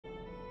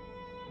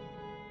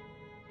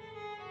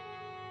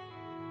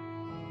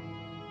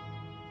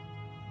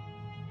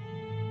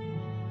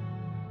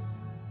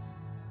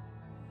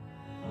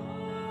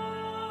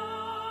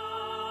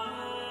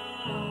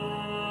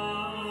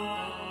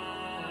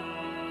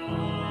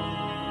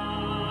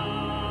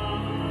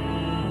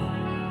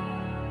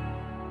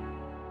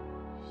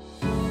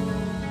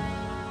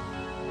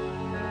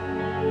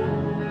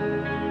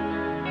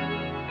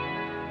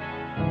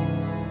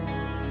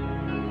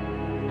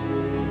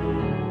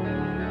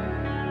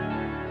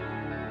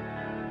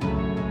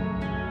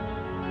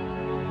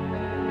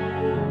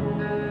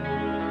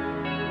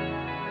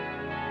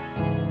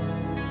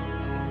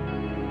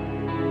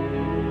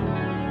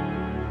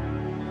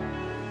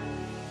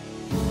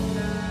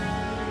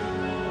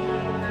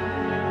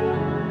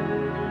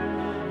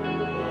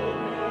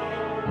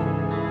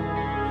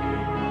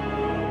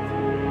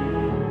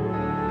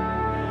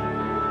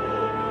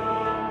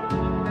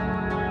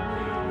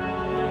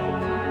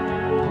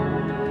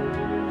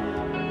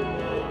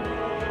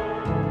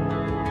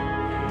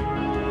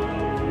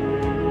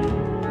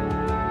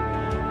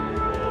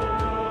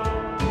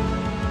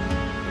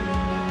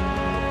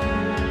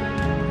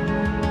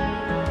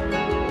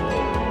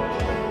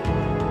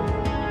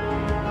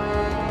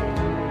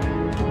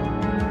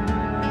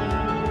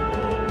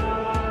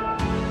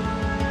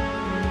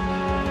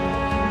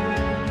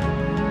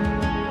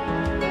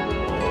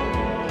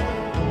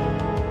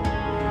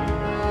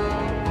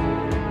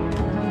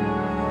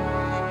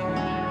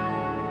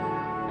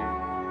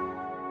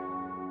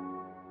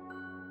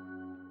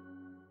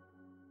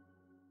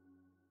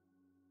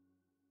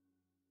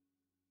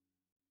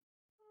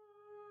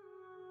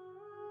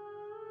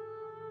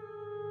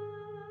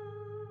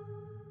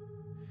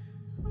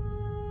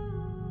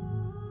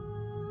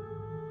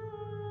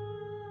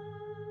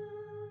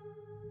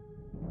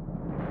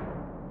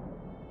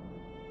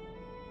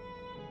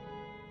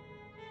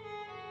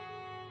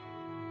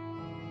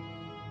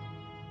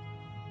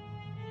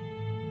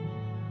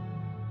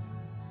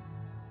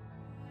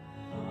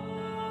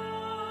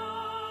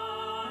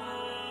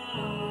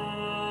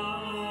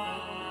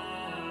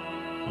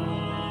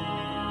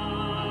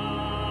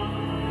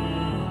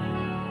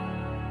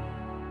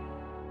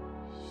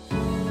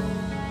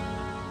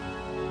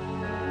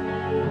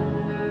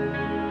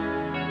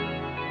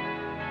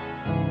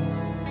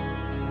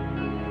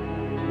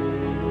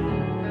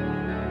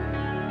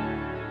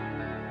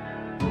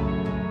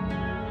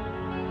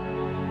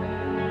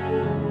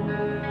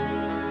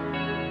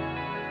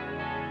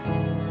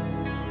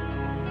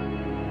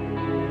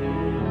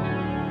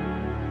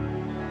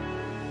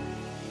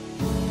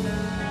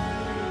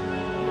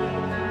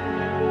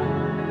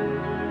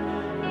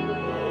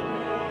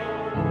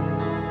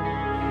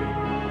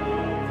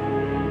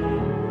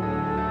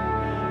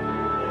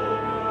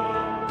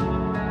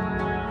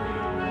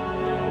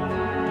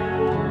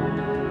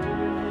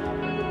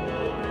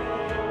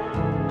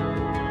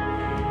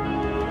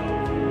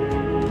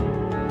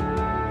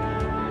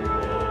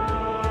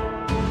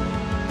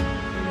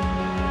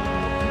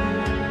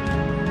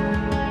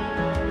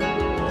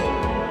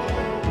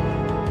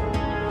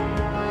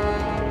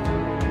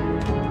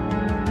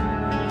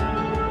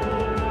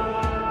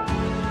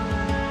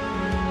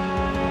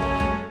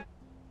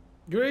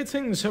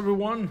Greetings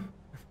everyone,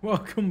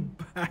 welcome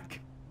back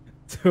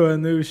to a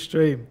new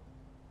stream.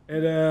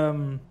 It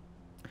been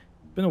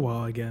a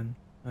while again,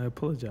 I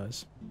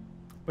apologize.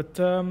 But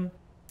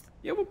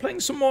yeah, we're playing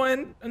some more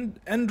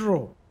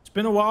Enderal. It's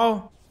been a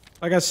while,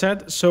 like I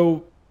said,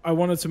 so I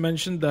wanted to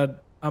mention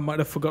that I might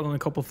have forgotten a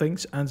couple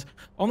things. And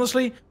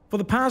honestly, for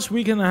the past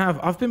week and a half,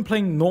 I've been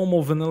playing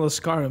normal vanilla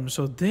Skyrim,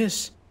 so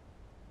this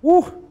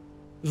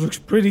looks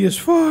pretty as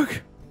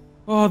fuck.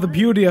 Oh, the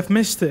beauty, I've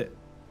missed it.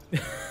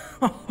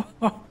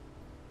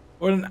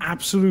 What an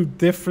absolute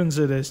difference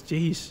it is,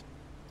 jeez.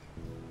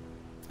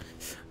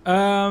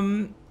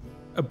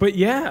 But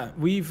yeah,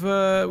 we've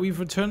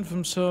returned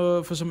from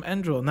for some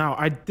Enderal. Now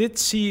I did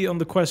see on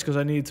the quest, because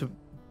I needed to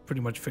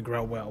pretty much figure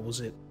out where I was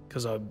it,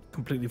 because I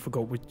completely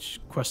forgot which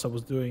quest I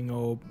was doing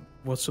or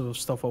what sort of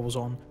stuff I was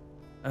on.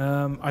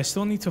 I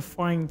still need to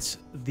find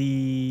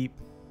the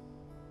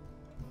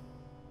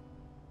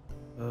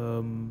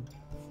am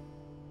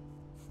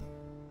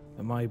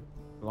I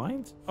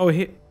blind? Oh,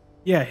 here.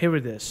 Yeah, here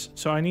it is.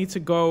 So I need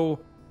to go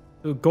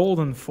to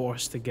Golden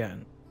Forest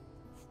again.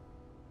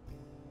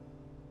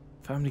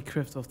 Family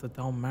Crypt of the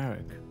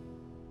Dalmaric.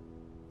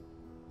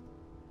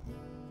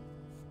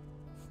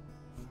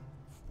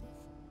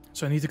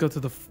 So I need to go to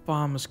the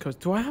Farmer's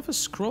Coast. Do I have a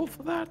scroll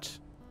for that?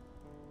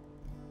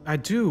 I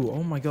do.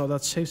 Oh my god,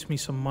 that saves me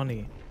some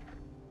money.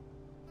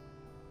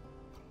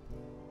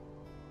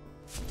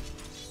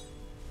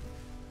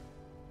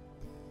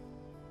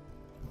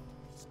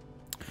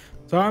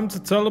 Time to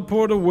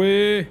teleport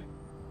away.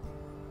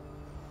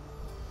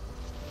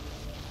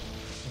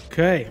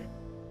 Okay.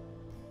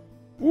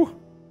 Woo.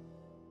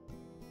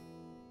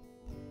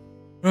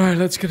 Alright,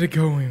 let's get it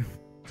going.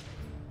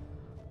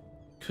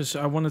 Because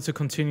I wanted to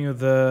continue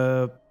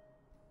the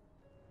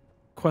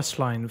quest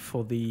line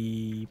for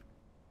the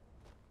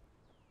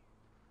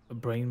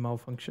brain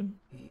malfunction.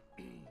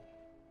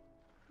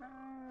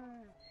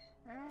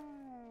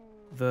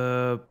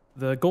 The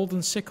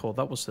Golden Sickle,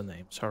 that was the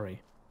name,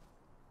 sorry.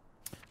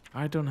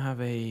 I don't have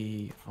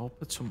a... I'll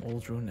put some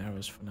old rune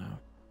arrows for now.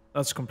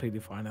 That's completely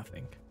fine, I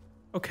think.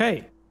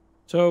 Okay.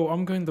 So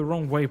I'm going the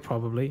wrong way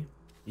probably.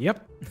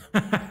 Yep.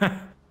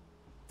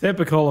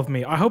 Typical of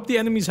me. I hope the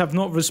enemies have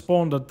not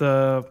respawned at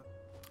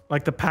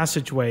the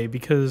passageway,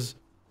 because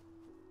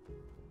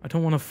I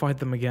don't want to fight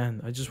them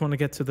again. I just want to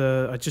get to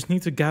the... I just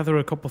need to gather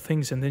a couple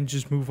things and then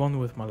just move on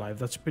with my life.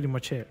 That's pretty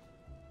much it.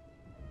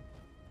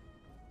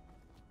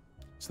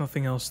 There's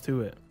nothing else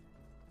to it.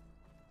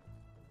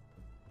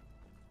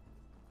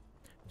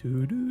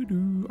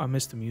 Doo-doo-doo. I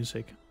miss the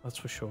music, that's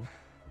for sure.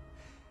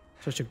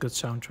 Such a good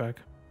soundtrack.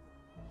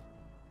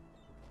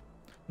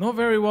 Not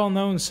very well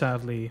known,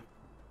 sadly.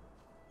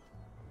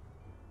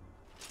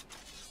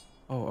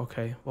 Oh,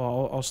 okay.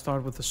 Well, I'll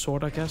start with the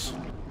sword, I guess.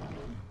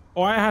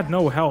 Oh, I had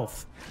no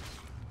health.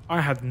 I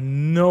had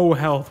no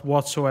health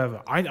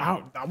whatsoever.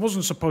 I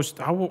wasn't supposed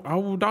to... How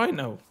would I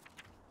know?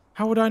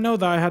 How would I know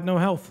that I had no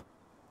health?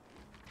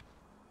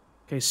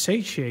 Okay,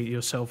 satiate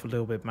yourself a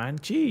little bit, man.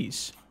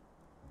 Jeez.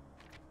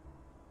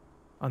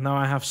 And now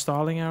I have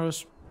Starling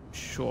arrows?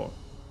 Sure.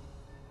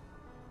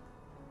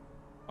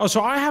 Oh,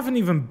 so I haven't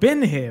even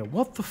been here.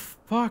 What the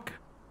fuck?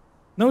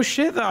 No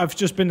shit that I've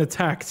just been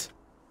attacked.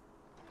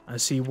 I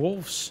see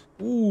wolves.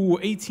 Ooh,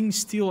 18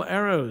 steel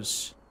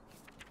arrows.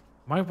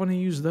 Might want to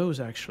use those,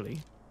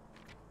 actually.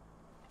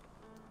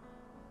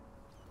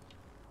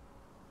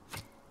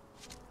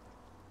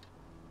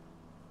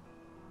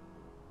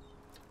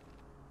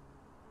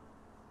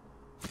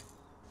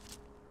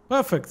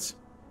 Perfect.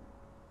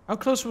 How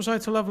close was I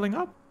to leveling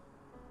up?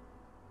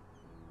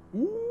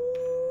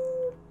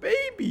 Ooh,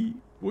 baby.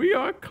 We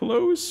are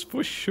close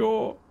for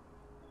sure.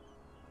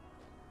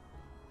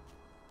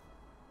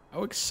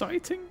 How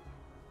exciting.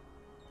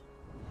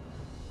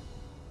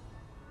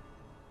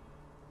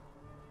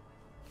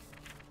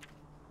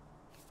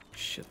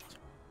 Shit.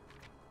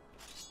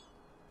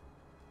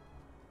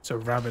 It's a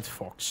rabbit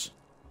fox.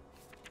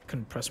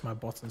 Couldn't press my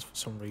buttons for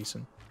some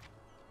reason.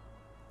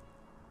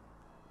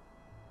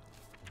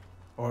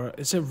 Or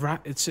is it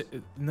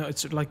no,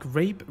 it's like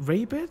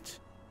rabbit?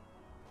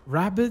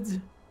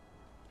 Rabid?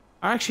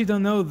 I actually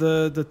don't know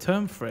the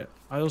term for it.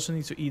 I also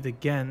need to eat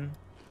again.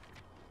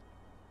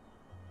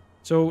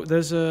 So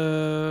there's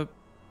a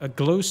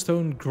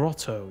glowstone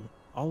grotto.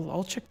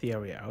 I'll check the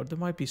area out. There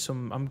might be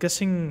some... I'm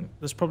guessing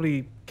there's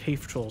probably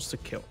cave trolls to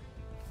kill.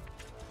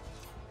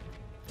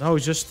 No,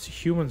 just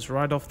humans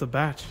right off the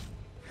bat.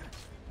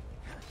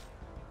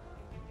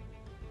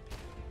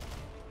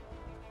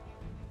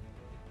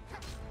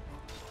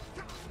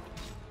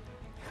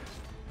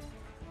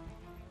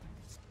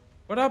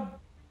 What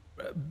up,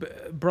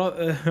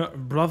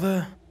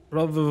 brother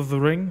of the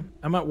ring?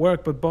 I'm at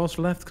work, but boss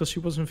left because she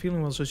wasn't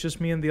feeling well, so it's just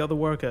me and the other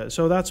worker.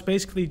 So that's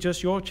basically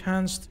just your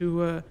chance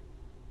to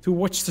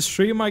watch the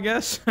stream, I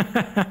guess.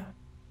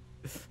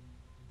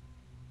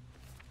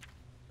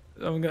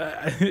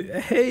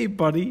 Hey,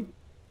 buddy.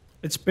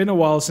 It's been a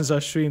while since I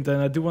streamed,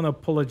 and I do want to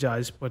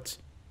apologize, but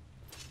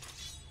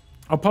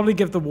I'll probably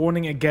give the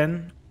warning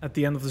again at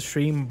the end of the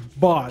stream,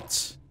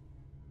 but...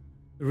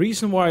 The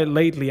reason why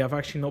lately I've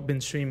actually not been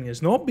streaming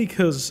is not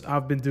because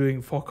I've been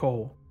doing fuck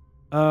all.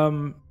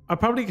 I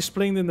probably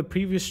explained in the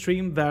previous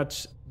stream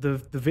that the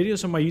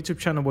videos on my YouTube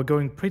channel were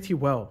going pretty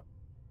well.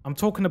 I'm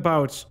talking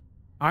about,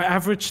 I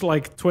averaged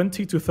like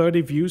 20 to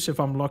 30 views if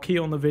I'm lucky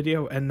on the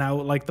video, and now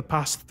like the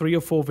past 3 or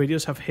 4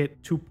 videos have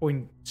hit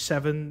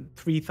 2.7,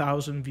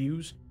 3,000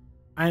 views.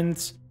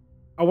 And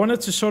I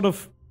wanted to sort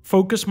of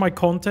focus my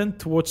content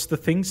towards the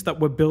things that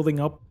were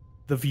building up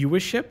the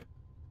viewership.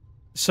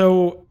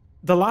 So...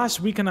 the last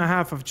week and a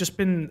half, I've just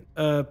been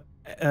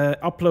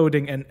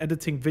uploading and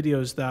editing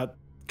videos that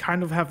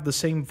kind of have the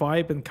same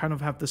vibe and kind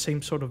of have the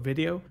same sort of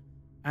video.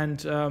 And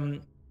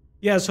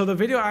yeah, so the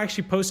video I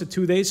actually posted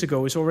 2 days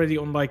ago is already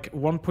on like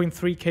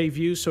 1.3k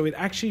views. So it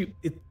actually,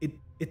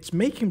 it's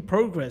making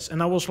progress.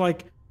 And I was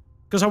like,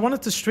 because I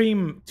wanted to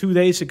stream 2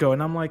 days ago,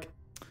 and I'm like,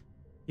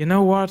 you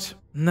know what?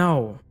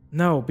 No,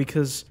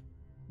 because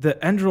the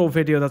Enderal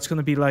video that's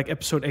going to be like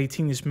episode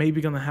 18 is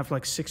maybe going to have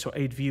like 6 or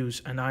 8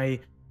 views. And I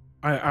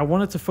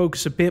wanted to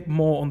focus a bit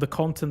more on the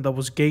content that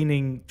was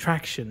gaining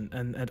traction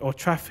or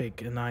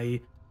traffic, and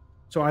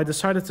so I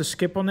decided to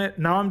skip on it.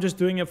 Now I'm just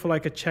doing it for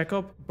like a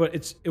checkup, but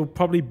it'll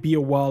probably be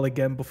a while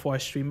again before I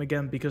stream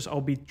again, because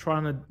I'll be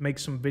trying to make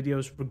some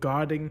videos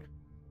regarding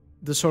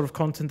the sort of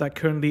content that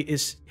currently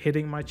is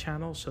hitting my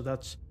channel. So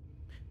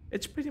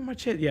it's pretty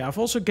much it. Yeah, I've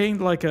also gained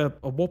like a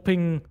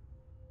whopping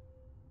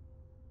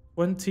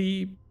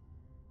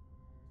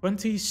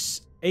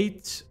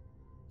 28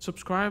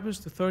 subscribers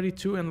to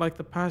 32 in like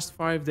the past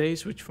 5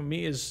 days, which for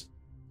me is,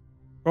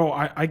 oh,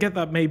 I get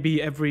that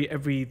maybe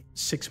every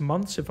 6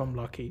 months if I'm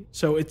lucky.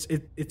 So it's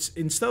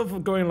instead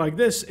of going like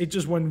this, it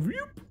just went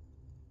whoop,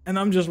 and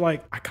I'm just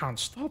like, I can't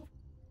stop.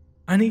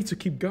 I need to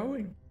keep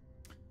going.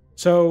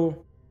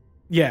 So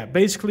yeah,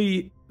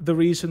 basically the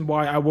reason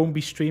why I won't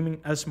be streaming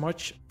as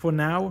much for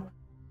now.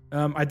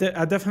 I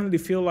definitely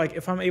feel like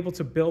if I'm able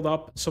to build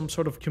up some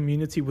sort of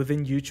community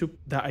within YouTube,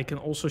 that I can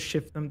also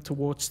shift them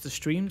towards the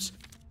streams.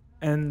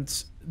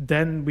 And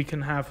then we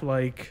can have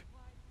like,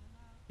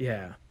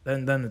 yeah,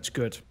 then it's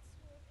good.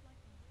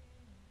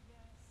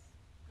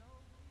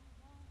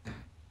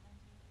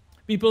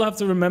 People have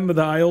to remember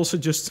that I also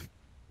just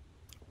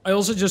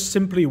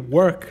simply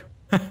work.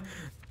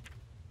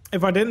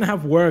 If I didn't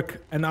have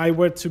work and I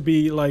were to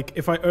be like,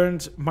 if I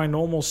earned my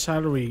normal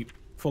salary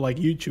for like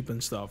YouTube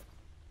and stuff,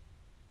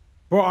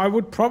 bro, I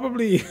would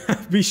probably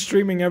be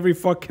streaming every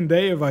fucking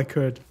day if I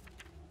could.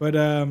 But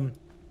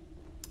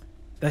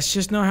that's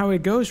just not how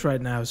it goes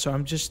right now. So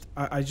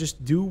I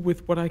just do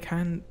with what I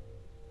can,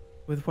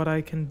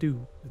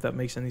 do, if that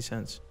makes any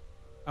sense.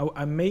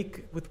 I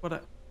make with what I,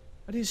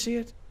 how do you see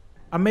it?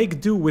 I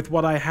make do with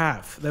what I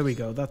have. There we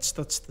go. That's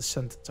the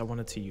sentence I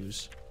wanted to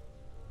use.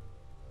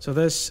 So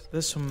there's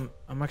some,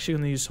 I'm actually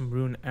going to use some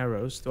rune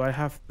arrows. Do I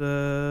have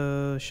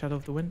the Shadow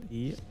of the Wind?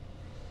 Yeah.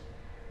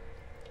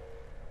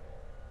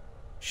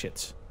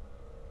 Shit.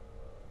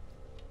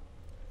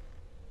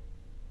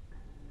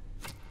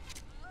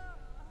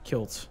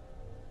 Killed.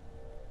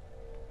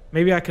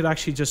 Maybe I could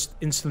actually just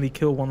instantly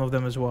kill one of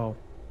them as well.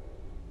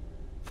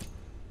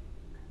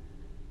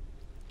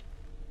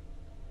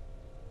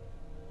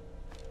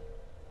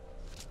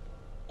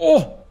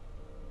 Oh!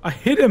 I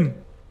hit him!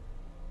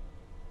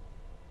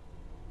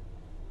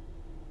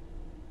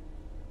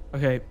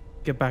 Okay,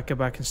 get back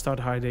and start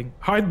hiding.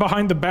 Hide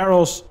behind the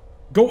barrels.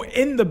 Go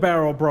in the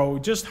barrel, bro.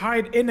 Just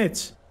hide in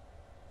it.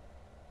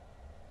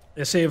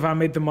 Let's say if I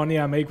made the money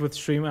I make with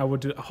stream, I would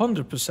do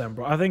 100%,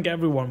 bro. I think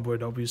everyone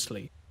would,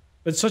 obviously.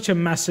 But it's such a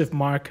massive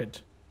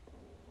market.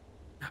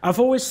 I've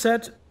always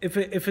said, if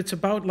it's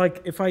about,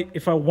 like, if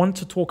I want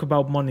to talk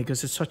about money,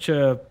 because it's such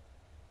a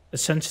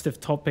sensitive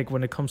topic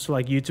when it comes to,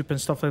 like, YouTube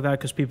and stuff like that,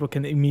 because people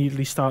can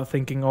immediately start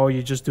thinking, oh,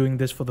 you're just doing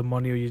this for the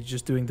money, or you're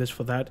just doing this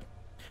for that.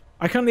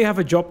 I currently have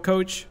a job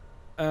coach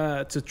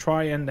to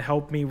try and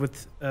help me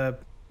with,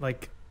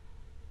 like,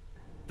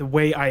 the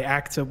way I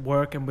act at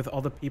work and with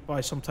other people.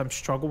 I sometimes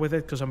struggle with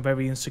it because I'm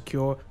very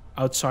insecure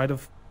outside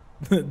of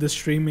the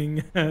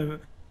streaming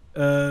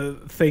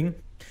thing.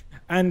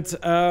 And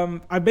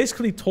I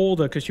basically told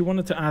her, because she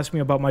wanted to ask me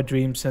about my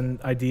dreams and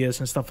ideas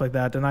and stuff like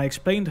that. And I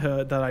explained to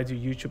her that I do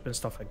YouTube and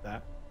stuff like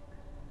that.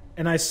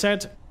 And I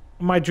said,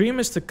 my dream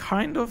is to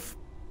kind of,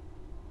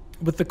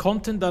 with the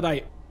content that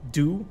I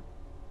do,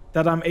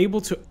 that I'm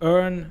able to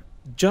earn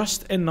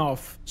just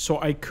enough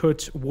so I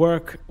could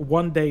work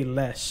one day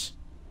less.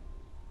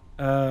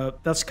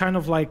 That's kind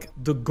of like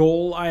the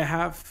goal I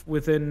have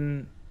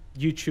within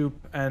YouTube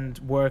and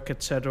work,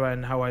 etc.,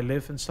 and how I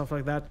live and stuff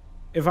like that.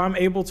 If I'm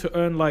able to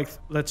earn, like,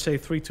 let's say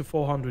 300 to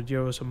 400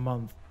 euros a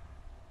month,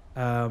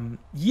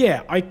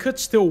 yeah, I could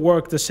still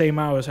work the same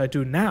hours I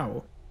do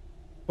now,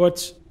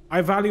 but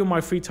I value my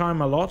free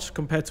time a lot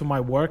compared to my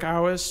work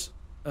hours.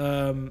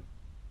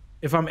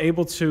 If I'm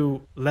able to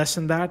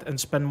lessen that and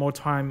spend more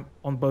time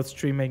on both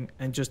streaming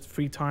and just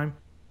free time,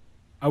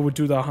 I would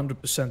do that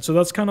 100%. So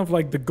that's kind of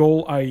like the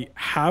goal I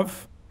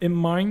have in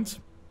mind.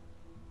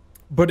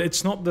 But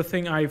it's not the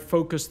thing I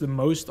focus the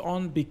most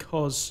on,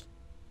 because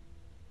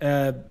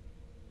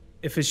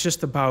if it's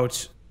just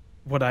about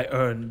what I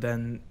earn,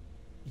 then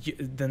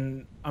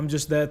I'm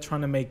just there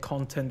trying to make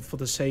content for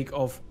the sake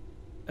of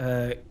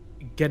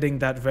getting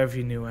that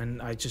revenue.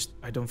 And I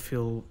don't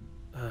feel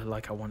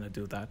like I want to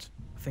do that.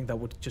 I think that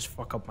would just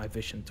fuck up my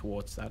vision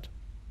towards that.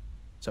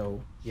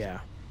 So, yeah.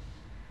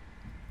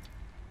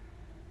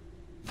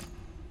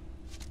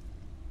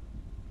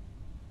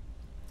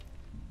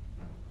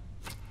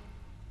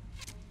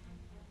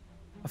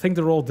 I think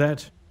they're all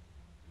dead.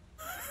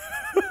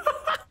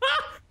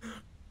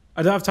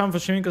 I don't have time for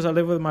streaming because I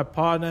live with my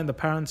partner and the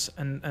parents,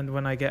 and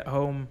when I get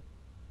home...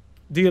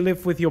 Do you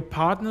live with your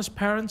partner's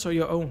parents or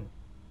your own?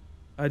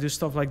 I do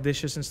stuff like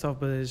dishes and stuff,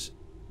 but it's...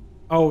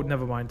 Oh,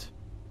 never mind.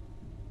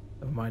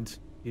 Never mind.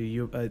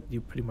 You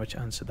pretty much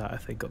answered that, I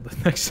think, on the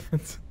next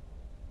sentence.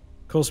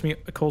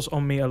 Calls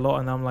on me a lot,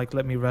 and I'm like,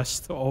 let me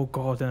rest. Oh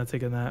god, and I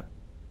take a nap.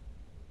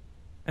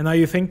 And are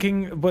you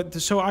thinking, but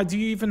so do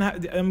you even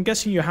have, I'm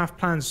guessing you have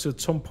plans to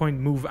at some point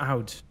move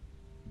out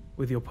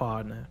with your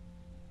partner.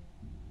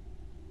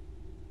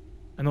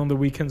 And on the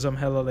weekends I'm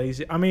hella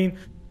lazy. I mean,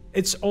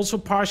 it's also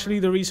partially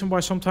the reason why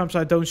sometimes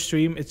I don't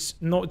stream. It's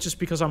not just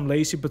because I'm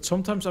lazy, but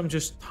sometimes I'm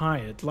just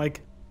tired.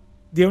 Like,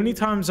 the only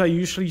times I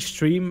usually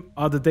stream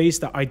are the days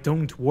that I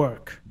don't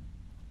work.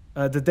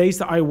 The days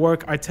that I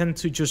work, I tend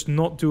to just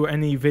not do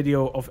any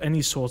video of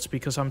any sorts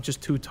because I'm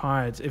just too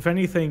tired. If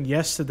anything,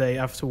 yesterday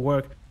after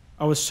work,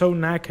 I was so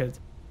knackered.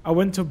 I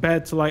went to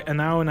bed to like an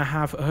hour and a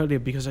half earlier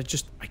because I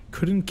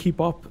couldn't keep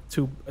up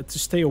to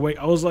stay awake.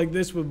 I was like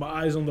this with my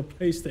eyes on the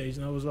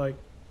PlayStation. I was like,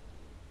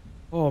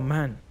 oh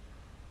man.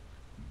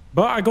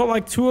 But I got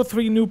like 2 or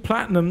 3 new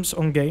platinums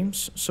on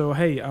games. So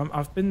hey,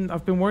 I've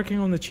been working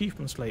on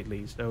achievements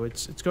lately. So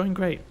it's going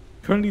great.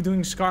 Currently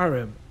doing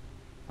Skyrim.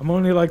 I'm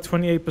only like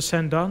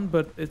 28% done,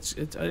 but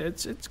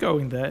it's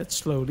going there. It's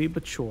slowly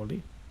but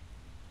surely.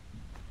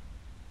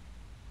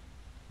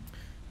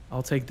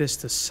 I'll take this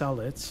to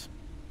sell it.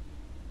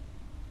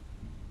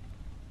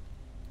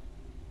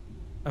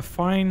 A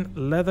fine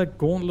leather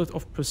gauntlet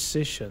of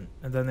precision,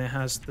 and then it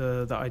has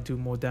that I do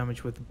more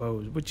damage with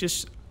bows, which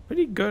is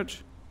pretty good.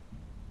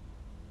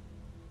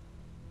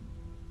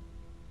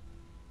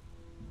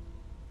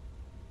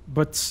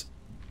 But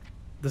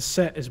the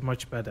set is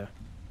much better.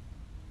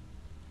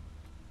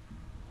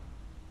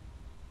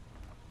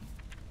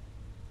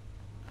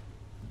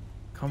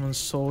 Common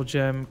soul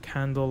gem,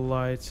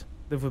 candlelight,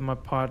 live with my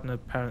partner,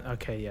 parent.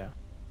 Okay, yeah.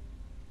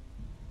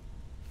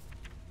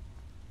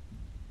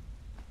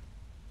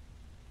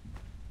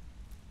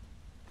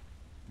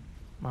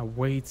 My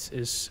weight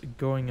is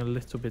going a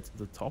little bit to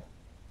the top.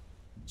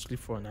 Sleep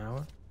for an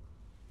hour.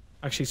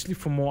 Actually, sleep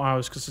for more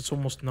hours because it's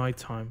almost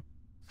nighttime.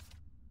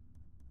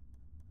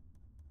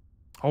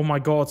 Oh my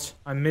god,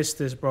 I missed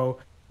this, bro.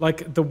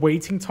 Like, the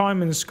waiting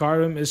time in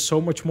Skyrim is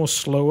so much more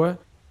slower.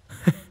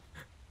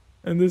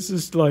 And this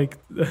is, like,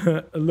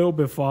 a little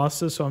bit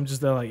faster, so I'm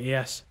just there like,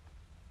 yes.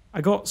 I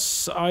got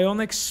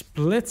Psionic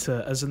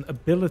Splitter as an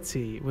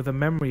ability with a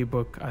memory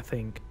book, I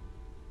think.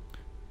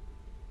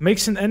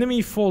 Makes an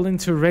enemy fall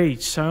into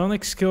rage.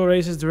 Psionic skill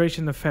raises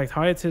duration effect.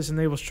 Hiatus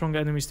enables stronger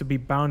enemies to be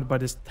bound by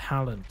this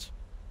talent.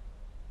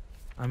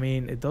 I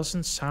mean, it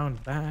doesn't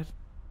sound bad.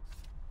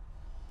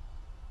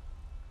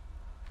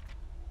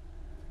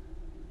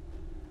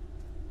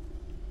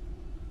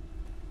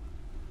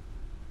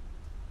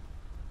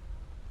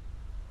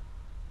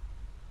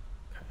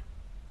 Okay.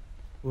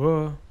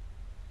 Whoa.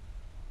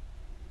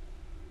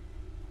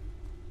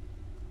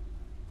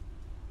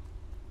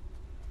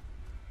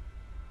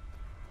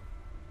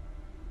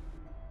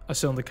 I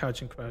sit on the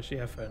couch and crash.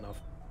 Yeah, fair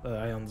enough.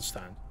 I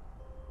understand.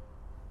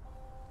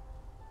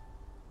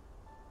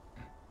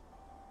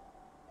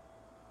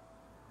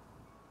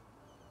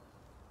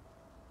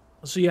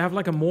 So you have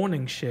like a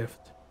morning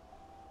shift.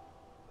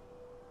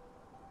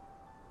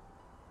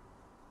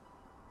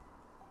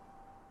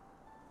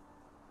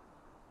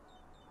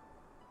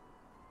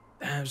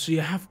 Damn, so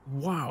you have...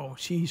 Wow,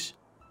 jeez.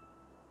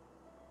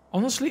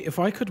 Honestly, if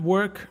I could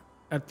work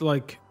at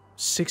like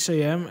 6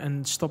 a.m.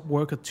 and stop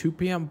work at 2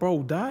 p.m,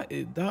 bro, that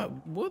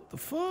what the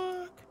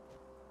fuck?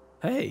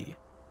 Hey.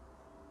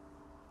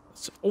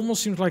 It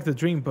almost seems like the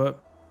dream,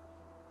 but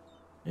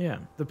yeah,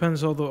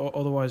 depends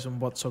otherwise on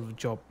what sort of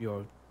job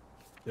you're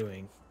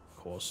doing,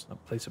 of course.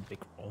 That plays a big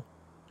role.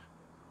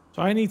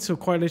 So I need to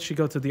quite literally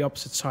go to the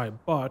opposite side,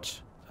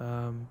 but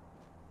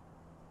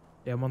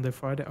yeah, Monday,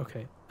 Friday,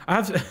 okay. I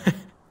have to,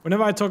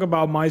 whenever I talk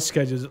about my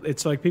schedules,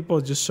 it's like people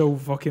are just so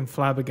fucking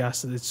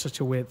flabbergasted. It's such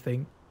a weird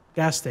thing.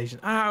 Gas station.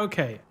 Ah,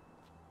 okay.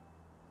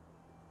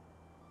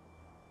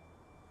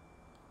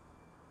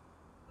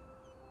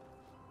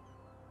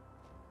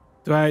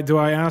 Do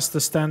I ask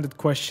the standard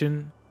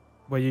question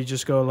where you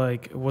just go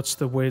like, what's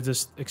the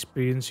weirdest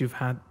experience you've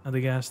had at the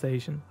gas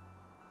station?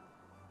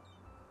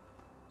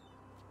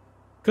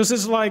 Because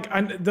it's like,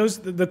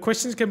 the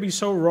questions can be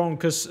so wrong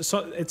because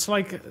it's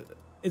like,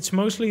 it's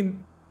mostly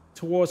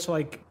towards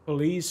like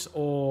police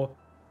or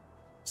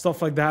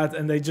stuff like that,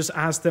 and they just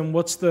ask them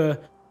what's the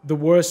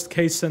worst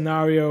case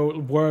scenario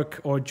work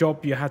or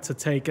job you had to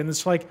take, and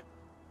it's like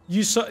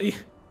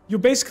you're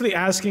basically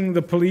asking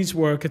the police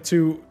worker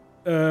to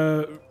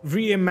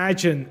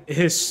reimagine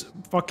his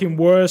fucking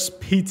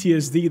worst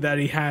PTSD that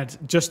he had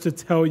just to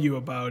tell you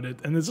about it,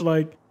 and it's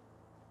like,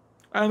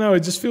 I don't know,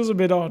 it just feels a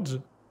bit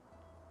odd.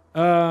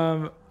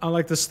 I'm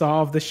like the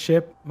star of the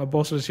ship. My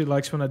boss literally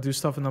likes when I do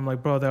stuff, and I'm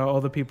like, bro, there are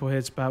other people here.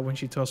 It's bad when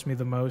she trusts me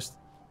the most.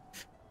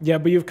 Yeah,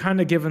 but you've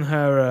kind of given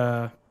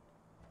her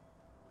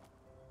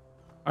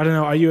I don't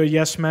know, are you a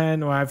yes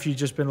man, or have you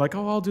just been like,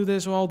 oh, I'll do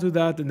this or I'll do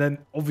that, and then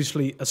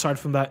obviously aside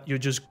from that you're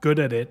just good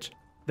at it,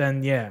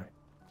 then yeah.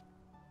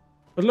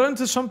 But learn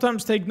to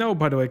sometimes take no,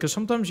 by the way, because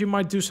sometimes you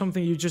might do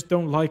something you just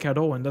don't like at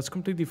all, and that's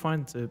completely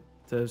fine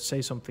to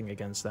say something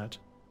against that.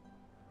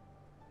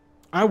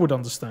 I would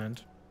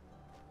understand.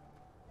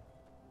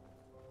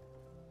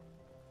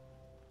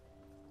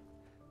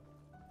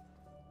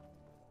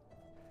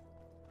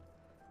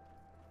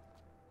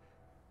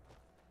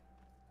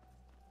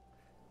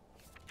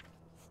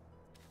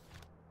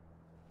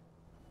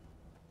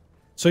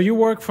 So you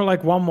work for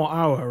like 1 more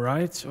hour,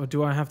 right? Or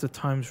do I have the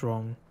times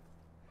wrong?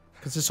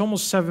 Because it's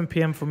almost 7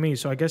 p.m. for me,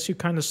 so I guess you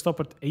kind of stop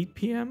at 8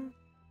 p.m.?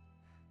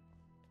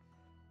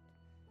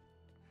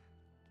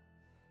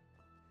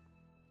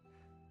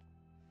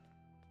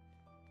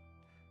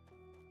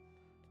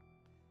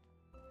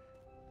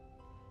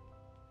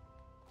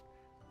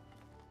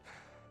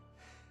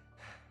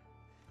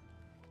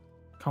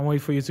 Can't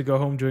wait for you to go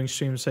home during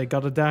stream and say,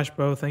 got a dash,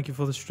 bro, thank you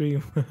for the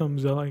stream. I'm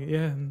just like,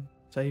 yeah,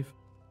 safe.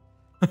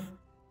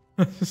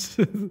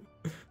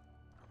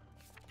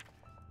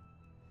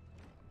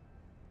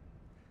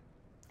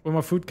 Well,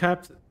 my food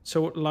cap,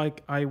 so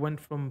like I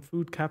went from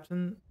food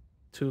captain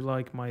to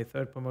like my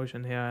 3rd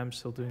promotion. Here I am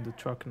still doing the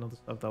truck and other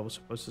stuff that I was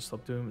supposed to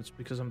stop doing. It's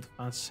because I'm the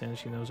fastest and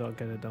she knows I'll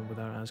get it done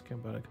without asking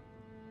about it.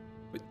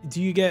 But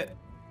do you get,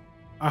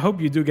 I hope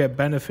you do get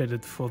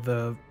benefited for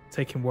the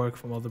taking work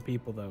from other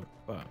people though,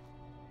 but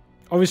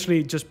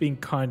obviously just being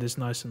kind is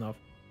nice enough.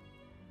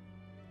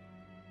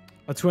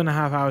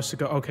 2.5 hours to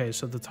go. Okay,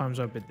 so the times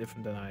are a bit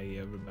different than I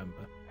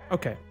remember.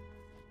 Okay.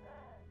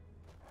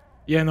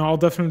 Yeah, no, I'll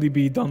definitely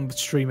be done with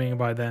streaming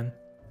by then.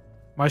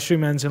 My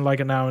stream ends in like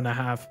 1.5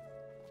 hours.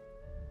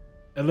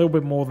 A little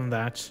bit more than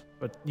that,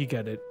 but you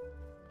get it.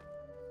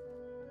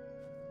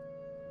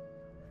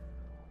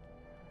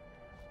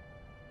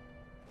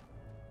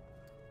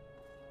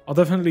 I'll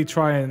definitely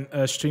try and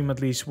stream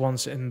at least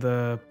once in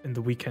the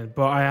weekend.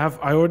 But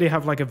I already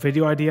have like a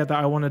video idea that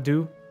I want to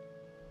do.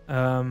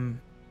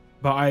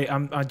 But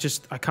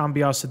I can't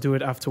be asked to do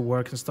it after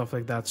work and stuff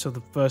like that. So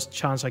the first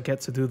chance I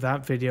get to do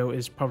that video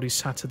is probably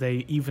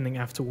Saturday evening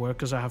after work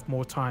because I have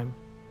more time.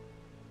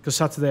 Because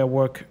Saturday I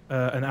work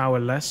an hour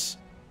less,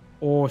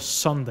 or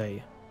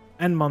Sunday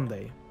and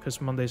Monday because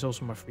Monday is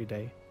also my free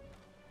day.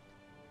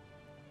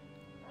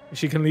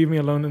 She can leave me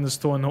alone in the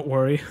store and not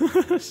worry.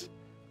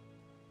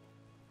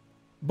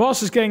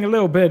 Boss is getting a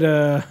little bit,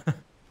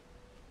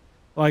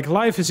 like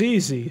life is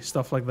easy,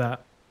 stuff like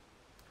that.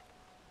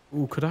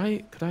 Ooh, could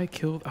I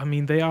kill? I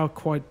mean, they are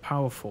quite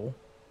powerful.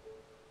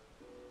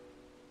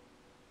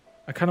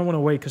 I kind of want to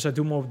wait because I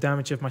do more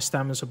damage if my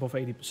stamina is above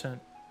 80%.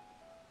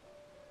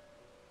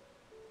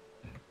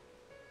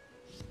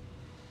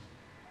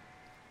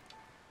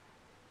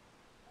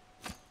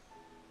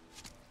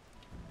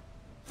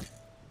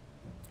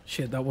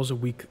 Shit, that was a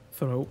weak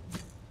throw.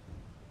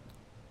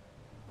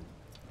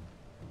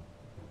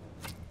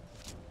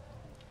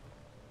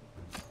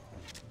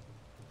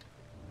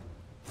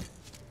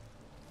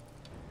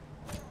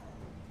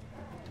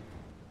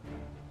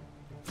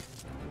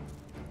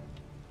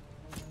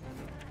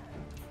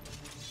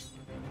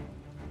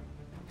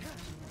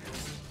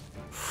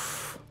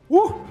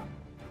 Woo!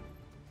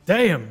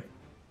 Damn.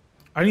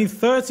 I need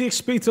 30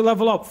 XP to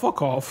level up.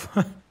 Fuck off.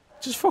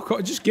 Just fuck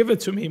off. Just give it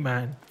to me,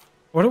 man.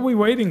 What are we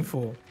waiting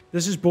for?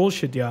 This is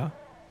bullshit, yeah.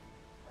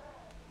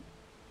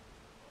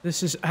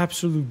 This is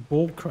absolute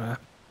bullcrap.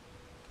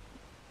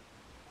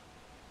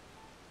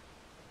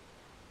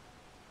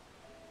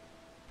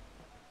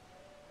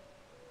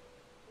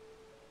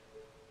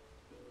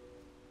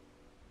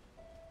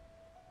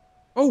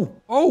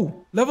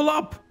 Oh, level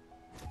up.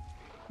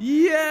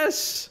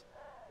 Yes.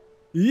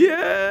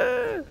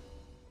 Yeah.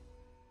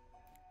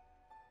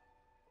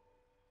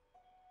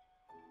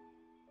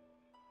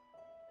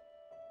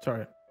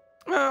 Sorry.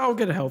 I'll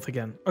get a health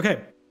again.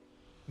 Okay.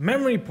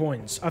 Memory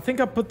points. I think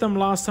I put them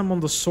last time on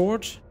the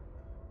sword.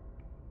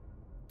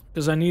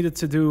 Because I needed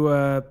to do...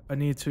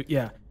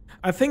 yeah.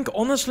 I think,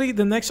 honestly,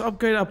 the next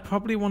upgrade I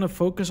probably want to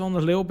focus on a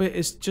little bit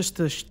is just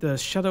the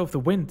Shadow of the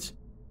Wind.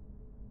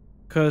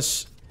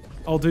 Because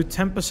I'll do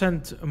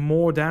 10%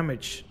 more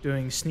damage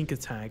doing sneak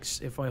attacks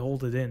if I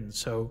hold it in.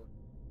 So,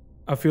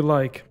 I feel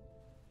like...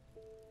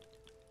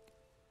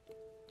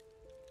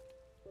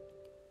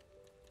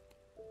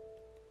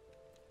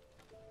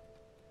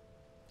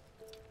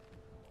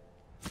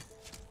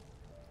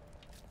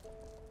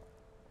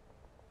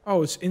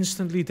 Oh, it's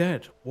instantly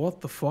dead. What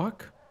the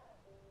fuck?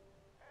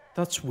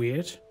 That's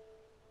weird.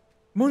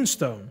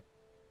 Moonstone.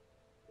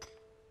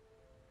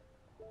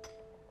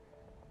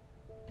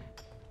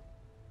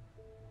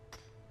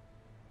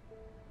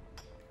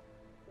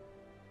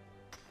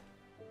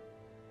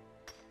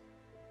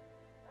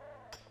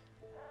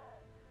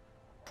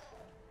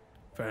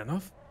 Fair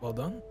enough. Well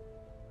done.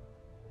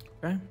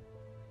 Okay.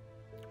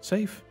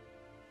 Safe.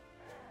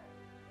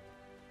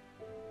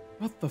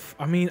 What the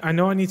I mean, I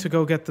know I need to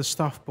go get the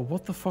stuff, but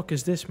what the fuck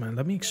is this, man?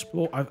 Let me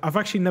explore. I've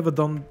actually never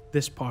done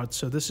this part,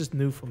 so this is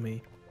new for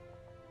me.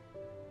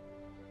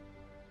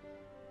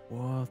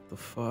 What the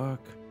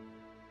fuck?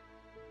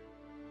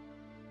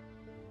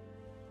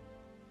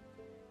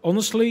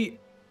 Honestly,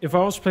 if I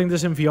was playing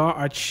this in VR,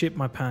 I'd shit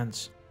my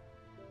pants.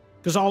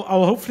 Because I'll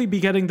hopefully be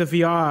getting the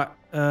VR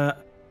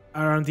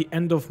around the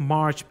end of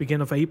March,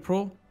 beginning of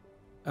April.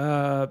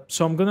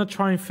 So I'm gonna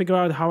try and figure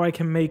out how I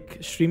can make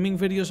streaming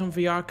videos on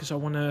VR because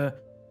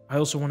I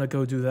also wanna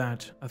go do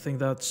that. I think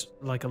that's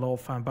like a lot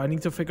of fun, but I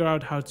need to figure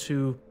out how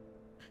to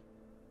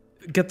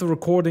get the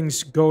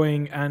recordings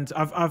going. And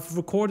I've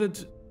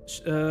recorded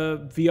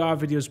VR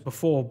videos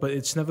before, but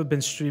it's never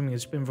been streaming.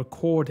 It's been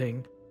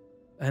recording,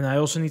 and I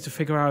also need to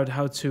figure out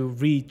how to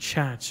read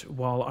chat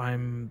while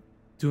I'm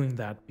doing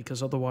that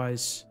because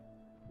otherwise.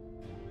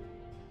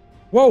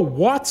 Whoa!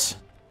 What?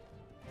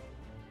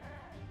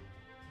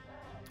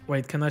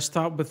 Wait, can I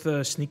start with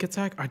a sneak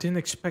attack? I didn't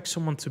expect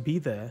someone to be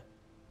there.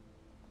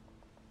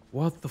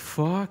 What the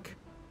fuck?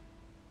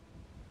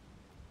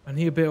 I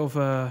need a bit of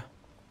a...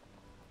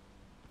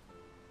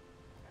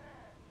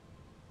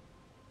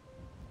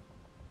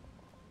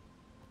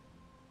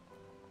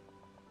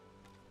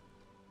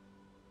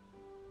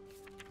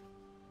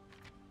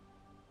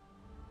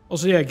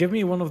 Also, yeah, give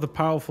me one of the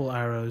powerful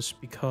arrows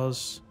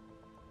because...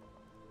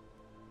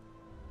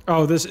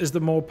 Oh, this is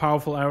the more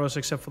powerful arrows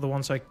except for the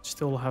ones I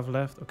still have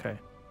left? Okay.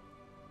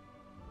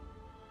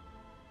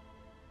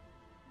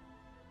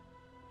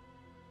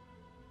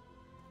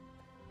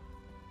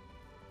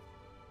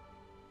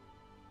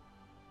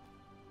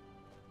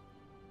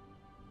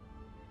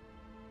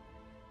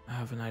 I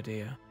have an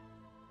idea.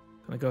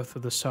 I'm gonna go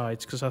through the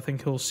sides because I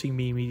think he'll see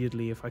me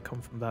immediately if I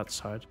come from that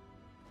side.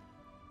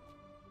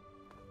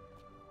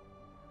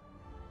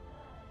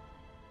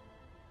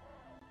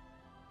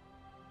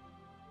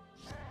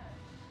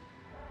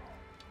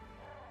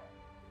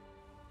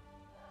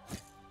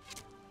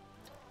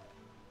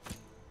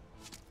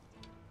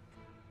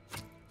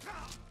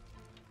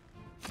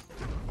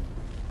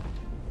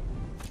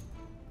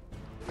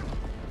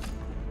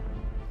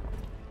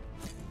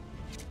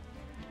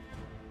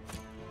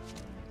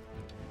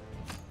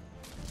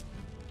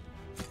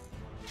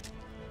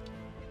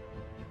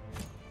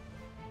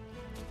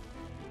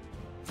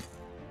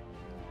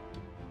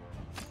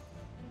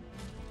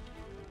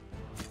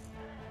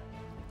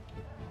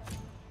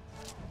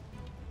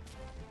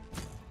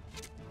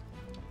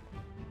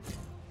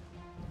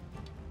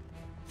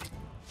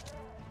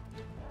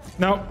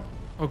 No.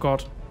 Oh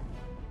god.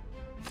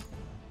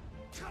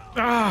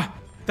 Ah,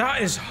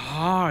 that is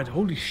hard.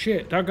 Holy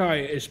shit, that guy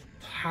is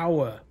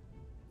power.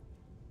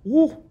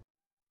 Woo.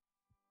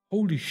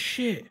 Holy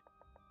shit.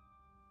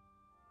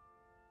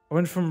 I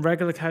went from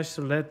regular cash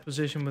to lead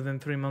position within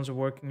 3 months of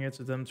working it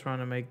to them trying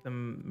to make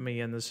them me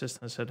an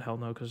assistant. I said hell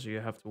no, because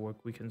you have to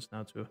work weekends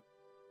now to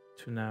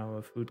now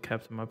a food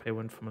captain. My pay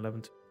went from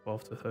 11 to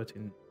 12 to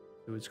 13.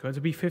 So it's going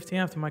to be 15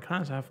 after my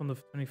class I have on the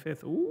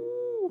 25th. Ooh.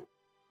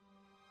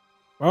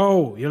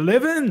 Bro, you're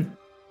living?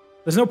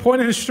 There's no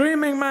point in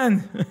streaming,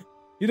 man.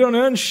 You don't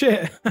earn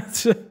shit.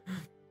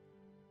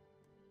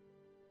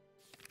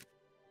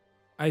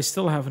 I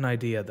still have an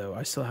idea, though.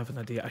 I still have an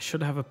idea. I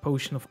should have a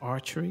potion of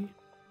archery.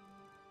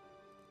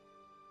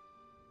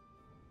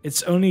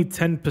 It's only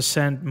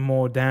 10%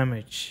 more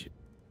damage.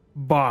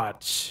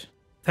 But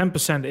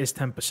 10% is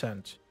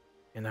 10%.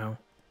 You know?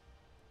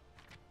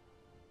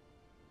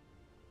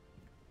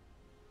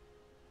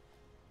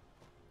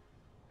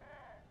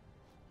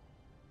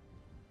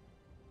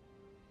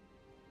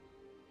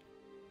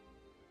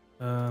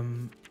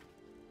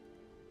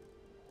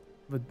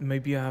 But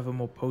maybe I have a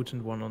more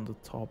potent one on the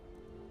top.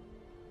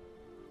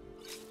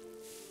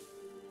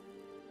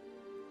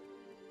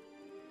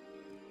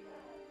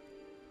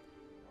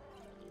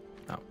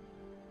 No.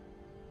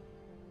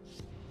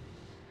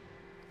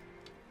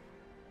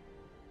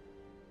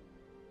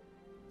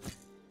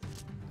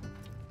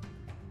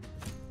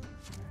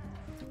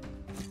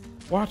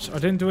 What? I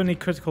didn't do any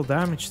critical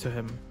damage to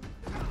him.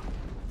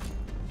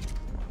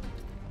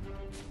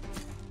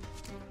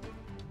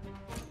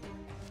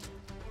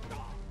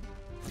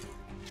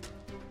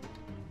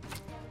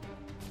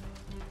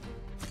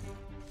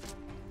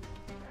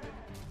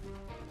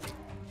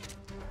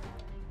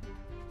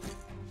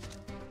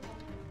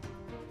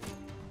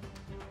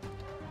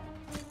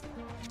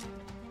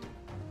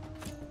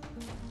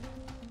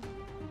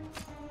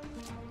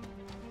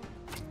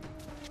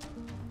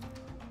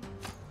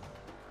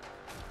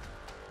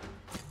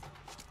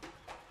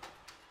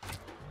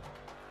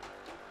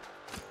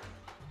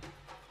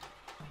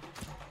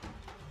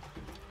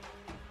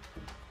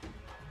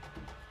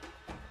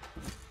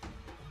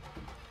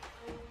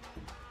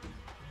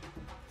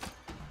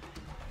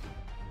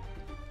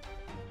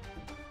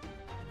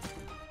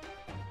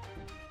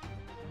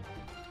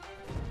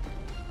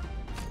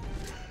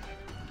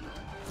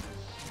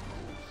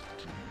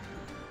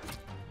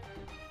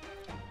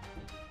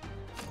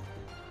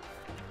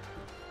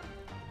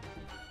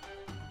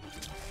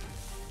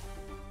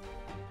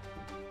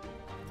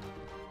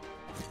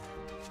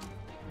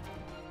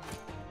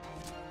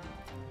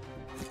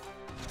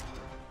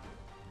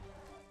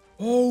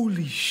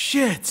 Holy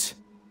shit!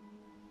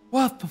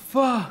 What the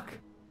fuck?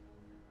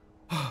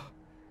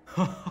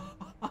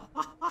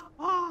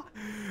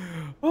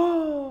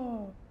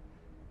 Oh.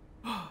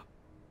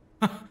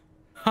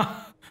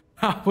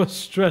 That was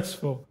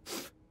stressful.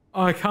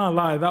 Oh, I can't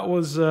lie. That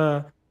was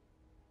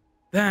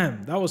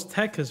damn, that was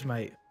Tekka's,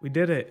 mate. We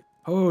did it.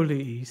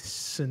 Holy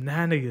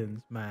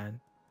shenanigans,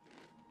 man.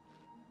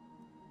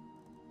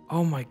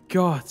 Oh my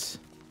god.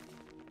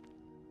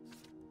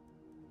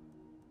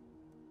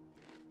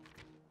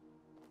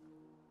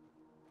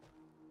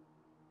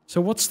 So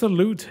what's the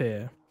loot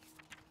here?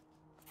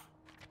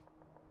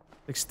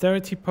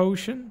 Dexterity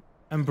potion,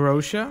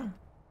 ambrosia,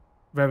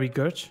 very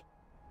good.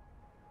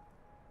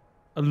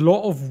 A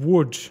lot of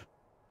wood,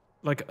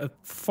 like a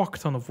fuck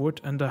ton of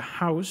wood, and a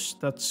house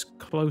that's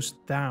closed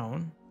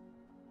down.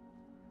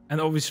 And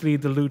obviously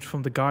the loot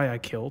from the guy I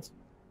killed.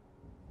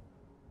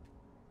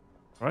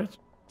 Right?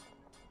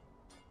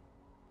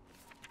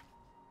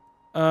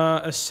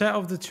 A set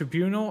of the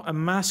Tribunal, a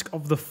Mask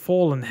of the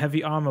Fallen,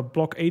 heavy armor,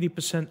 block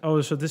 80%. Oh,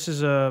 so this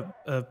is an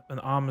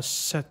armor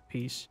set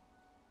piece.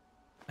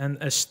 And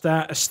a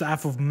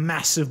staff of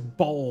massive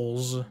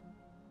balls.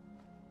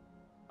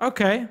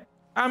 Okay.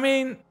 I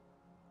mean,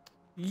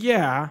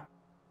 yeah.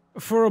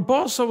 For a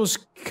boss, I was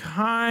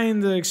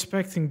kind of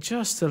expecting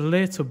just a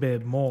little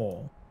bit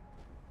more.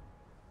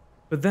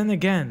 But then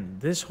again,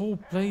 this whole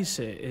place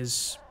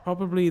is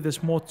probably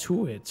there's more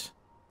to it.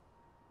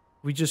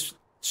 We just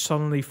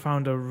suddenly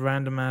found a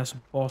random ass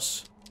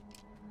boss.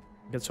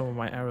 Get some of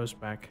my arrows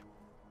back.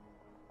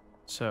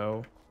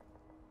 So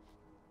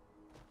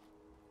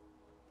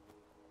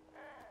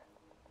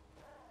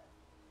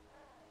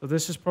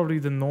this is probably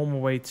the normal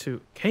way to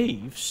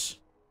caves.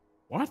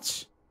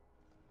 What?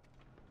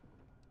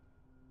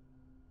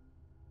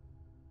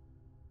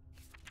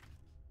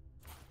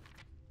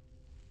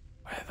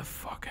 Where the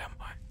fuck am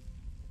I?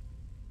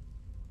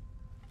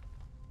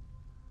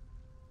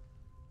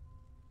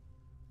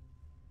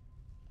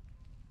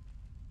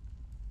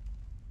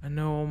 I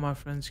know all my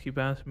friends keep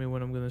asking me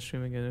when I'm gonna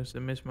stream again if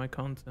they miss my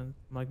content,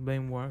 my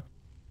main work.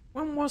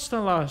 When was the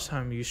last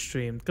time you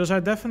streamed? Because I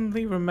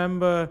definitely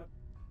remember.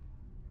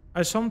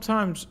 I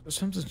sometimes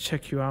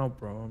check you out,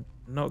 bro.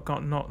 Not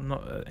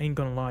ain't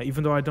gonna lie.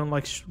 Even though I don't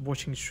like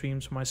watching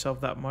streams myself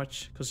that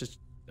much, because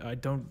I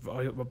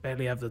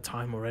barely have the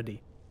time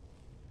already.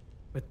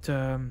 But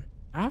I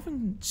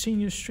haven't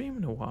seen you stream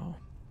in a while.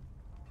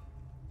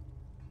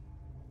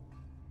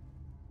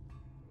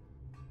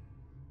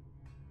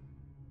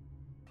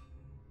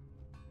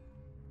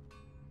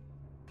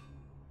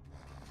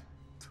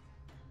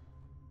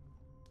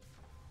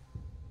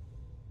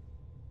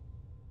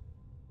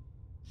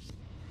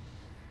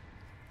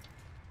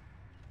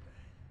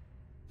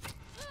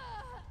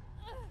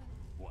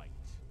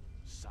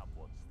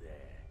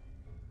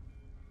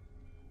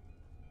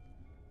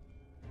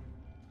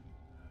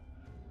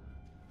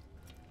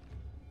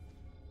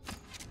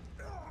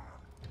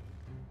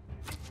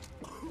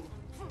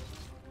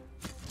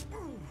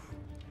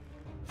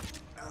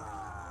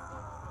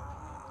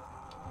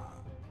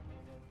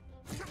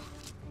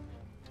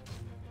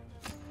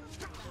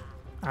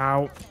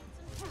 Ow.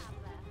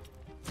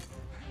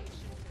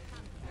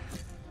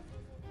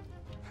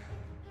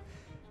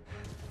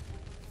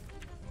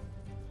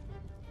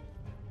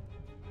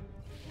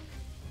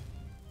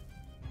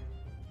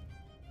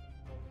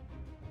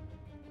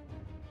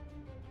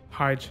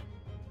 Hide.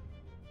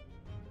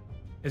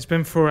 It's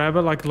been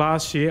forever, like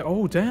last year.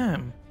 Oh,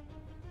 damn.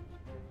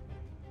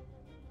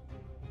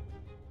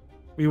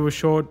 We were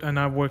short and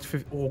I worked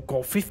 50, oh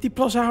god, 50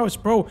 plus hours,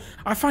 bro.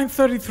 I find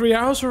 33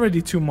 hours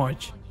already too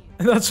much.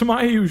 And that's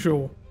my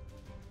usual.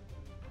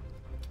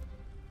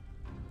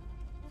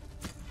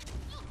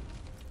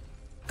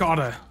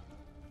 Gotta.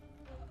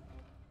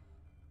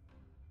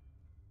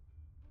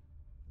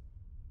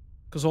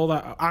 Because all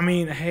that, I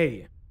mean,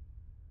 hey.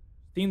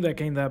 Steam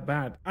Deck ain't that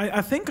bad.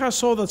 I think I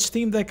saw that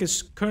Steam Deck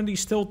is currently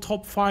still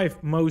top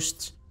 5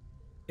 most.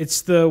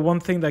 It's the one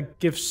thing that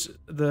gives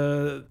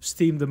the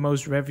Steam the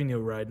most revenue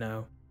right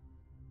now.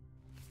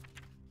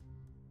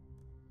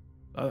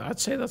 I'd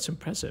say that's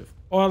impressive.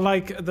 Or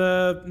like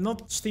the,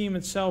 not Steam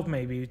itself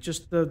maybe,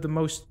 just the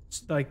most,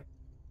 like,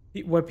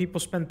 where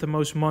people spend the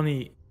most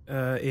money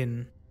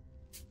in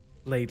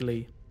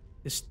lately.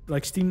 It's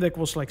like Steam Deck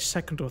was like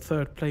 2nd or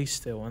 3rd place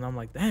still, and I'm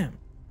like, damn.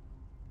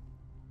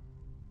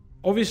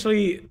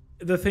 Obviously,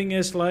 the thing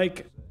is,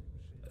 like,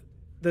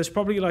 there's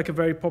probably like a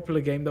very popular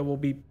game that will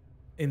be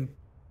in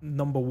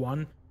number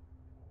 1.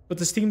 But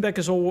the Steam Deck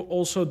is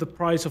also the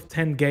price of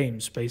 10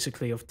 games,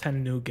 basically, of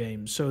 10 new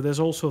games. So there's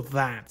also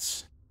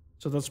that.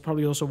 So that's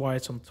probably also why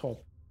it's on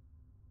top.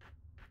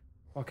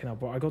 Fucking hell,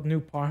 bro. I got new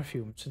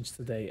perfume since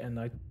today, and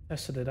I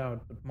tested it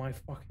out. But my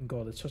fucking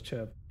god, it's such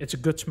a... It's a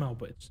good smell,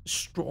 but it's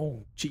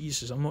strong.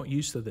 Jesus, I'm not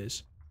used to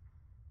this.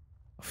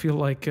 I feel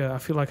like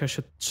I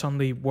should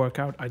suddenly work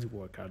out. I do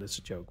work out, it's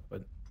a joke,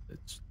 but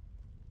it's...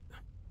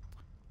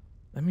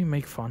 Let me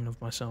make fun of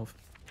myself.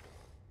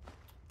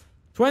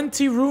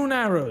 20 rune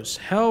arrows.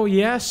 Hell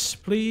yes,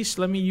 please.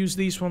 Let me use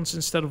these ones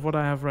instead of what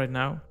I have right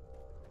now.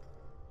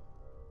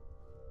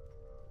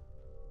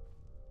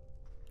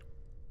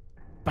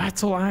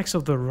 Battle Axe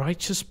of the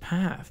Righteous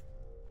Path.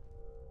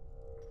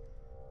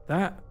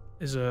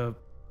 That's a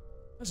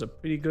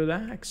pretty good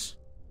axe.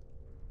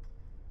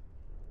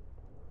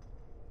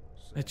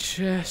 A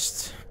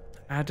chest.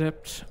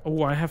 Adept.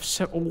 Oh, I have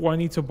oh, I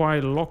need to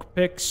buy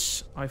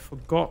lockpicks. I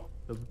forgot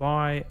to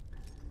buy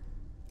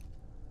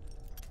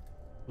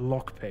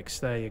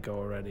lockpicks. There you go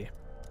already.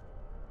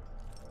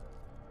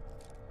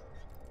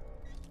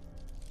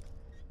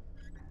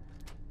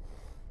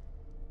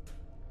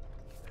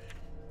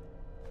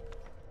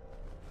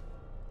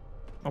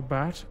 Not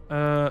bad.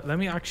 Let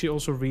me actually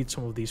also read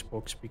some of these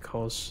books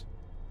because...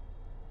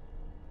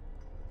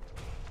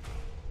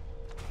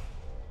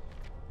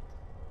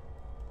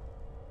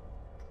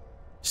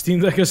 Steam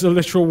Deck is a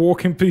literal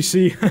walking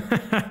PC.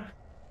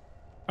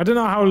 I don't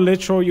know how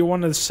literal you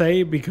want to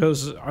say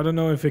because I don't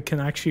know if it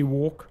can actually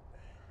walk.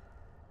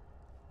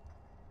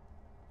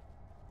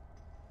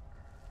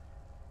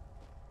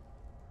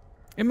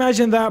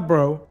 Imagine that,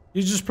 bro.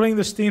 You're just playing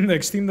the Steam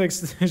Deck. Steam Deck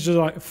is just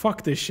like,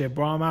 fuck this shit,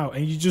 bro, I'm out.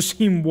 And you just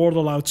see him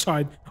waddle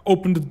outside,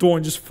 open the door,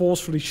 and just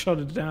forcefully shut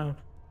it down.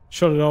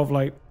 Shut it off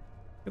like,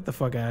 get the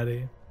fuck out of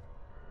here.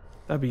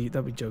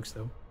 That'd be jokes,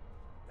 though.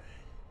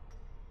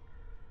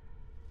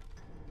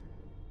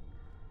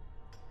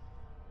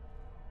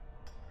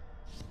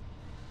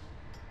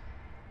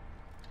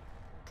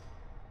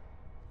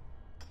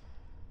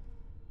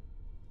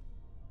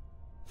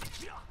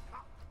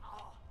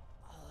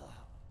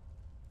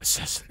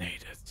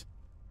 Assassinated.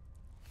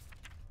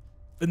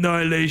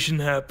 Annihilation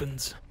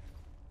happens.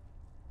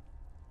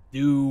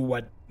 Do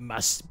what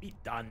must be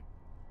done,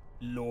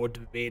 Lord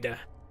Vader.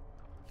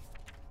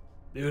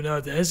 Do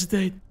not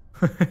hesitate.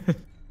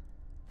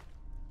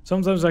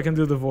 Sometimes I can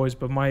do the voice,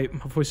 but my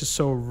voice is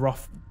so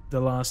rough the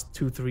last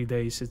 2-3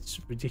 days,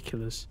 it's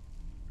ridiculous.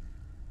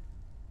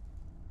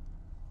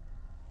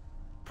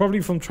 Probably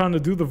from trying to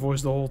do the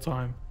voice the whole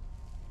time.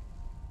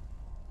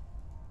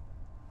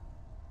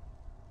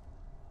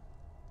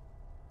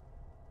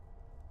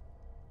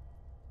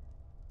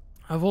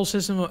 I have all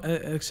systems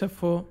except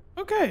for...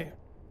 Okay.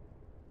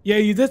 Yeah,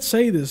 you did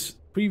say this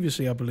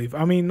previously, I believe.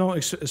 I mean,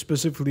 not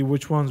specifically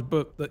which ones,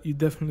 but that you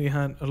definitely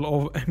had a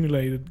lot of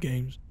emulated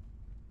games.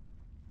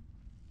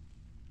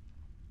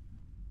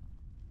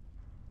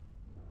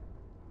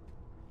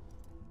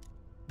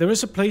 There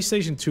is a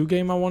PlayStation 2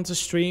 game I want to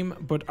stream,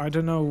 but I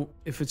don't know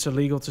if it's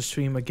illegal to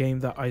stream a game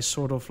that I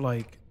sort of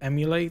like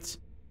emulate.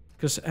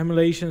 Because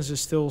emulations is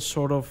still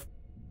sort of...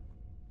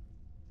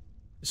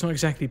 It's not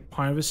exactly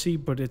piracy,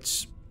 but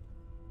it's...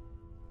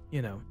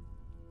 You know.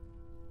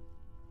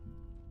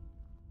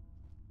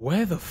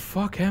 Where the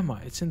fuck am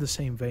I? It's in the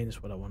same vein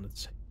as what I wanted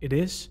to say. It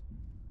is?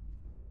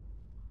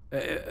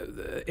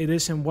 It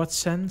is in what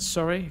sense?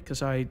 Sorry,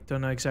 because I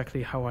don't know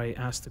exactly how I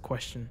asked the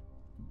question.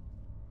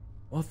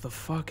 What the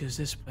fuck is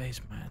this place,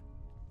 man?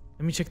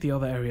 Let me check the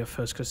other area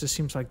first, because this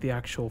seems like the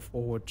actual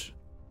forward.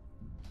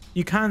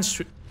 You can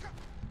stream.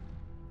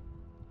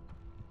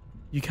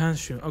 You can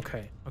stream.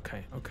 Okay.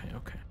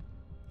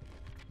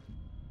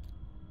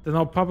 Then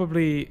I'll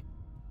probably...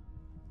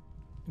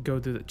 go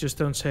do that. Just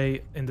don't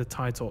say in the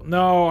title.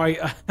 No,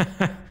 I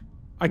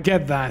I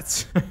get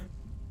that.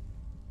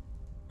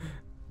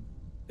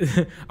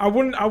 I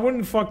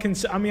wouldn't fucking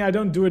say, I mean, I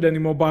don't do it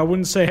anymore, but I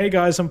wouldn't say, hey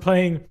guys, I'm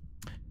playing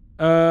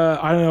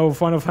I don't know,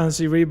 Final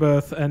Fantasy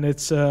Rebirth, and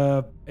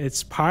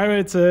it's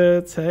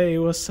pirated. Hey,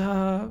 what's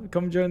up?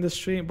 Come join the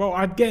stream. Bro,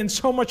 I'd get in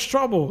so much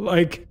trouble.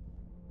 Like,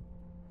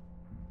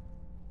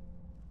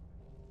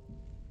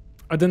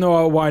 I don't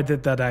know why I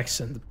did that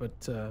accent,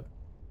 but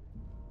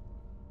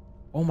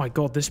oh my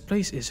god, this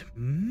place is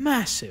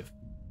massive.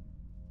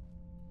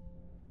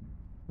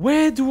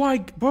 Where do I,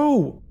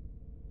 bro?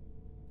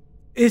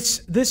 It's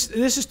this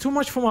is too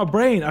much for my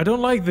brain. I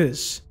don't like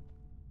this.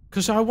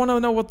 Cause I want to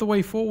know what the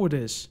way forward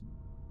is.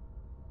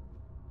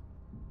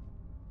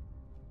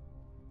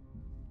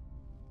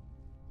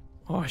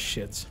 Oh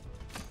shit.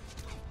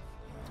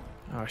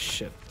 Oh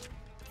shit.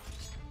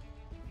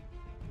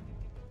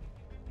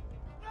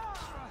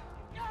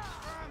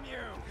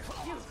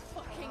 You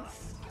fucking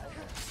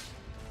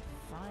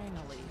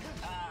finally.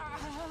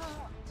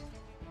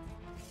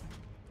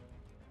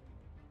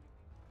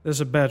 There's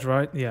a bed,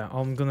 right? Yeah,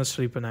 I'm gonna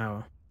sleep an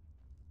hour.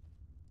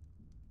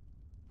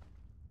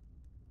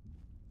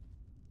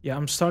 Yeah,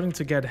 I'm starting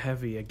to get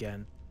heavy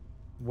again.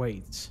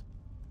 Wait.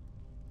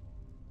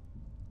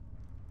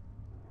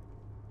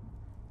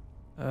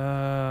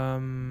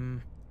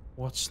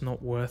 What's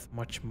not worth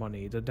much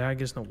money? The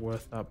dagger's not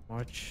worth that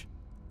much.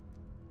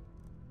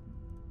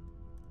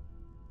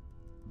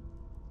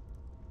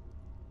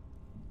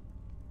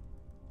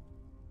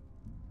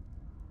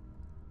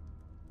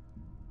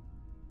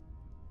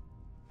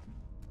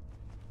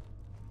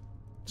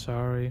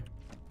 Sorry.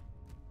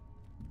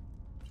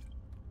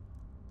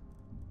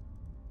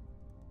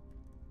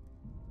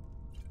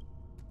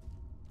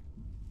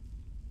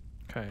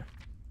 Okay.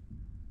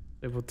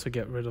 Able to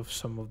get rid of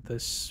some of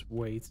this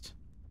weight.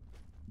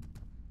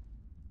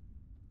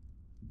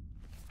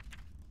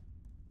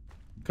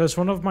 Because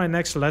one of my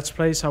next Let's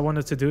Plays I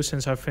wanted to do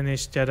since I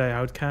finished Jedi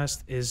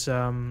Outcast is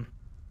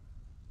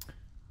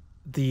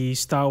the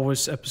Star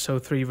Wars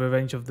Episode 3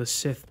 Revenge of the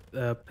Sith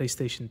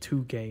PlayStation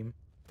 2 game.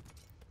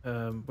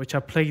 Which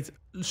I played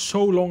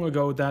so long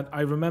ago that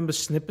I remember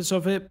snippets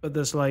of it, but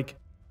there's like,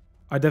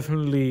 I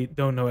definitely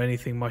don't know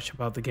anything much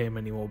about the game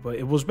anymore. But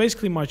it was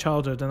basically my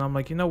childhood, and I'm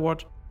like, you know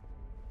what?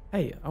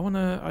 Hey,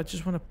 I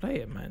just wanna play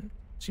it, man.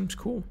 Seems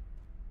cool.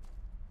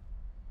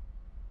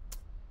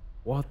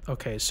 What?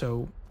 Okay,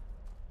 so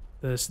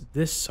there's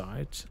this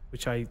side,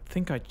 which I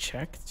think I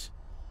checked.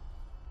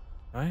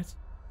 Right?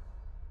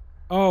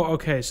 Oh,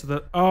 okay, so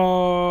the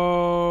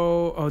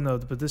oh no,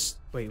 but this,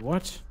 wait,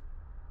 what?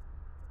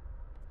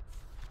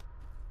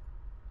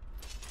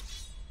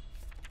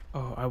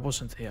 Oh, I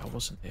wasn't here.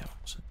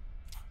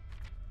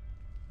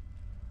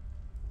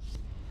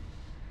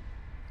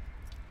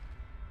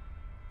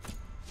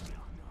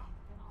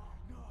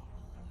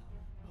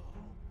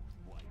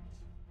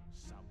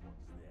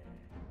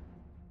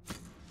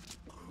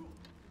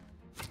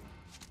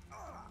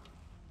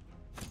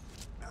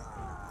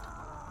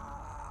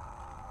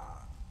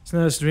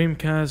 SNES,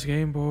 Dreamcast,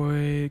 Game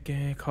Boy,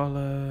 Game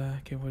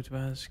Color, Game Boy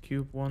Advance,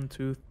 Cube 1,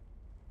 2,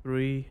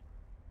 3.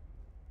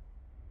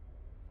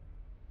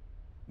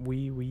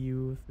 Wii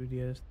U,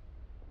 3DS.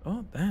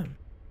 Oh, damn.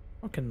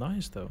 Fucking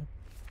nice, though.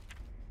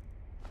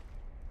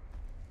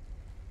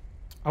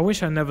 I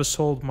wish I never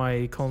sold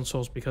my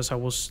consoles because I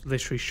was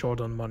literally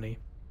short on money.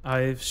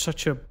 I've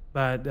such a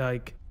bad,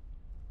 like...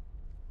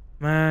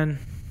 Man...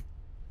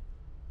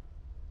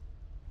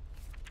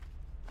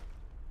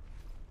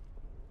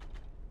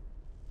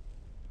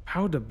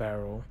 Powder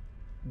barrel.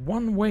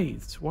 One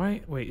weight.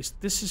 Why? Wait,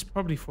 this is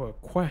probably for a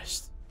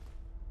quest.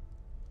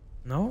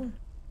 No?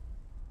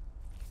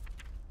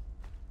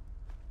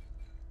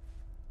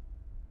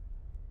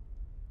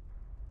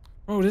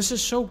 Oh, this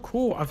is so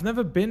cool. I've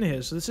never been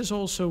here, so this is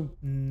also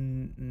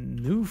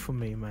new for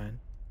me, man.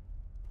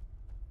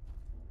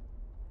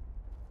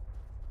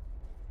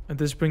 And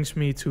this brings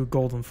me to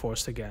Golden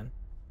Forest again.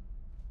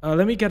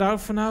 Let me get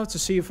out for now to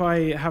see if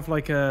I have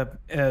like a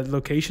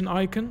location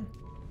icon.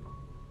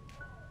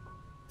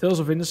 Tales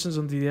of Innocence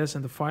on DS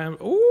and the Fire Emblem.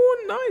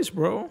 Oh, nice,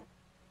 bro.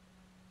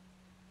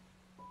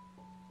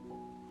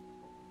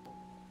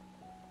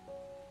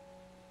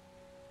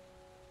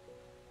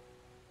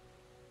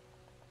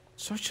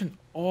 Such an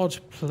odd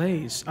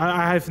place.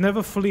 I've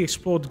never fully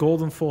explored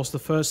Golden Force the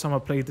first time I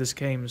played this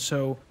game,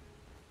 so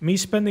me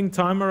spending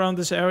time around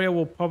this area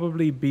will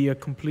probably be a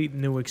complete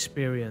new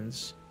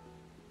experience.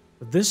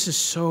 But this is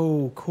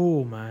so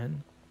cool,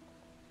 man.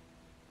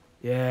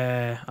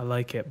 Yeah, I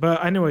like it.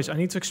 But anyways, I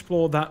need to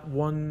explore that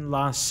one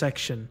last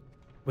section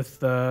with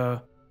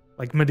the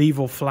like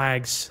medieval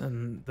flags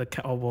and the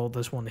oh well,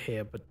 there's one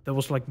here, but there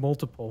was like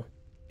multiple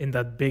in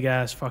that big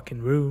ass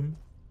fucking room.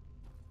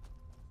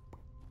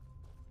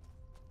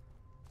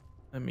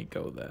 Let me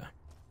go there.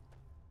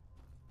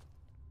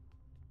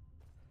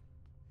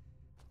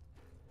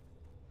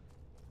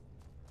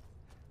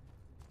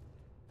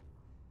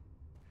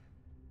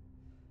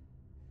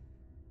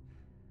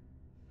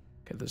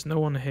 Okay, there's no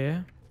one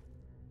here.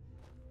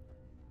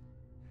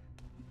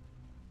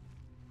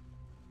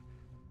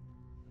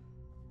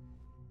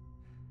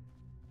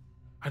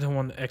 don't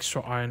want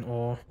extra iron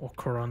ore or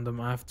corundum.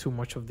 I have too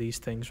much of these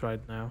things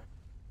right now.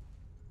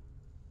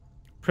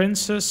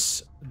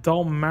 Princess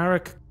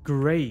Dalmaric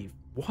Grave.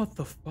 What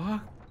the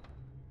fuck?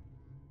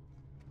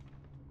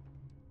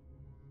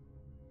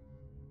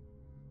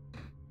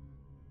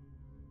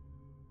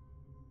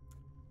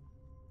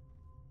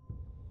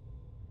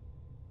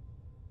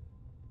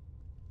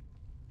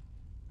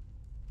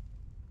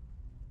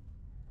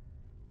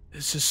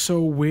 This is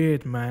so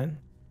weird, man.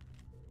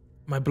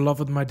 My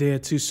beloved, my dear,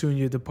 too soon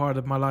you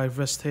departed my life.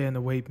 Rest here and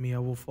await me. I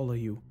will follow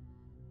you.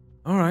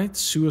 Alright,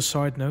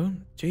 suicide note.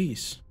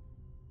 Jeez.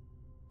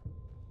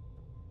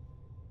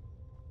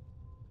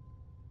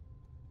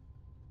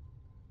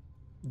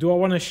 Do I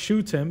want to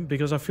shoot him?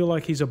 Because I feel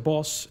like he's a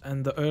boss,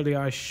 and the earlier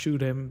I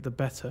shoot him, the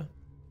better.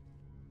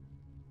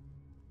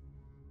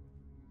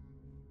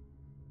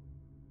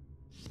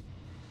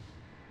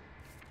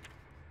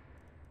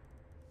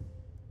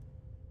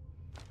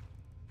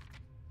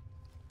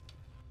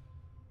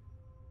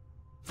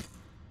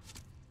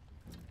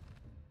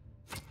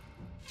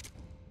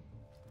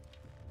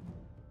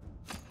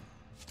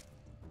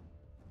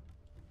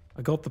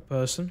 I got the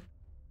person.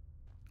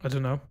 I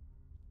don't know.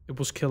 It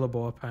was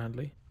killable,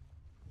 apparently.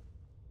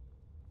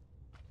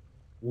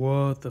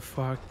 What the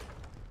fuck?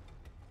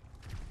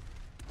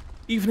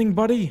 Evening,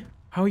 buddy.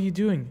 How are you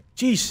doing?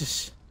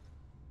 Jesus.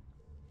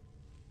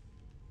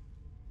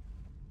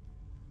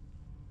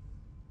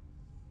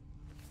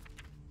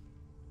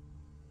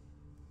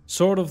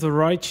 Sword of the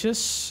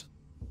Righteous.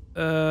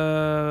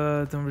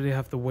 Don't really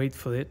have to wait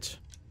for it.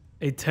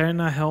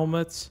 Eterna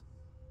helmet.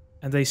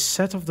 And a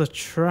set of the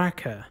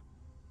tracker.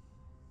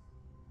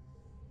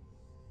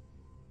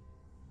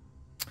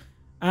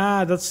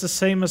 Ah, that's the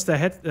same as the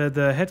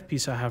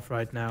headpiece I have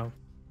right now.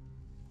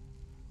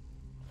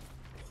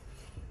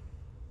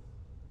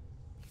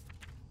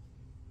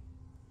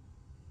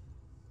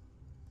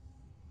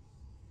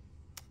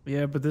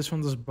 Yeah, but this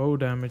one does bow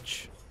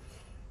damage.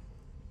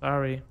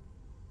 Sorry.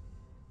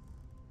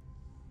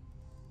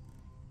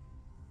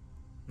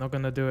 Not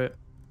gonna do it.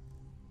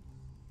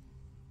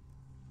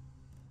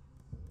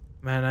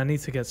 Man, I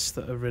need to get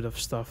rid of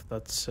stuff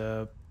that's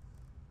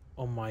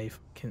on my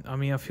fucking... I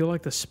mean, I feel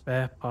like the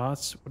spare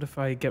parts. What if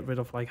I get rid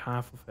of like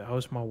half of it?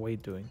 How's my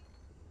weight doing?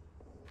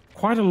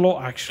 Quite a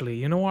lot, actually.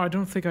 You know what? I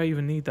don't think I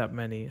even need that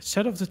many.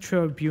 Set of the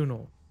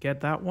Tribunal.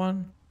 Get that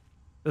one.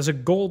 There's a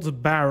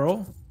gold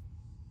barrel.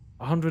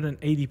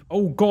 180...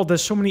 Oh god,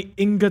 there's so many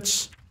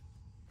ingots.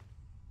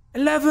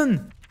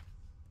 11!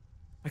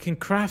 I can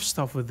craft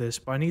stuff with this,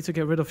 but I need to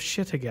get rid of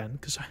shit again,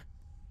 because I...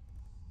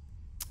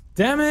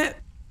 Damn it!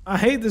 I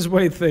hate this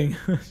weight thing.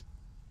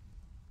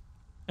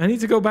 I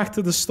need to go back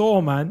to the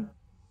store, man.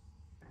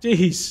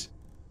 Jeez.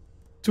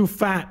 Too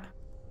fat.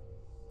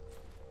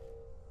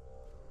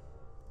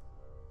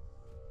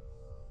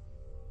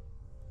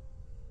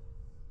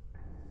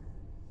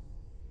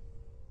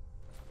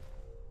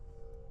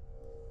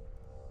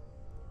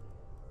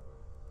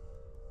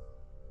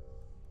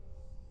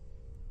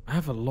 I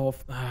have a lot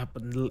of...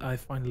 but I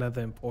find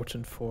leather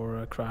important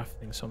for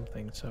crafting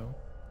something, so...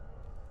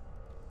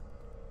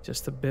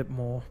 Just a bit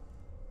more.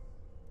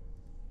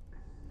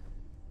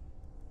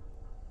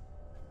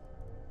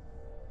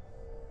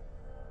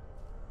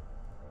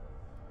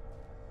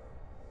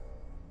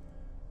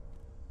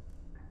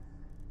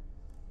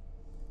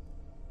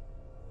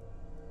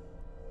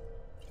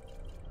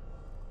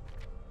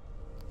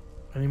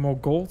 Any more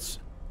golds?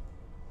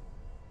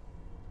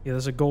 Yeah,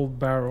 there's a gold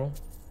barrel.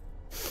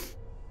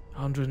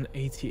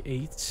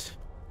 188.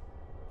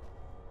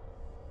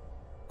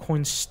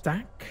 Coin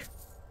stack.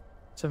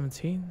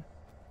 17.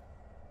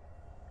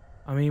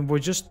 I mean, we're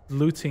just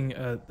looting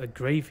a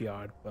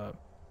graveyard, but...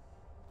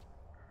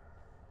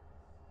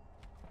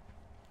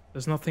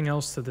 There's nothing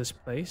else to this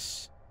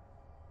place.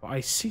 But I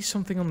see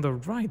something on the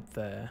right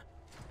there.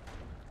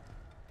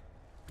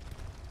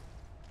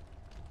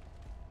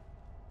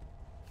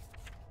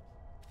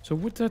 So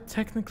would there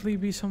technically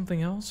be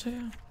something else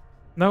here?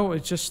 No,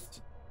 it's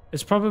just...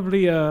 It's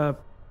probably a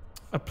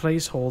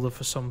placeholder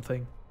for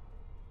something.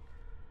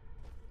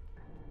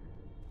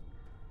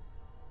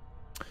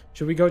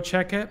 Should we go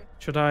check it?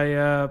 Should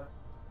I...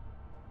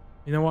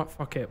 You know what?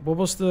 Fuck it. What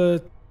was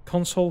the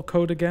console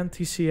code again?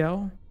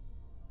 TCL?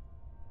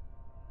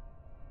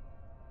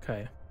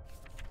 Okay.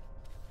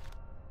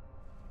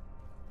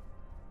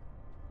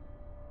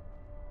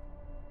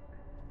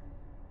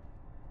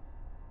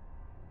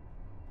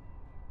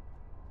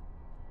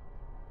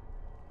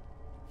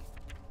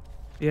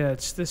 Yeah,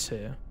 it's this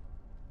here.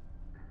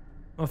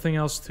 Nothing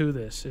else to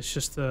this. It's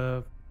just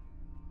a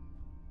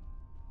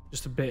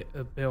bit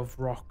of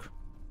rock.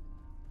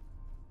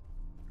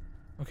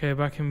 Okay,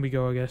 back in we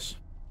go, I guess.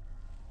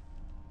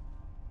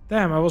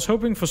 Damn, I was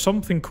hoping for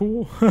something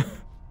cool.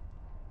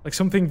 Like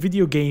something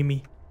video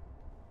gamey.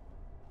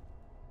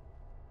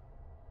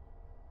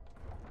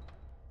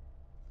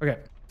 Okay,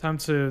 time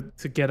to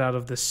get out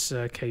of this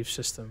cave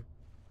system.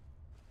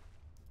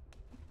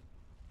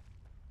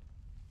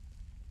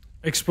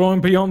 Exploring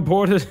beyond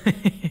borders.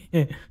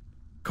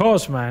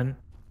 Course, man.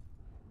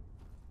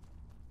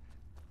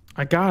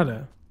 I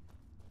gotta.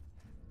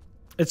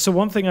 It's the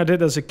one thing I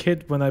did as a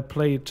kid when I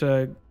played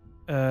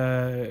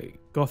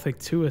Gothic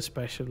 2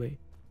 especially.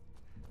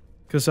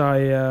 Because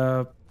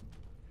I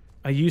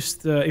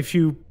used... if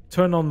you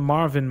turn on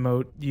Marvin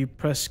mode, you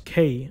press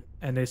K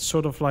and it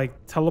sort of like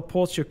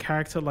teleports your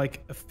character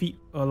like a feet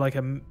or like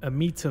a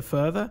meter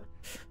further.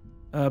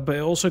 But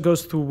it also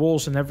goes through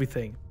walls and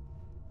everything.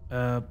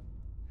 And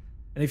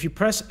if you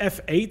press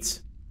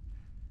F8,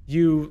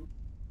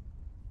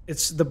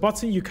 it's the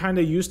button you kind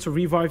of use to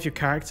revive your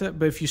character,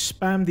 but if you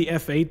spam the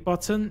F8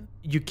 button,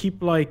 you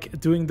keep like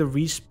doing the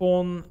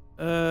respawn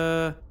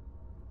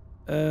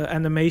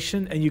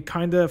animation and you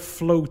kind of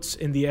float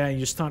in the air and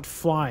you start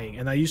flying.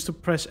 And I used to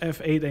press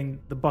F8 and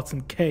the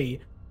button K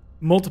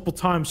multiple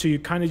times, so you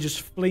kind of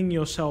just fling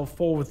yourself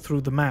forward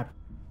through the map.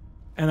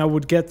 And I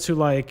would get to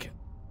like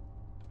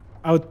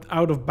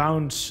out of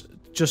bounds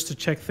just to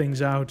check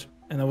things out.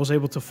 And I was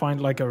able to find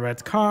like a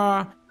red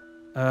car.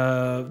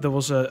 There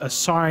was a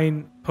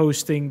sign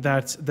posting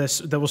that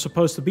there was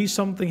supposed to be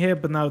something here,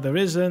 but now there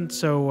isn't.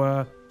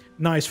 So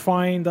nice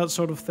find, that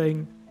sort of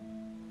thing.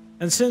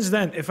 And since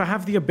then, if I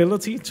have the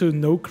ability to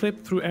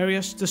no-clip through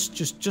areas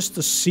just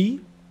to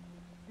see,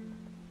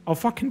 I'll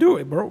fucking do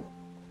it, bro.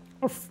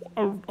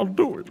 I'll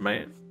do it,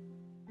 man.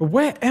 But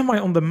where am I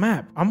on the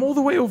map? I'm all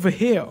the way over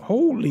here.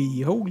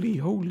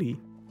 Holy.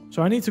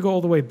 So I need to go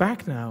all the way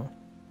back now.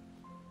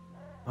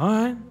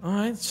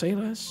 Alright, say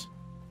less.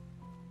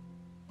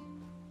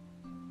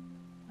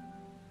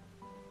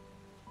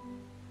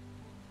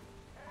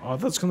 Oh,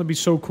 that's gonna be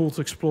so cool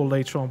to explore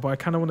later on, but I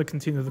kind of want to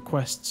continue the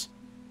quests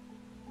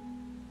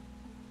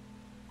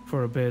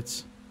for a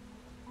bit.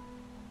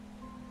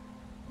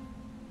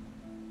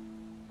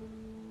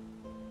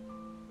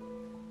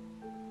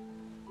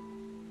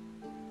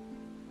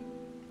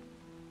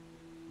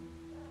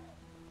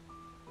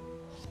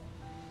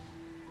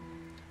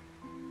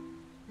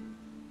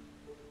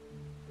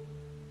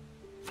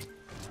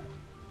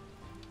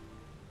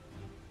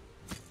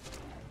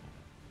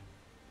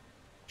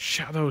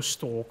 Shadow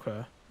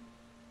Stalker.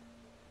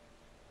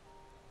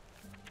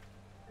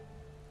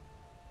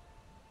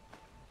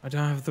 I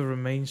don't have the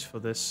remains for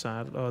this,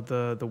 sad, or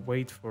the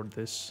weight for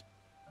this.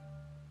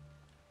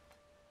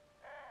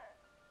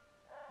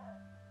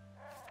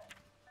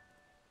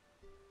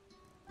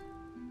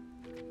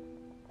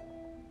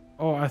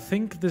 Oh, I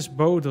think this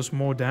bow does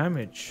more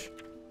damage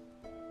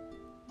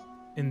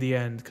in the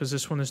end, because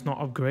this one is not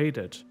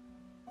upgraded.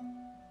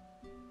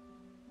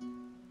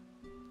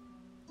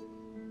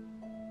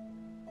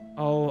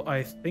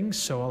 I think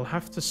so. I'll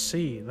have to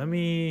see. Let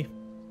me...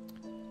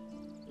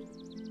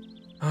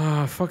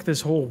 Ah, fuck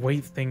this whole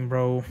weight thing,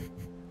 bro.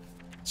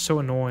 It's so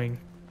annoying.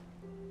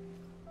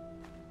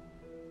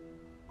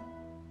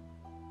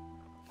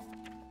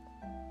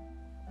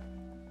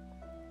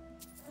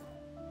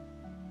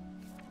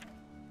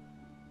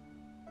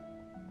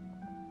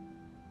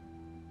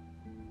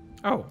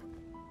 Oh.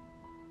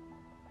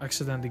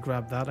 Accidentally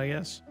grabbed that, I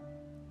guess.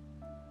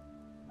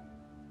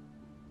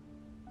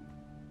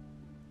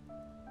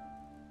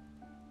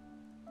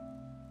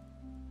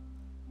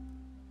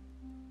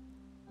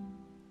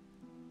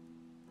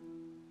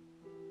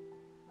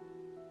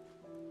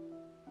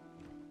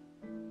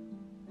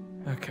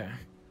 Okay.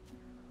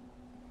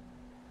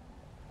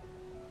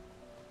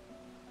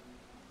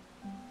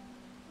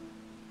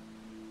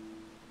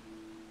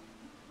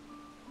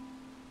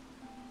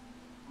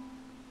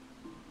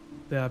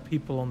 There are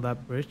people on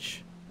that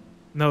bridge.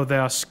 No,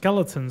 there are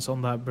skeletons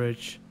on that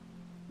bridge.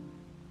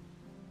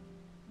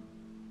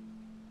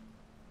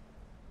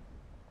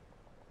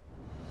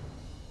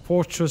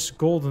 Fortress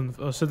Golden.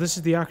 Oh, so this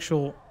is the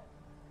actual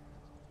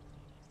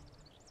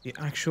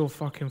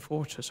fucking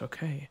fortress.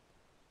 Okay.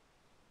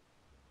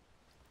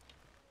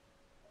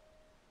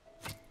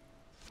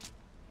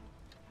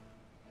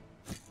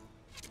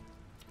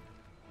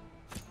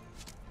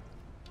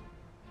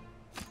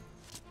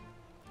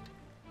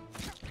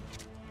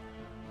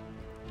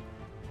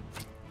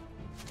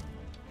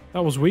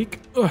 That was weak.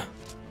 Ugh.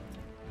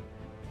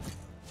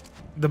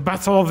 The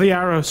Battle of the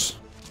Arrows.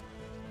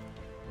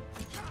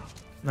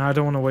 No, I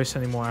don't want to waste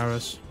any more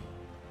arrows.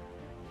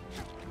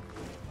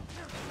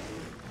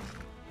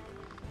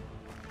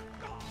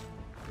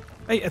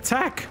 Hey,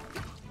 attack!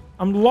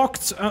 I'm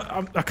locked.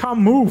 I can't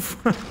move.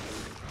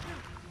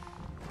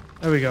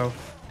 There we go.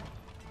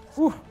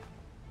 Whew.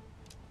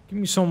 Give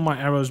me some of my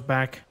arrows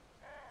back.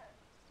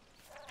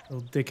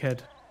 Little dickhead.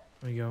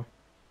 There we go.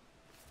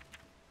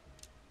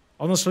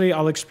 Honestly,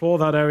 I'll explore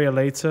that area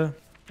later.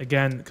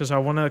 Again, because I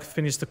want to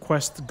finish the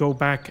quest, go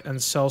back and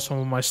sell some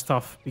of my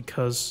stuff.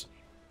 Because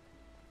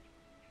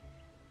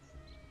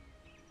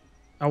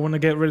I want to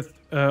get rid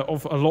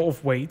of a lot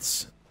of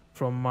weights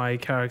from my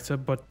character.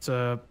 But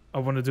I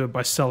want to do it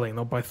by selling,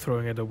 not by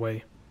throwing it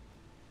away.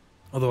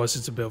 Otherwise,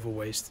 it's a bit of a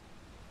waste.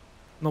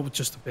 Not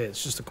just a bit,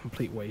 it's just a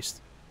complete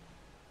waste.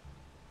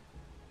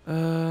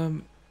 Oh,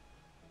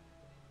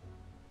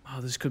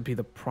 this could be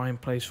the prime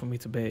place for me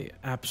to be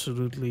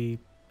absolutely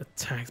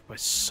attacked by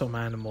some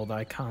animal that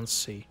I can't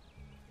see.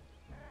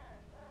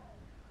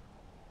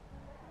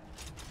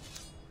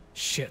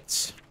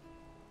 Shit.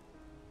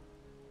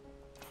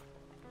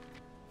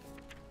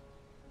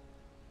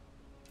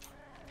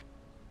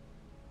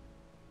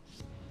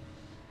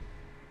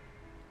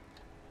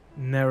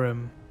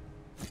 Nerim.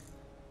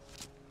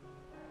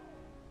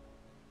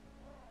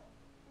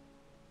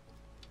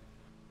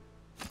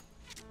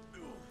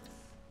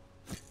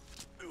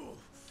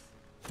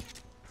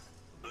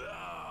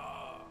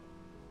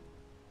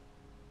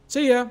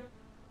 See ya.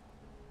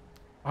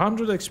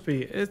 100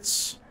 XP.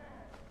 It's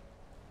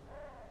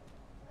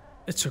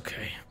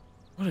okay.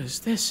 What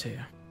is this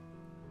here?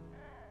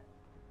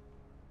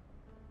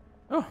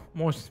 Oh,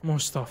 more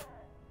stuff.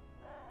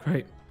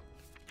 Great.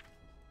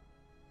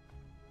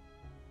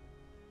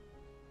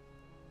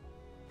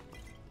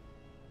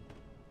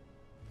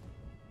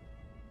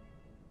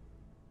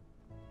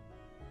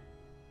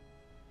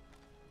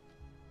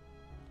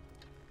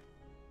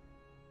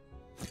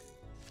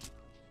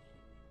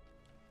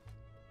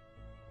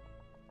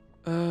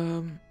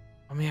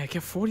 I mean, I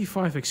get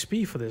 45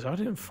 XP for this. I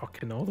didn't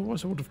fucking know.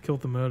 Otherwise, I would have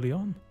killed them early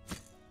on.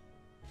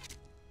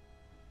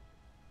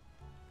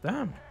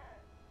 Damn.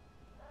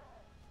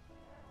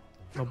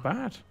 Not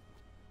bad.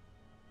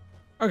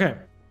 Okay.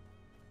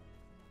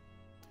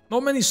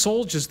 Not many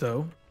soldiers,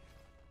 though.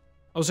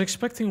 I was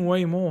expecting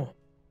way more.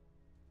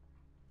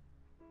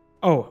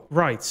 Oh,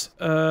 right.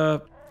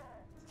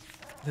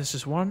 This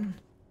is 1,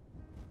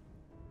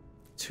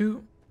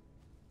 2.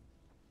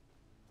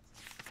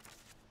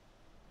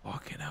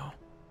 Fucking hell.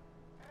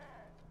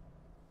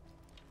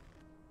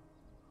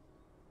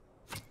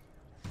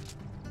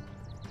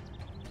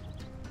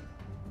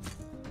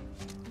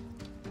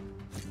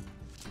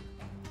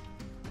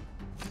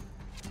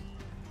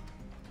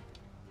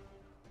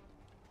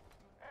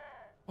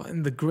 What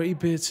in the grey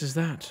bits is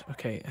that?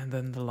 Okay, and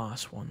then the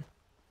last one.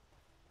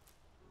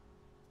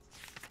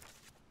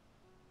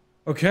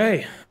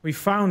 Okay, we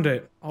found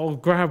it. I'll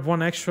grab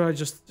one extra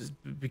just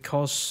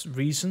because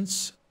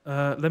reasons.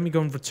 Let me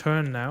go and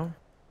return now.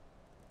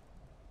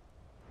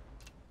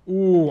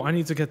 Ooh, I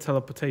need to get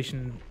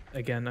teleportation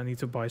again. I need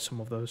to buy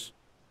some of those.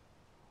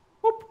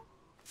 Whoop.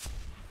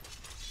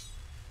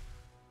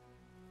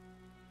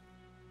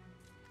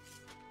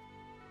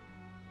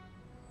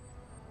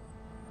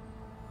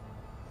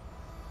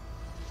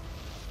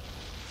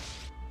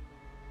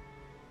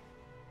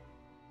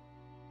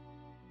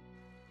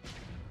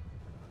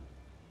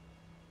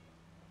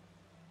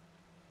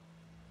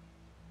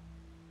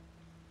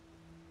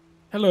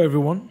 Hello,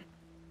 everyone.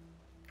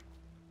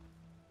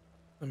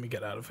 Let me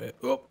get out of here.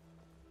 Oh.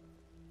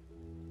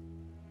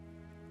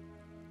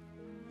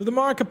 To the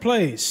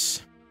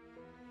marketplace.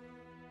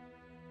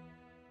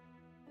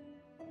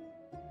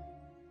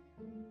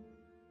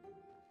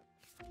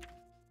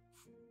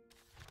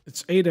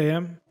 It's 8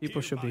 a.m.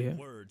 People should be here.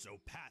 Words, O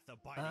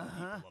path-abiding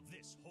people of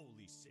this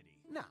holy city.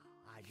 No,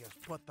 I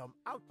just put them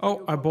out.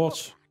 Oh, I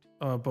bought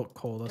a book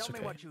call. That's Tell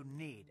okay. me what you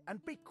need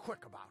and be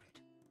quick about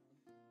it.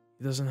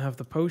 He doesn't have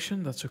the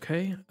potion. That's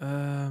okay.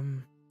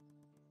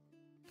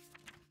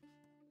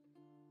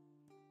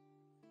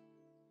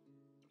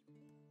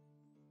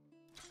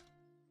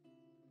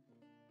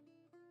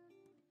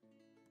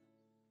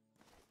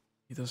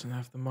 He doesn't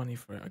have the money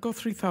for it. I got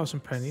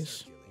 3,000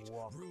 pennies.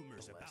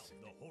 Rumors about the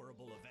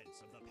horrible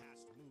events of the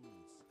past moons.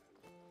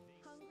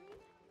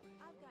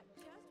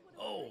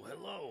 Oh,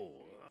 hello.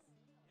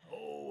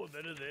 Oh, a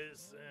bit of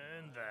this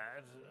and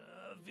that.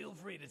 Feel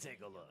free to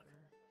take a look.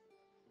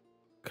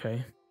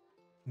 Okay.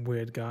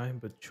 Weird guy,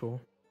 but sure.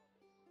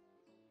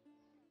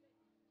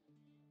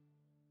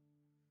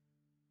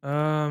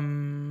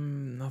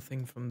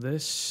 Nothing from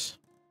this.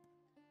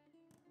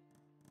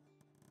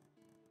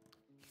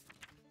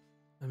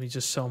 Let me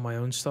just sell my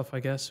own stuff, I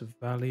guess.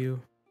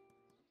 Value.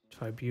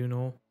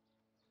 Tribunal.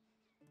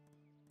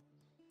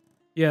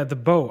 Yeah, the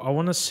bow. I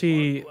want to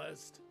see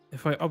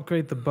if I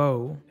upgrade the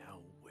bow.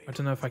 I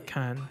don't know if I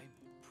can.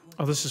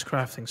 Oh, this is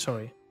crafting,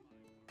 sorry.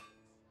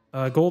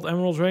 Gold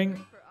emerald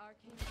ring.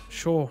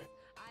 Sure.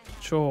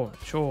 Sure.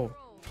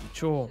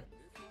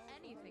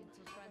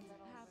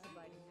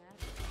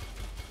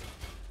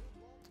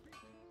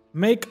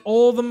 Make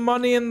all the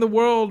money in the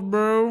world,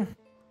 bro.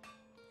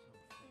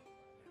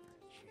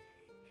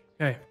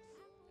 Okay.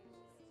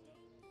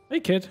 Hey,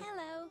 kid.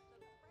 Hello.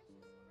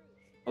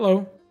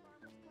 Hello.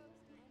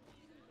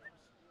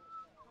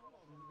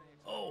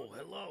 Oh,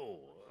 hello.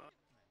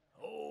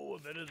 Oh, a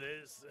bit of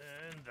this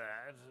and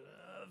that.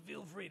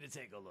 Feel free to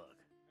take a look.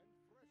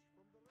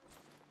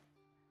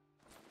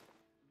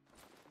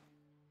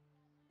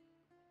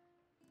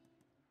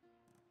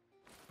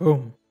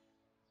 Boom.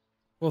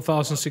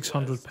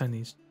 4,600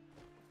 pennies.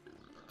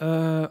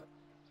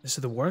 Is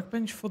it the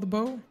workbench for the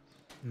bow?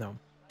 No.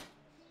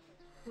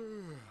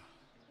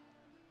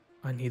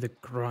 I need a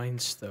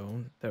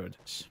grindstone. There it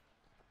is.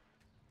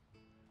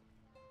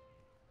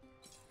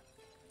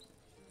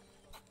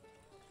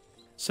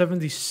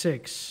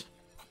 $76.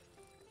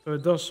 So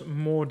it does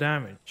more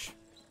damage.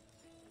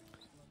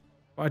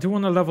 But I do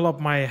want to level up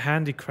my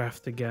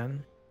handicraft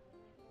again.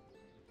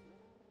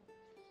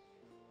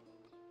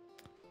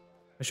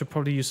 I should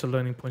probably use the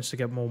learning points to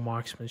get more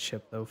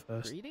marksmanship though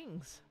first.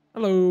 Greetings.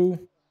 Hello.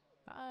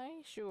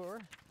 Aye, sure.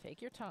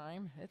 Take your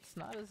time. It's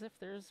not as if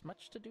there's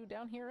much to do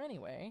down here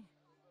anyway.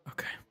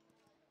 Okay.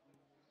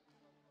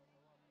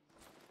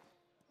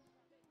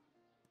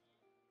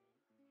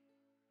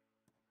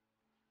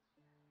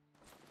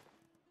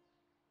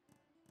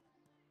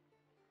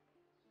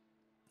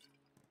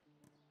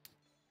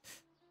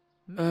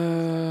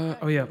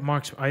 Oh yeah,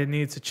 marks. I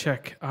need to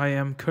check. I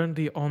am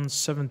currently on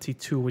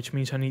 72, which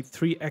means I need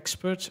 3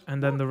 expert,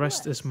 and then the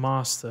rest is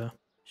master.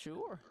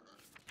 Sure.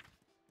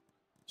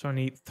 So I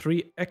need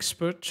 3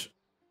 expert.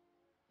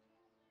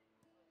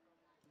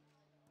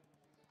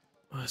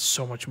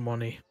 So much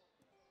money.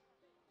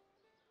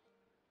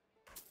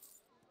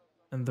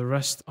 And the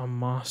rest are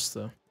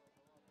master.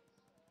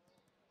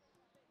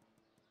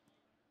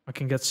 I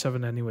can get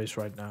 7 anyways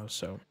right now,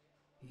 so.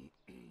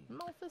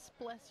 Malthus,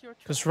 bless your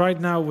Because right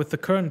now with the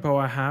current bow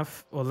I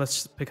have, well,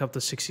 let's pick up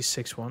the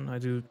 66 one. I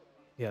do,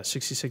 yeah,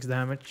 66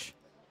 damage.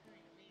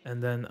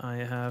 And then I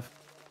have,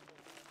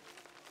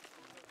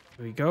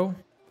 here we go.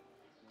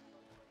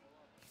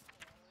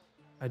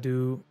 I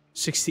do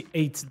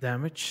 68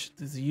 damage.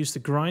 Did you use the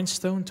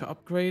grindstone to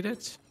upgrade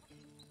it?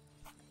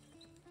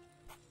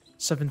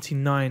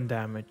 79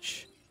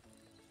 damage.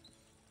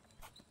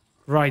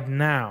 Right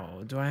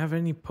now, do I have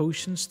any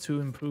potions to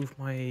improve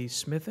my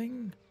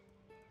smithing?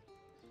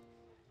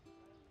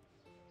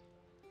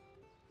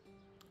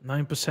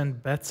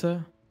 9%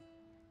 better.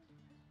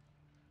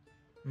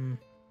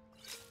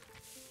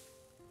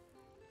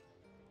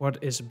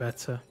 What is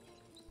better?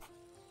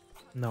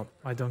 No,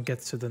 I don't get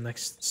to the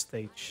next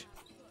stage.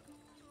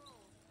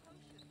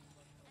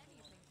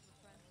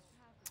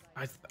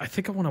 I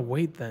think I want to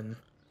wait then.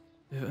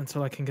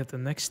 Until I can get the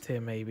next tier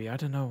maybe. I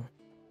don't know.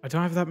 I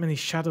don't have that many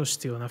shadow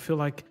steel and I feel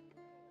like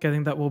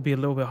getting that will be a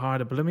little bit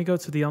harder. But let me go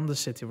to the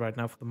Undercity right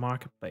now for the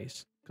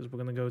marketplace. Because we're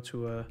going to go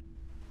to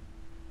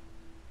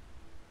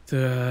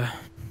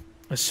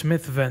a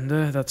smith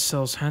vendor that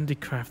sells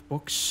handicraft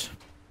books.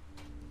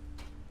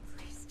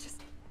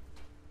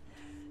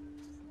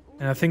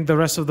 And I think the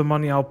rest of the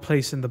money I'll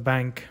place in the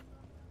bank.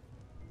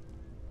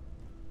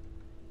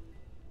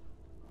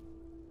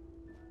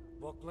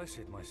 Walk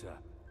blessed, my sir.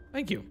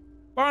 Thank you.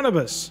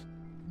 Barnabas!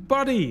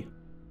 Buddy!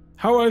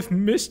 How I've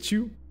missed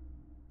you!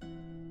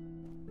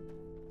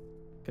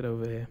 Get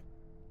over here.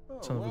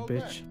 Son of a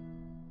bitch.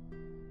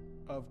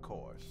 Of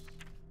course.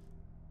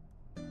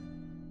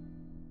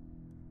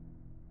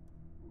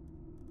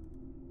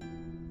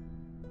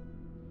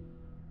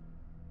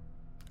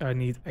 I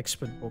need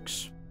expert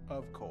books.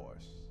 Of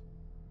course.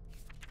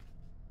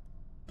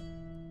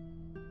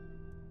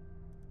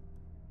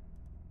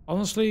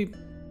 Honestly,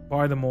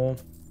 buy them all,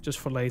 just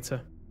for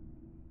later.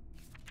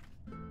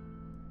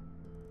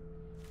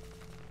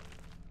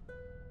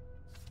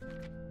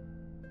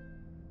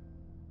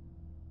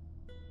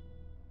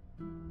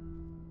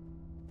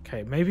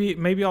 Okay,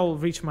 maybe I'll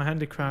reach my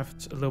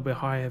handicraft a little bit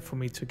higher for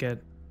me to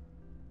get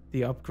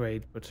the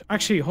upgrade. But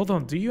actually, hold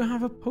on. Do you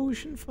have a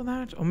potion for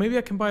that? Or maybe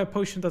I can buy a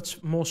potion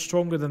that's more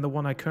stronger than the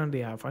one I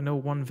currently have. I know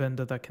one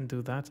vendor that can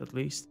do that at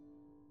least.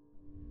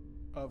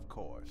 Of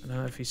course. I don't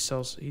know if he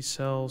sells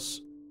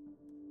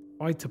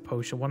fighter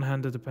potion.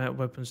 One-handed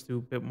weapons do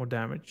a bit more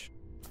damage.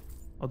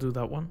 I'll do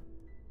that one.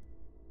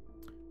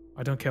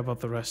 I don't care about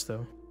the rest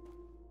though.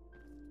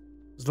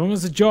 As long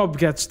as the job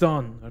gets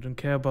done, I don't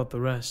care about the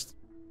rest.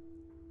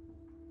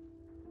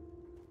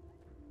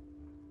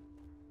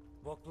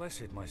 Walk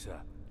blessed, my sir.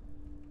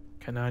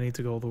 Okay, now I need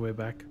to go all the way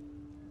back.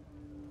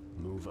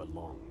 Move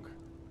along.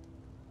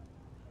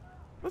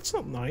 That's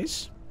not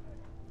nice.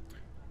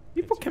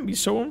 People can be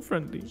so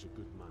unfriendly. He's a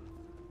good man.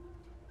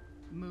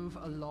 Move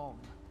along.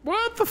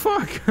 What the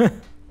fuck?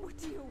 What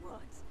do you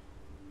want?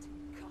 To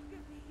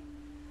conquer me?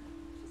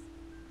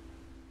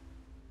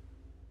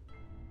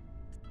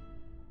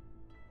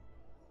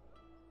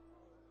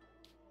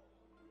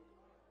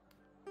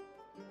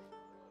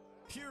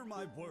 Hear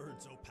my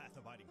words, O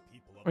path-abiding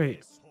people of Wait.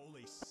 this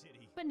holy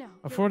city. But no.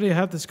 I've already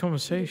had this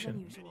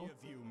conversation. Many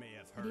of you may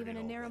have And heard even it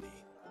a narrow- already.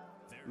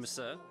 There's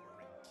Monsieur? power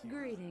in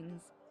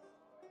Greetings.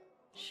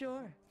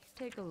 Sure,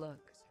 take a look.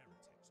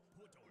 heretics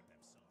who adorn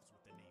themselves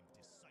with the name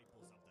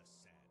Disciples of the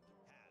Sand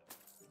have,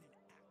 in an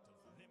act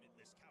of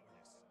limitless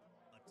cowardice,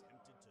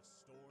 attempted to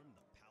storm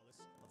the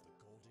palace of the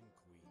Golden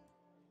Queen.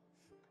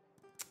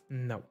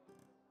 No.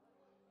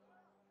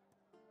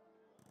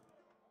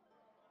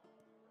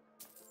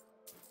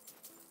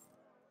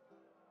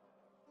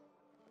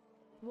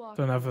 Walk.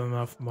 Don't have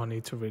enough money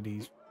to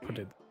really put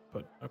it,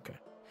 but okay.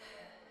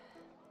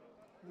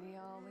 We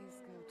always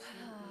go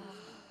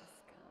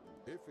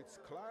to If it's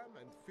clam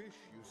and fish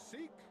you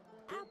seek,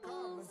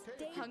 Apples,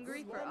 dates,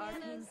 Hungry for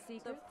arcane bananas, the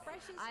secrets?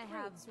 freshest I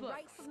have fruits books,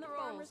 right from the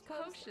scrolls, farmer's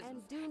coast potions,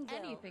 and dune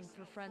dells. anything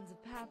for friends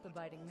of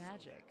path-abiding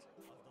magic.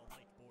 Of the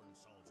Lightborn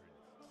Chaldron,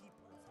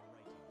 keeper of the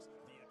writings,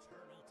 the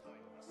eternal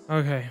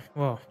timeless. Okay,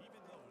 well, Even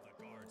though the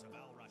guards of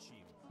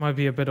Al-Rashim might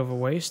be a bit of a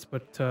waste,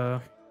 but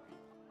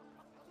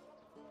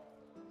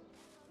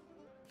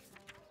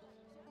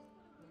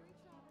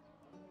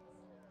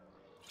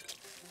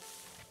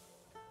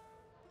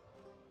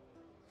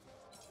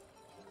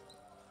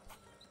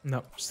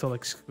no, still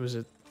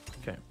exquisite.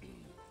 Okay.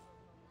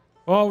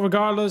 Well,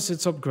 regardless,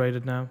 it's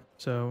upgraded now,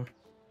 so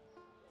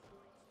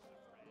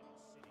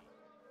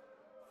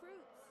Fruits,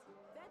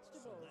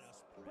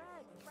 vegetables,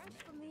 bread fresh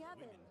from the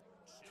oven.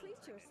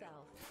 Treat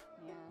yourself.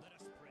 Yeah.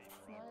 It's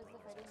not as if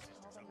I didn't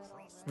tell them that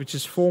already. which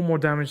is 4 more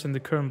damage than the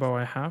current bow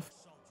I have.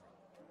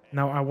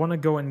 Now I want to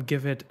go and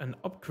give it an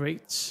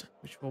upgrade,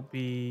 which will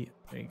be,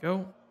 there you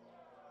go.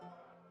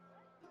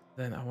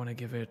 Then I want to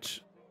give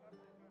it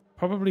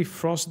probably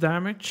frost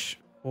damage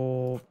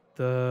for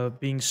the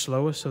being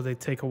slower, so they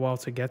take a while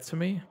to get to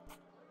me.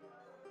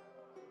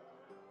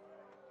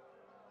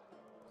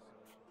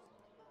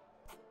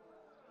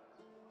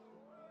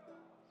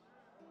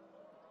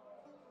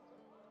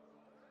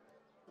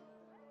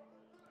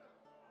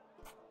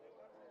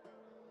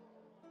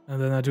 And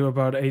then I do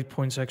about 8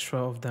 points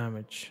extra of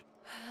damage.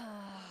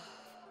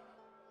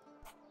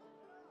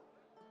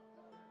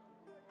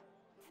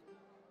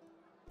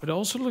 But it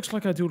also looks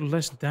like I do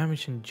less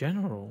damage in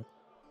general.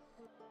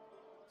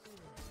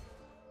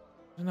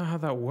 I don't know how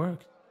that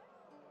works.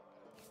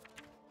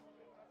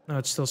 No,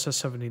 it still says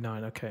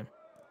 79, okay.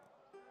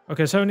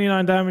 Okay,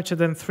 79 damage and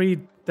then 3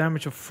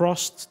 damage of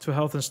frost to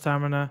health and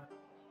stamina.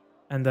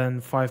 And then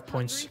 5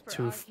 points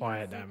to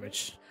fire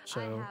damage.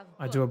 So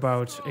I do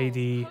about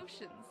 80...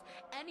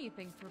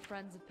 Anything for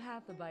friends of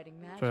path-abiding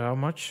magic. So how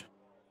much?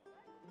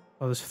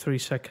 Oh, there's 3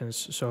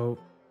 seconds, so...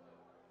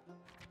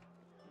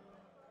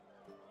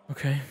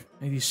 Okay,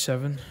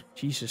 87.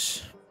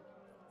 Jesus.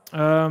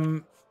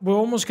 We'll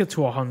almost get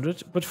to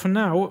 100, but for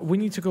now, we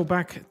need to go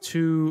back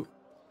to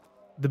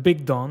the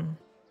Big Dawn.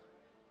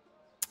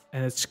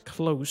 And it's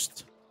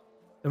closed.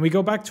 Then we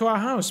go back to our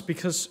house,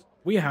 because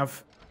we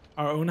have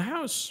our own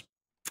house.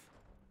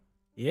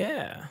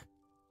 Yeah.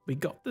 We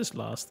got this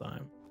last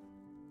time.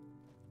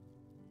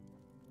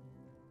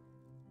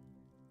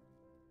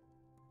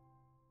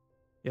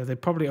 Yeah, they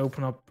probably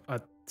open up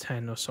at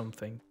 10 or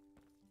something.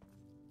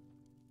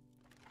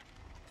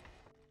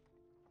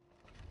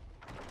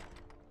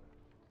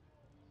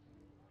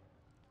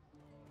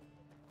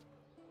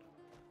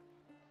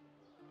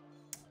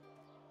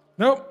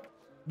 Nope.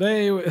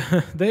 They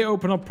they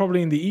open up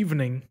probably in the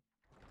evening.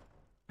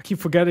 I keep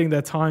forgetting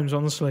their times,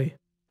 honestly.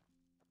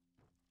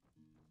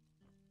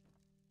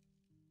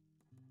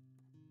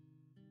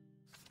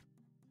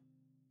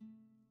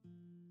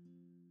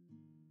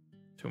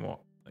 Two more.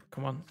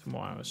 Come on, 2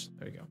 more hours.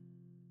 There you go.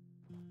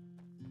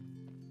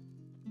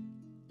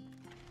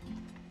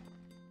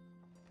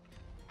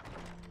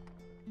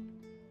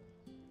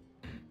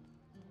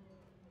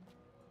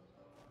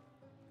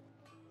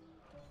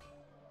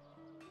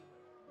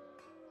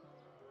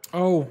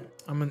 Oh,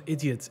 I'm an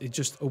idiot. It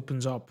just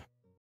opens up.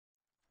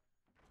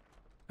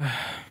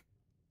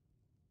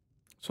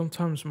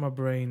 Sometimes my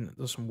brain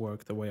doesn't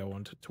work the way I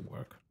want it to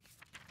work.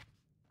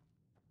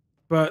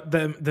 But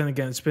then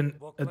again, it's been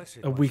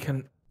a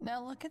weekend.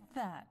 Now look at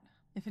that.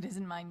 If it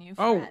isn't my new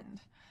Oh.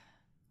 friend.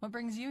 What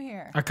brings you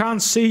here? I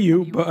can't see you,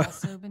 Have you but...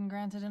 also been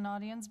granted an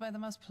audience by the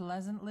most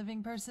pleasant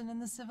living person in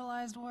the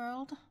civilized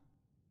world?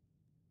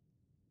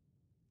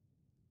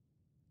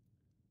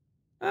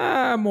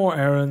 More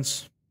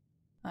errands.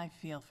 I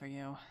feel for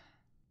you.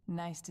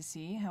 Nice to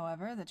see,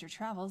 however, that your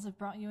travels have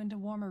brought you into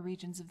warmer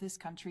regions of this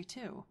country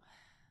too.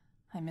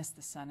 I miss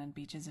the sun and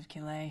beaches of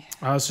Calais.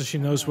 Oh, so she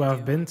knows where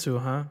I've been to,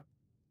 huh?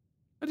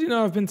 How do you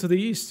know I've been to the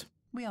east?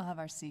 We all have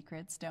our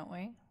secrets, don't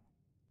we?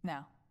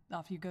 Now,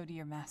 off you go to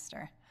your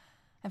master.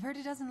 I've heard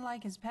he doesn't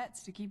like his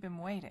pets to keep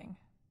him waiting.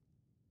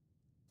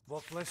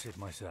 What bless it,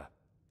 my sir.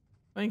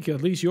 Thank you.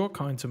 At least you're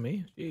kind to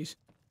me. Jeez.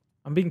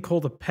 I'm being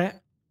called a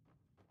pet?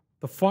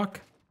 The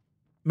fuck?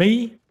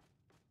 Me?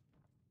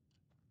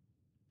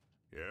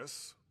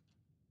 Yes?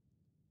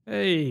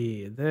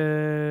 Hey,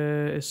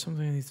 there is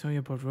something I need to tell you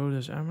about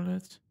Rhoda's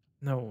amulet.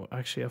 No,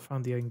 actually, I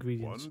found the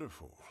ingredients.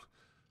 Wonderful.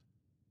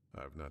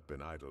 I've not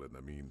been idle in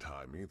the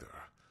meantime either.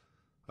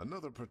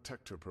 Another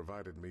protector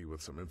provided me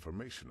with some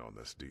information on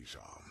this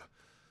Dijon.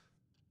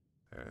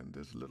 And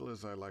as little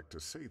as I like to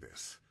say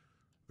this,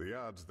 the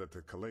odds that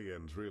the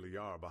Calayans really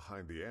are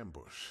behind the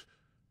ambush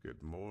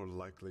get more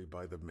likely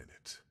by the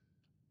minute.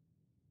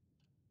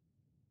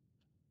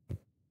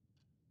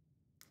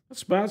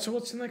 That's bad, so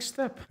what's the next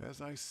step?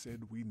 As I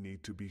said, we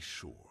need to be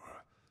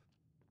sure.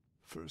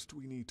 First,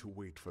 we need to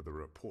wait for the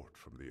report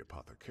from the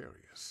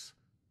Apothecarius.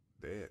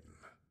 Then...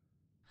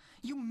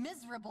 You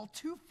miserable,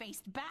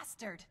 two-faced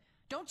bastard!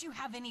 Don't you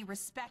have any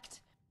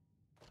respect?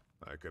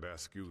 I could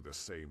ask you the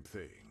same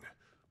thing.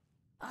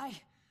 Have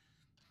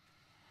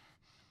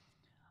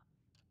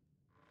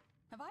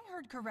I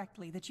heard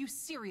correctly that you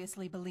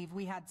seriously believe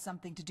we had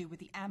something to do with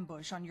the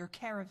ambush on your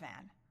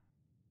caravan?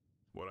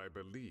 What I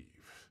believe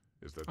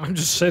is that I'm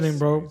just sitting,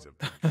 bro.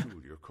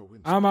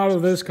 I'm out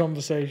of this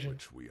conversation.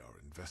 Which we are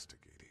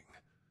investigating.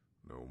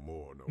 No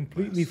more, no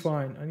Completely less.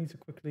 fine. I need to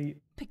quickly...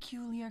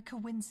 Peculiar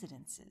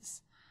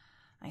coincidences.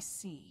 I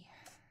see.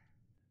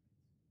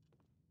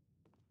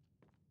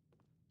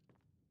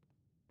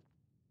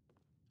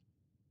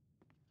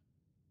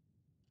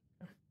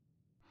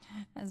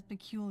 As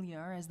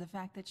peculiar as the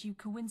fact that you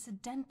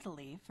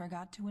coincidentally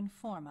forgot to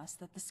inform us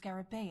that the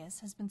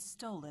Scarabaeus has been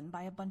stolen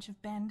by a bunch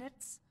of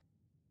bandits?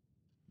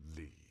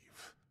 Leave.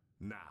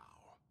 Now.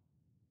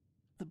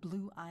 The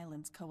Blue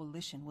Islands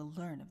Coalition will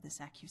learn of this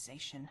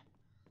accusation.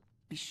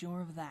 Be sure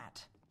of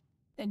that.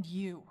 And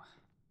you.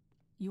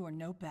 You are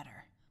no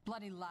better.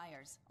 Bloody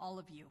liars, all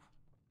of you.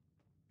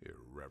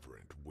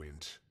 Irreverent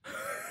wench.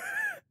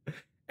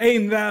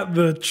 Ain't that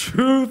the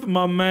truth,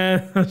 my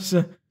man?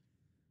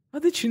 How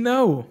did you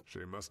know? She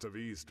must have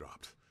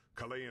eavesdropped.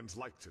 Kalayans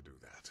like to do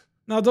that.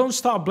 Now don't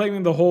start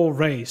blaming the whole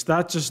race.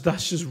 That's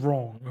just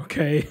wrong,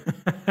 okay?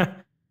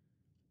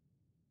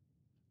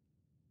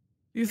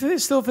 You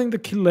still think the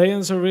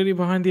Chileans are really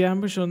behind the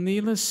ambush, or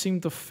Neela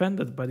seemed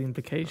offended by the How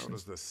implications?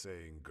 does the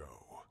saying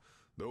go?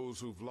 Those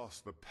who've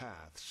lost the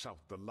path shout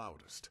the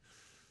loudest.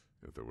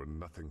 If there were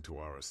nothing to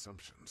our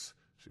assumptions,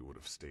 she would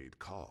have stayed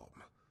calm.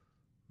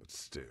 But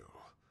still,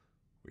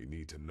 we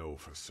need to know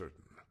for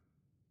certain.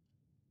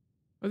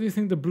 How do you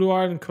think the Blue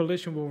Island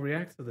Coalition will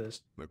react to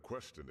this? The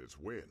question is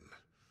when.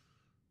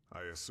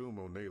 I assume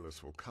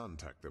Onalis will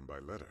contact them by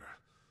letter.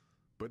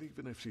 But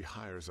even if she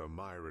hires a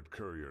Myrid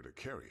courier to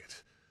carry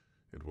it,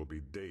 it will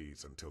be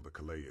days until the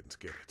Kalayans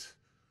get it.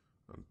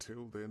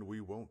 Until then, we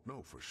won't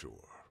know for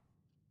sure.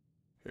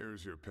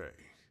 Here's your pay.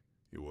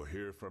 You will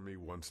hear from me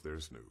once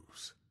there's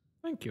news.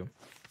 Thank you.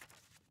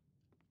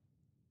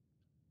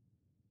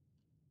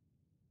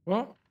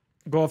 Well,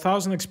 got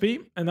 1000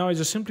 XP, and now I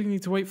just simply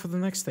need to wait for the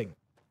next thing.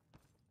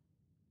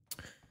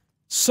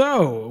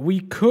 So, we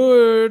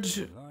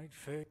could...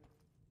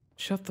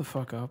 Shut the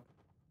fuck up.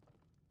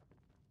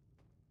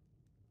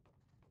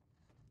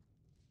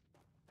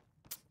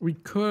 We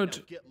could...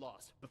 Now get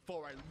lost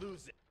before I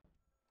lose it.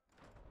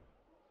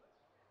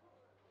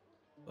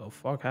 The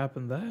fuck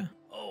happened there?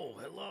 Oh,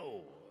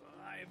 hello.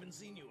 I haven't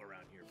seen you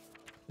around here.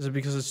 Is it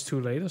because it's too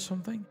late or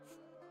something?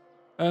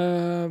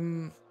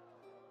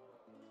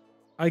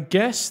 I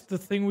guess the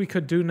thing we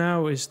could do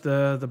now is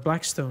the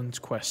Blackstone's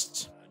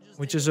quests,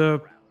 which is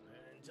a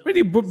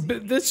pretty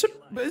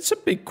it's a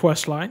big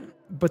quest line,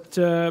 but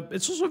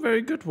it's also a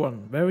very good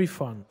one, very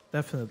fun,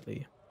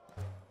 definitely.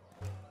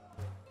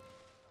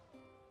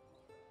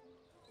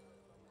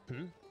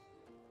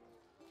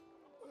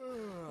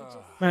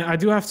 Man, I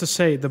do have to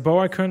say, the bow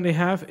I currently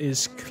have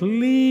is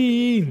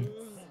clean.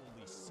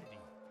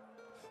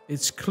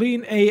 It's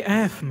clean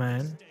AF,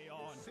 man.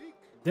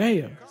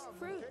 Damn.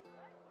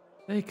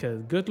 Take a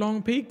good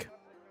long peek.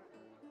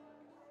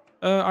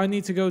 I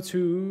need to go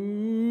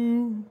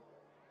to...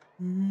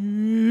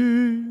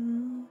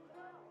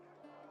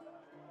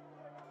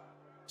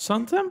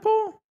 Sun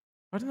Temple?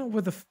 I don't know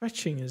where the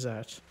fetching is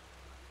at.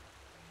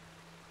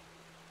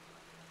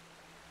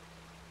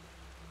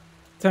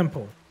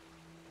 Temple.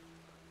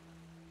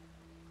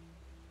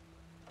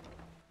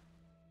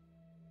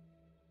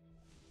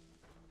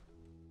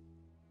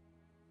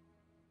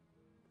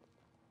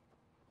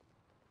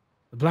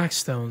 The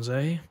Blackstones,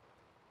 eh?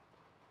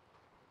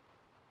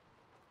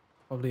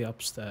 Probably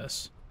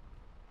upstairs.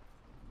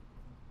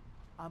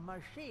 A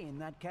machine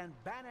that can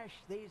banish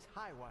these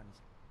high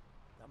ones.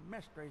 The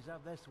mysteries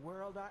of this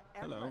world are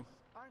endless,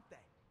 aren't they?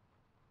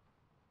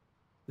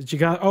 Did you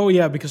guys? Oh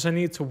yeah, because I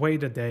need to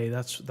wait a day.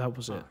 That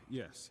was it.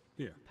 Yes,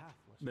 here.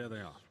 There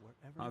they are.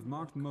 I've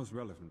marked the most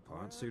relevant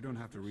parts, so you don't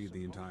have to read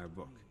the entire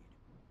book.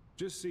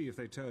 Just see if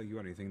they tell you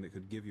anything that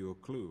could give you a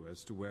clue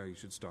as to where you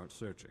should start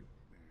searching.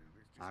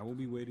 I will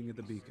be waiting at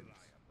the beacon.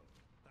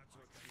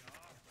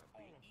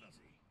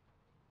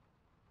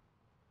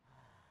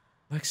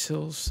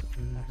 Lexil's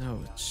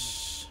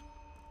notes.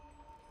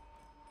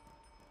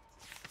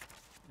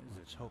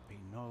 Let's hope he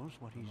knows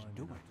what he's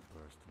doing.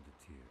 Burst into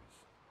tears.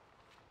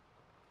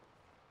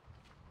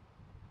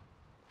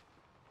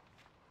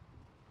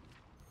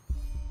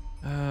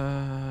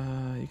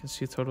 You can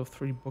see a total of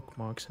 3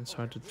 bookmarks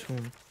inside the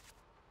tomb.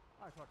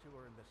 I thought you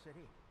were in the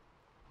city.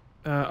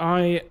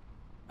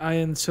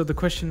 And so the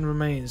question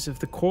remains, if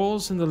the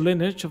cause and the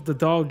lineage of the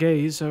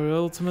Dalgaze are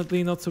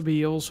ultimately not to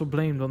be also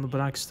blamed on the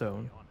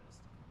Blackstone.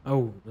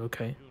 Oh,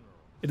 okay.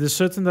 It is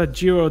certain that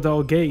Jiro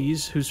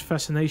Dalgaze, whose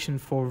fascination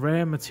for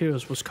rare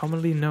materials was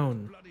commonly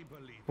known,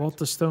 bought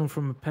the stone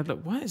from a peddler.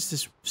 What is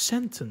this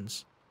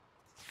sentence?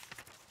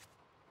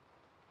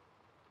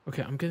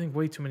 Okay, I'm getting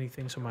way too many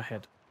things on my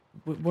head.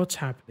 What's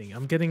happening?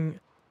 I'm getting...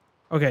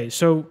 Okay,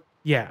 so...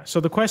 Yeah, so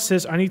the quest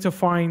is I need to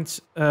find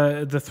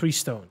the 3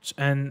 stones.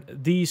 And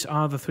these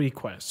are the 3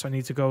 quests. I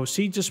need to go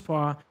see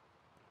Jaspar.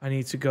 I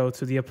need to go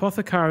to the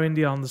Apothecary in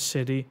the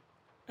Undercity.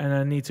 And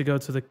I need to go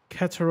to the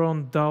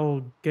Keteron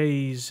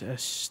Dalgaze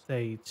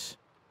estate.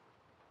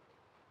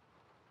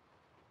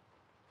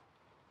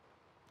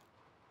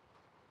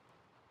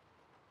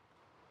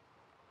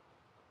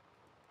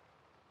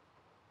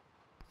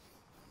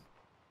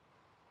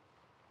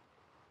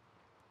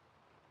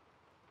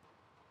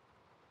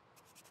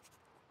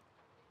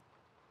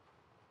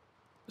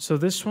 So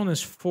this one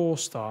is 4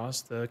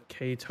 stars, the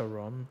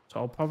Keteron. So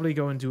I'll probably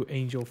go and do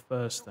Angel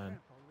first then.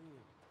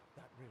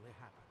 That really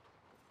happened.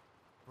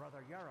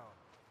 Brother Yarrow,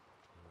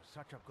 he was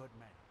such a good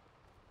man.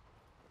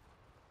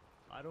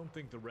 I don't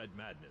think the Red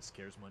Madness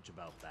cares much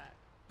about that.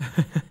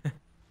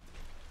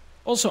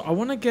 Also, I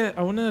want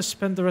to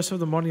spend the rest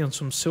of the money on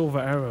some silver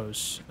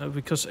arrows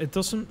because it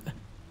doesn't.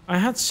 I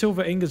had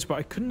silver ingots, but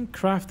I couldn't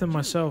craft them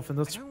myself, and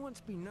that's. I don't want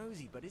to be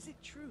nosy, but is it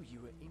true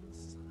you were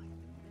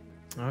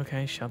inside?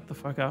 Okay, shut the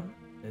fuck up.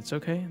 It's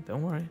okay,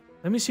 don't worry.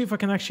 Let me see if I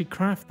can actually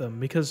craft them,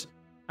 because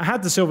I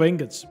had the silver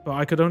ingots, but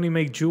I could only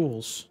make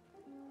jewels.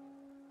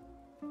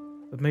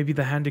 But maybe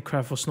the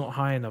handicraft was not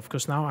high enough,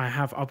 because now I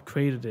have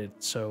upgraded it,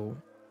 so...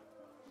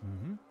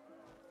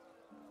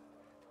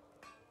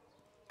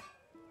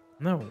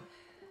 No.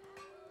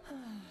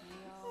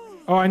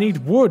 Oh, I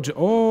need wood.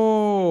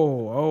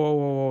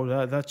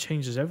 That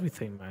changes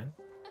everything, man.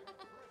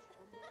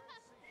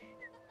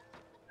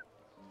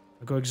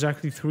 I got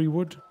exactly 3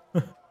 wood.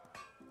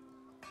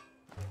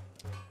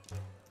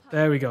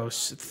 There we go.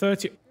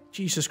 30.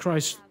 Jesus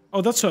Christ.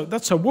 Oh,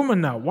 that's a woman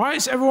now. Why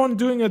is everyone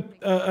doing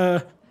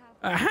a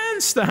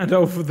handstand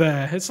over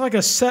there? It's like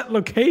a set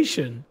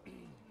location.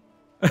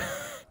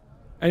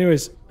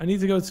 Anyways, I need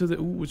to go to the...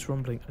 Ooh, it's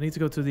rumbling. I need to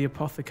go to the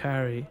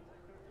apothecary.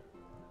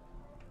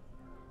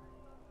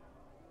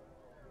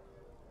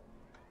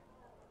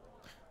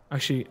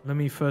 Actually, let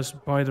me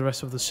first buy the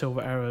rest of the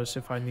silver arrows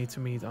if I need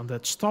to meet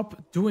undead.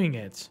 Stop doing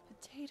it.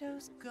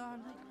 Potatoes, garlic,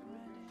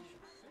 radish.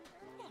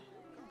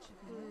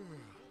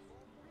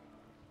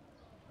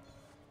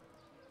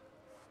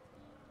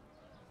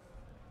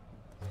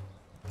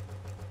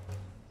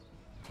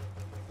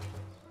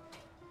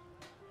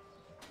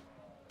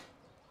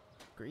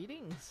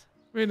 Greetings.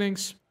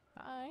 Greetings.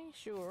 Aye,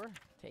 sure.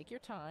 Take your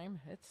time.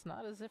 It's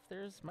not as if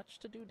there's much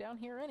to do down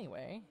here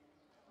anyway.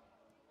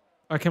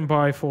 I can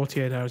buy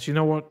 48 arrows. You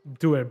know what?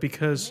 Do it,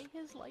 because May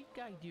his light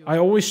guide you. I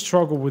always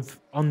struggle with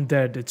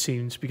undead, it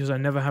seems, because I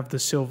never have the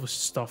silver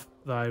stuff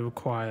that I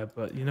require.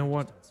 But you know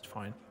what? It's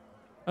fine.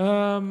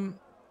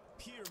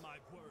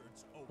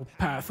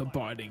 Path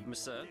abiding.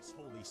 Monsieur? This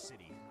holy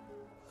city.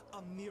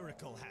 A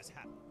miracle has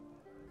happened.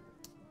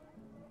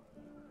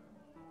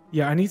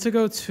 Yeah, I need to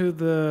go to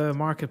the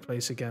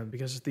marketplace again,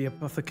 because the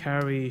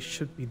apothecary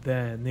should be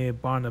there near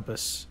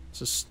Barnabas.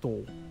 It's a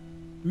store.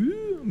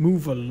 Ooh,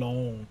 move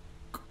along.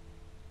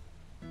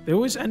 They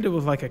always end it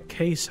with like a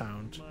K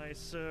sound. My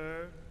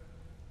sir.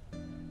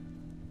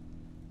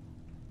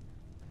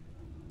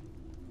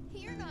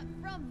 You're not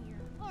from here,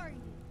 are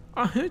you?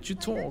 I heard you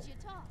I talk. heard you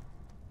talk.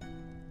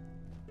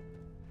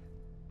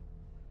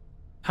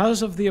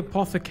 House of the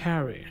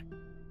Apothecary.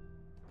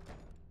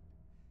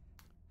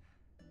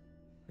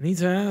 I need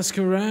to ask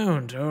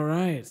around.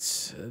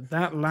 Alright.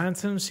 That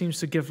lantern seems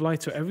to give light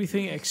to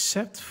everything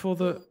except for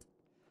the...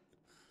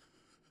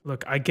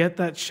 Look, I get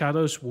that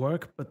shadows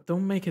work, but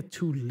don't make it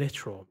too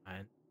literal,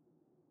 man.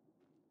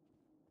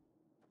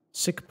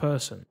 Sick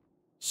person.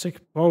 Sick...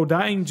 Oh,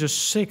 that ain't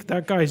just sick.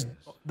 That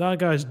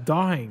guy's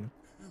dying.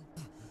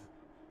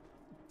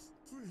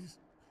 Please,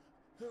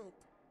 help.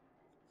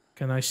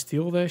 Can I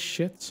steal their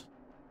shit?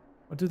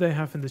 What do they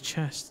have in the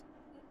chest?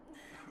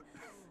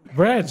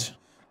 Bread!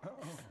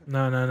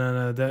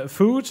 No. The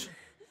food?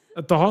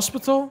 At the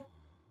hospital?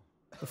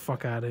 The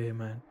fuck out of here,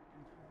 man.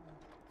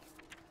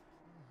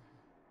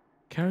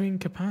 Carrying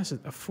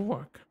capacity. A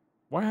fork.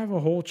 Why have a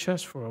whole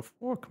chest for a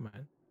fork,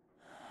 man?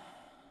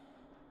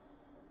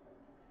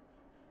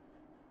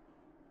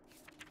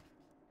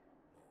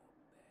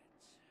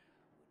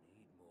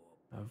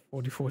 I have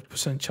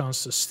 44%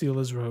 chance to steal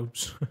his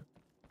robes.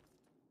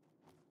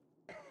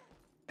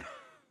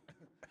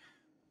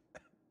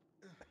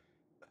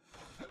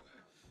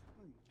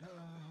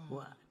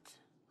 What?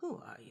 Who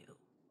are you?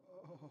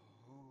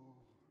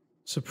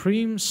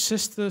 Supreme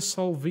Sister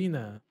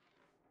Salvina.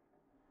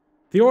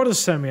 The order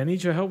sent me. I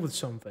need your help with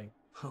something.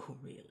 Oh,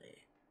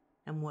 really?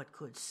 And what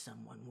could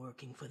someone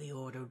working for the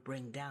Order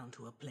bring down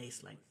to a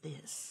place like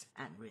this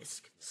and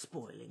risk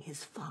spoiling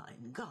his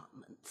fine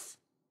garments?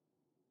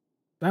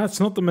 That's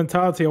not the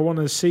mentality I want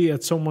to see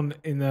at someone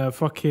in a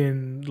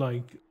fucking,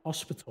 like,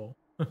 hospital.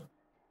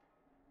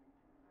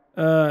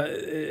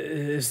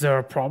 Is there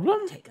a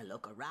problem? Take a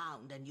look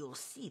around and you'll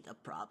see the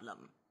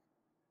problem.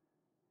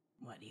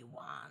 What do you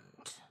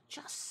want?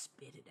 Just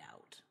spit it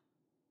out.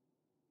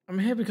 I'm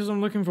here because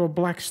I'm looking for a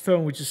black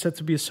stone, which is said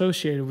to be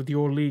associated with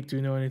your league. Do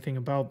you know anything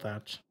about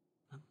that?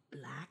 A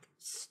black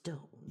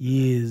stone?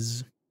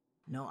 Yes.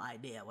 No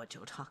idea what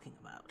you're talking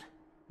about.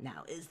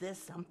 Now, is there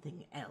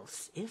something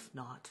else? If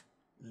not,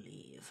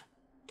 leave.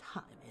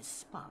 Time is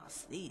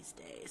sparse these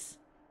days.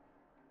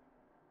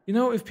 You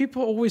know, if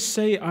people always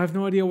say, I have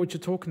no idea what you're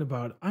talking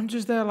about, I'm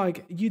just there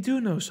like, you do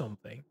know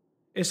something.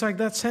 It's like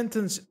that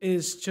sentence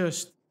is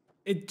just,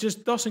 it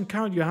just doesn't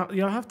count.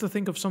 You'll have to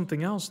think of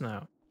something else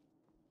now.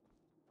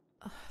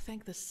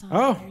 Thank the sun.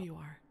 Oh, Here you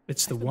are.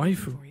 it's the I've been waiting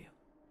waifu. for you.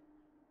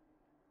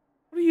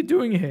 What are you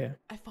doing here?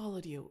 I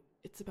followed you.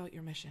 It's about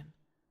your mission.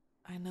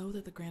 I know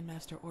that the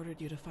Grandmaster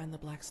ordered you to find the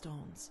Black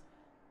Stones,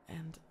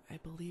 and I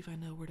believe I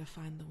know where to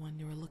find the one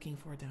you were looking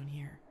for down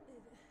here.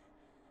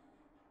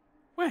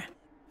 Where?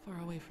 Far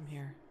away from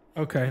here.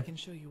 Okay. I can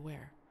show you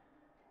where.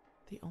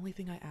 The only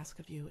thing I ask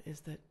of you is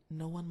that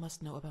no one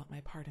must know about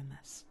my part in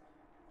this.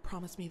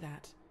 Promise me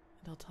that,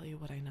 and I'll tell you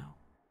what I know.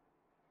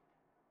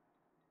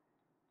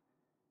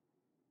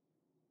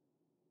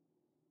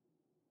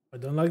 I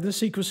don't like the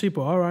secrecy,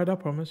 but alright, I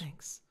promise.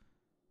 Thanks.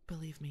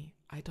 Believe me,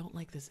 I don't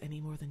like this any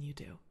more than you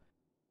do.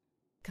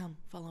 Come,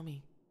 follow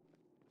me.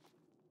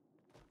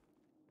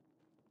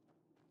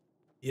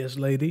 Yes,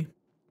 lady.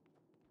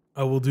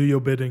 I will do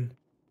your bidding.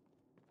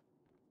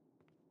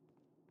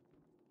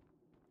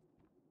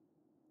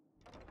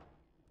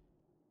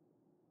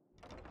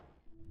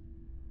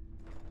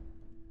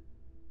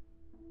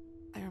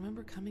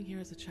 coming here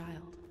as a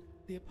child,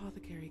 the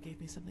apothecary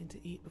gave me something to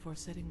eat before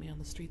setting me on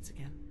the streets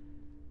again.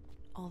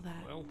 All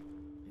that. Well,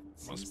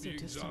 must be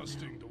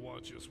exhausting to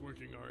watch us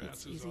working our asses off.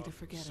 It's easy to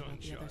forget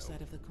about the other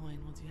side of the coin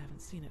once you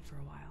haven't seen it for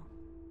a while.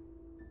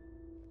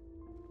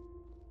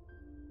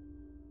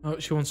 Oh,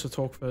 she wants to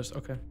talk first.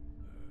 Okay.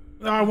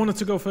 No, I wanted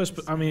to go first,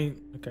 but I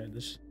mean, okay,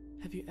 this.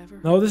 Have you ever?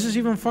 No, this is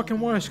even fucking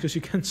worse because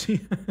you can't see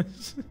her.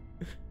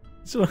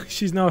 So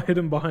she's now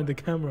hidden behind the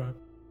camera.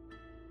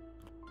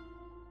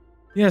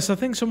 Yes, I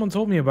think someone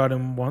told me about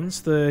him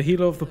once. The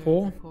healer of the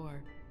poor.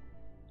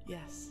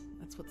 Yes,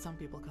 that's what some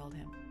people called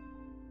him.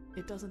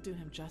 It doesn't do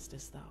him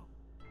justice, though.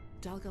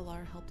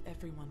 Dalgalar helped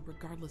everyone,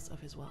 regardless of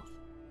his wealth.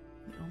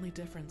 The only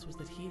difference was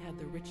that he had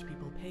the rich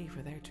people pay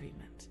for their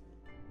treatment.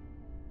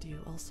 Do you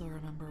also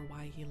remember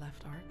why he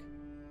left Ark?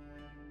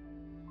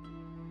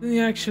 Did he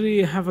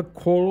actually have a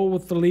quarrel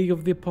with the League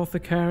of the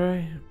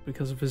Apothecary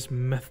because of his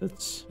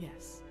methods?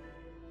 Yes.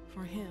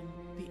 For him,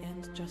 the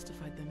end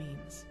justified the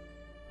means.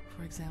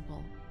 For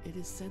example, it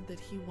is said that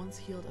he once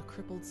healed a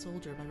crippled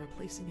soldier by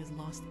replacing his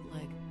lost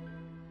leg.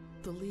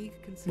 The League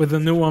with a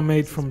new one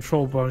made from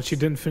Trollbone. She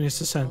didn't finish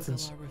the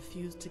sentence. Dalgalar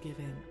refused to give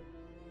in,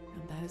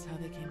 and that is how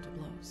they came to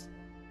blows.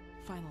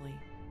 Finally,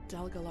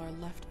 Dalgalar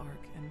left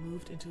Ark and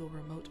moved into a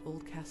remote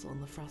old castle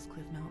in the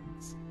Frostcliff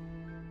Mountains.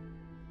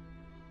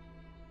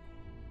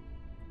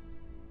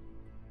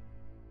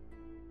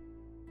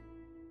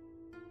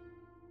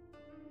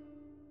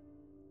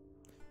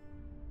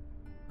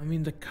 I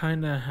mean, there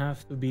kinda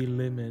have to be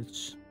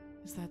limits.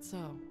 Is that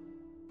so?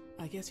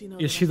 I guess you know.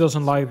 Yeah, she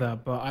doesn't like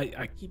that, but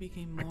he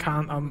became more I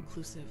can't. and more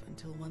reclusive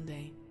until one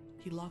day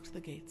he locked the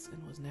gates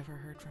and was never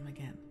heard from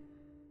again.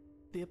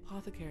 The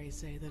apothecaries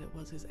say that it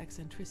was his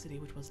eccentricity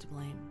which was to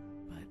blame,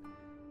 but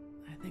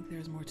I think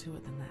there's more to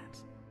it than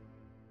that.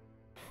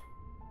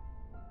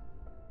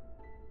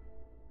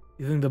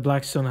 You think the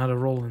Blackstone had a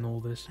role in all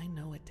this? I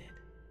know it did.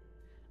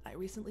 I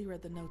recently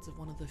read the notes of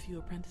one of the few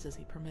apprentices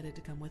he permitted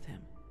to come with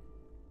him.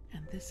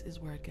 And this is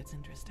where it gets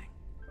interesting.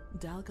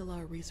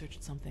 Dalgalar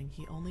researched something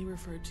he only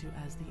referred to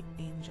as the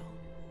Angel.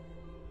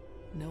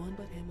 No one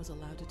but him was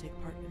allowed to take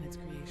part in its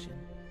creation,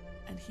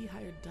 and he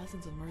hired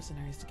dozens of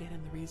mercenaries to get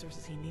him the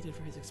resources he needed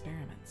for his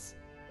experiments.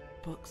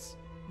 Books,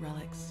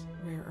 relics,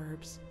 rare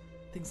herbs,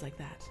 things like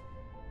that.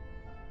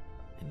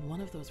 And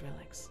one of those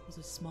relics was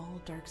a small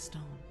dark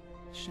stone,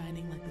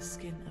 shining like the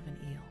skin of an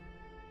eel.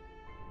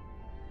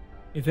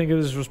 You think it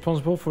is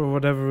responsible for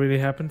whatever really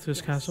happened to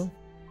his castle?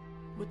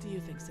 What do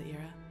you think,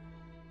 Saira?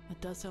 That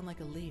does sound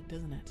like a lead,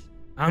 doesn't it?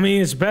 I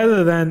mean, it's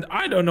better than,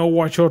 I don't know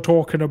what you're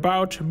talking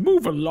about.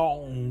 Move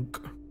along.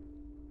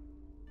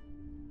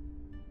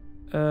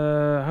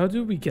 How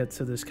do we get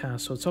to this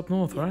castle? It's up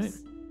north, right?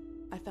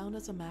 I found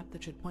us a map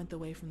that should point the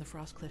way from the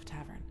Frostcliff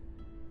Tavern.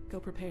 Go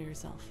prepare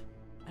yourself.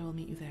 I will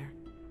meet you there.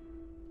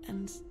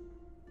 And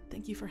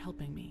thank you for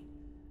helping me.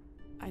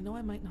 I know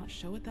I might not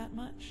show it that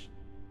much,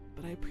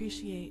 but I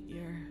appreciate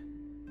your,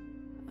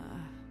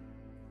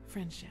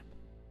 friendship.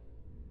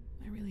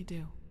 I really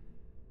do.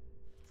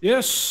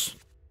 Yes.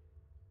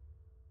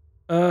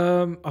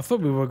 I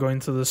thought we were going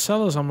to the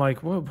cellars. I'm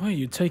like, why are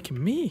you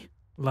taking me,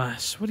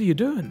 lass? What are you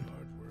doing?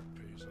 Hard work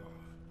pays off.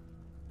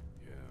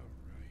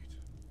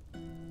 Yeah,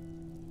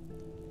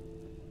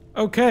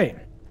 right. Okay.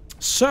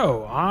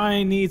 So,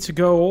 I need to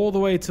go all the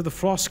way to the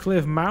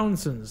Frostcliff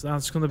Mountains.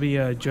 That's going to be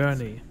a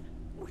journey.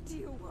 What do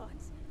you want?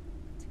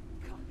 To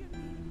conquer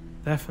me?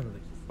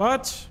 Definitely.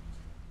 But,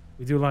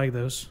 we do like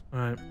those.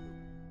 Alright.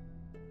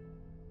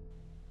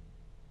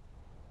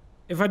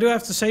 If I do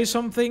have to say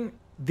something,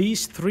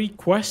 these 3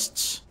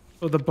 quests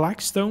for the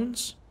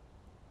Blackstones,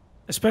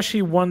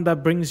 especially one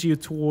that brings you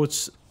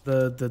towards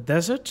the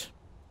desert,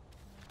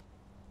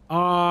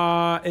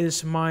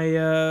 is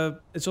my,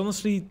 it's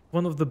honestly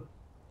one of the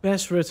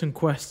best written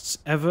quests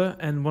ever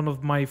and one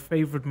of my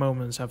favorite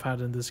moments I've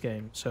had in this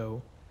game.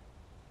 So,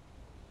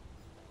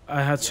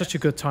 I had such a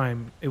good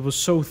time. It was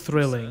so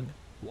thrilling.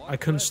 I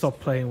couldn't stop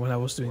playing when I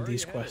was doing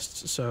these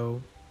quests.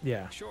 So,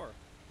 yeah. Sure.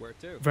 Where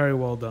to? Very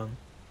well done.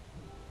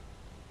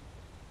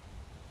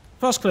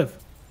 Frostcliff.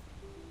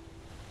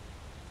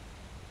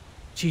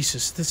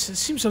 Jesus, this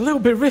seems a little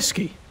bit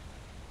risky.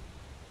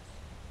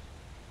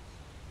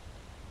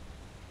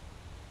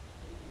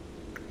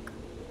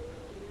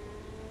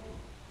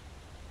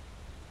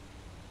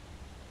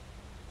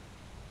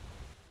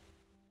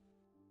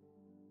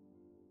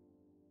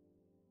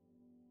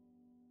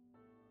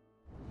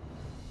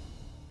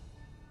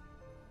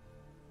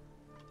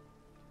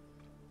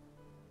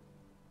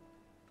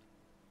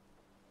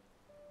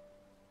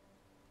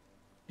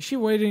 Is she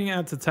waiting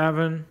at the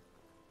tavern?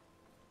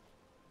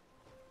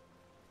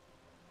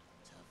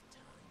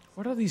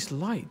 What are these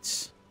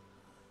lights?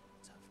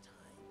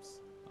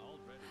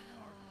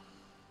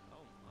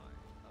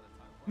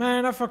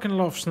 Man, I fucking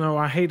love snow.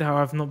 I hate how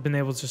I've not been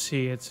able to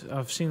see it.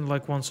 I've seen it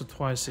like once or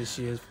twice this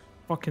year. It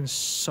fucking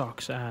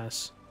sucks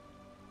ass.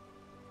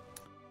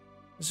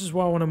 This is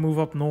why I want to move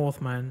up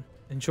north, man.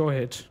 Enjoy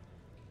it.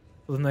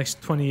 For the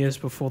next 20 years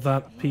before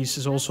that piece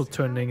is also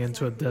turning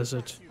into a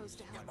desert.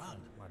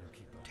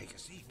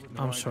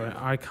 I'm sorry,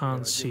 I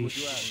can't see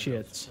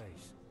shit.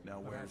 Now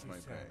But where's as you my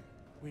said, pay?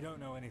 We don't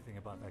know anything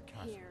about that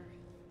castle. Here.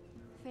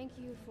 Thank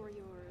you for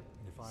your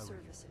And if I were you,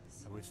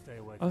 services. I would stay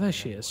away Oh, from there it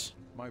she anyway. is.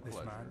 My This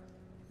pleasure. man,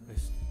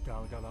 this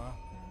Dalgalar,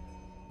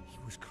 he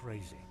was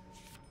crazy.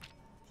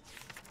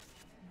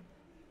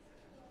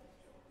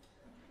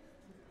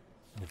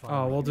 And if I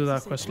Oh, were we'll you, do that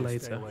I quest would stay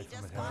later. away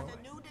from it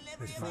anyway.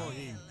 This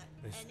man,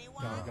 this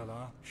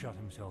Dalgalar, shut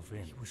himself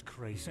in. He was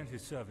crazy. He sent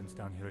his servants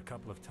down here a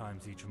couple of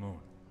times each moon.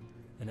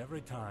 And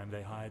every time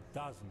they hired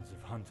dozens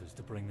of hunters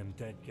to bring them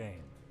dead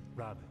game.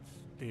 Rabbits,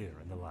 deer,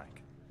 and the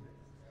like.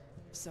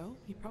 So,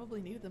 he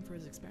probably needed them for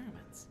his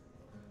experiments.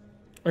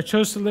 I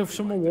chose to live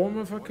somewhere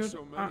warmer if I could.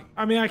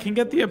 I mean, I can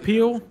get the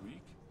appeal, There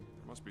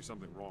must be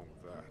something wrong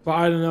with that. but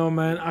I don't know,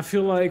 man. I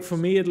feel like, for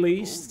me at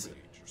least,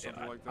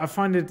 I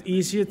find it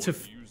easier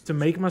to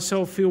make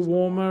myself feel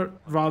warmer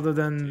rather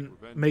than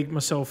make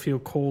myself feel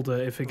colder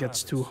if it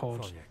gets too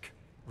hot.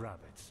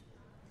 Rabbits.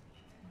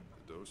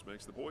 The dose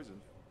makes the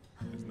poison.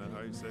 Isn't that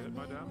how you say it,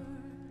 madame?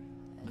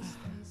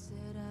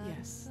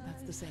 Yes,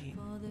 that's the saying.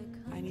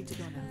 I need to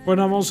go now. But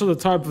I'm also the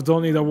type of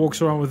Donnie that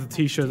walks around with a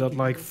t-shirt at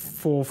like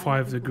 4 or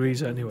 5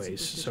 degrees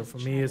anyways. So for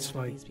me, it's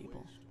like...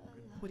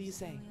 What do you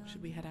say?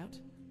 Should we head out?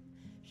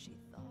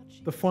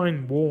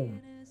 Define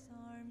warm.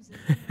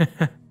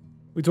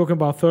 We're talking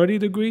about 30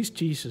 degrees?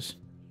 Jesus.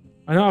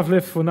 I know I've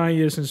lived for 9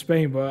 years in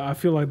Spain, but I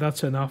feel like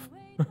that's enough.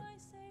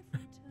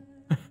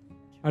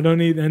 I don't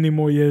need any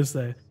more years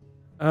there.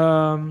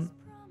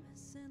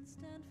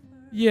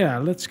 Yeah,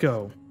 let's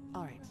go.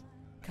 Alright,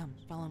 come,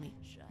 follow me.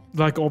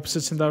 Like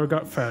opposites in that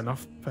regard? Fair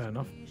enough, fair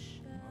enough.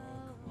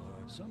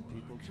 Some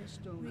people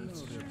just don't know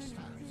their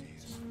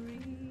values.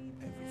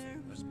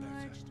 Everything was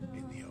better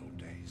in the old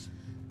days.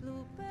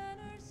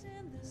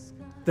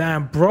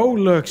 Damn, bro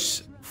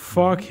looks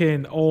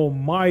fucking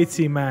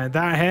almighty, man.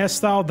 That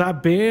hairstyle,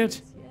 that beard.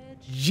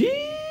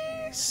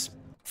 Jeez.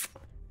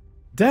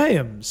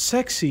 Damn,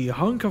 sexy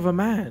hunk of a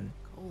man.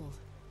 Cold.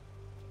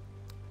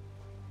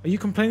 Are you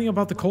complaining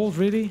about the cold,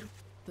 really?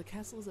 The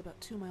castle is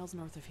about 2 miles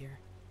north of here.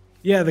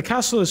 Yeah, the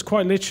castle is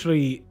quite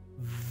literally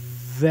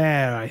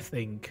there, I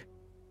think.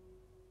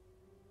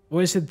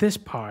 Or is it this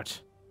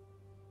part?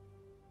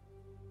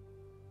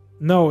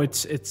 No,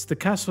 it's the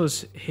castle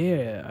is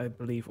here, I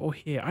believe, or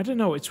here. I don't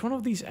know. It's one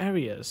of these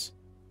areas.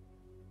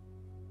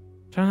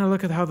 Trying to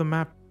look at how the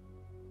map.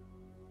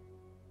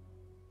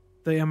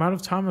 The amount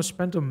of time I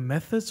spent on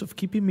methods of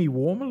keeping me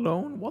warm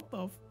alone. What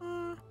the?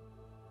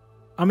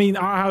 I mean,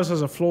 our house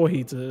has a floor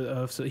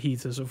heater,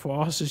 so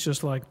for us it's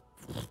just like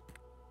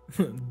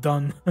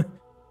done.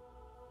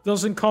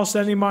 Doesn't cost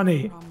any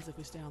money. Problems if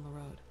we stay on the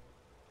road.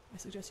 I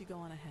suggest you go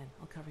on ahead.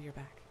 I'll cover your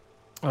back.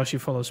 Oh, she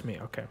follows me.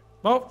 Okay.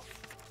 Well,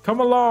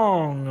 come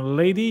along,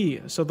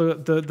 lady. So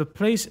the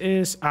place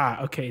is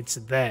okay. It's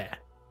there.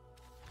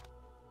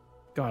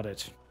 Got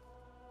it.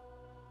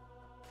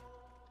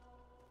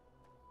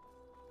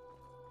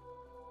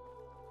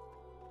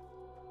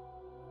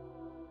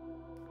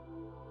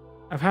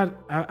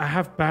 I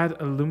have bad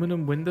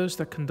aluminum windows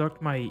that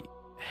conduct my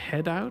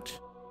head out.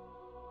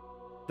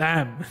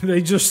 Damn,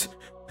 they just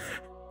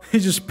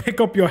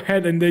pick up your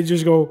head and they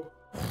just go.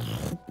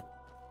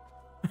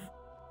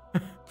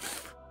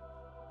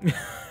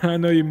 I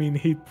know you mean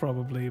heat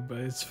probably, but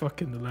it's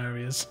fucking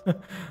hilarious.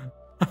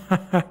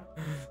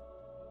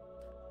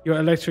 Your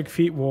electric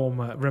feet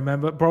warmer,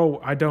 remember?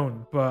 Bro, I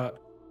don't, but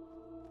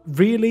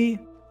really?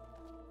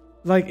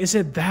 Like, is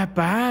it that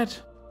bad?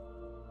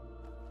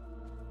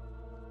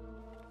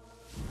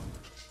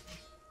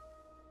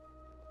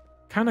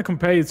 Kind of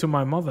compare you to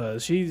my mother.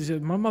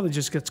 My mother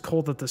just gets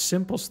cold at the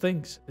simplest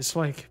things. It's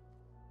like,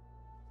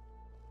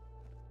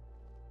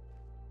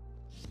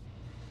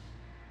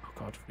 oh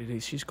god,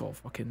 really? She's got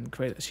fucking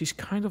crazy. She's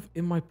kind of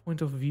in my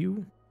point of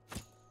view.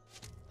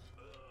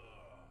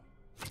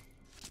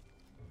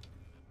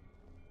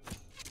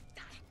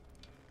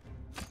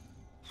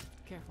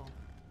 Careful.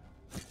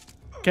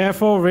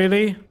 Careful,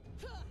 really?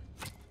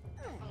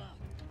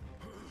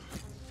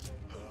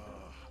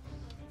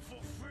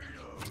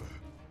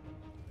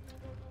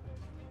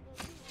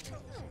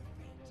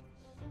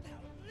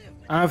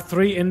 I have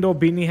 3 indoor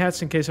beanie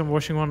hats in case I'm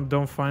washing one and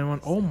don't find one.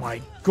 Oh my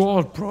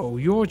god, bro.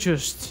 You're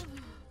just...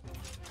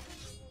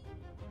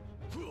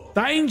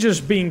 That ain't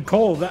just being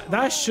cold.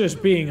 That's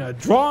just being a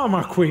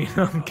drama queen.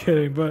 I'm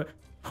kidding, but...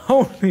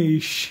 Holy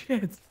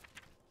shit.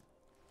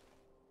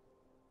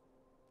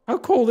 How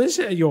cold is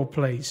it at your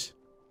place?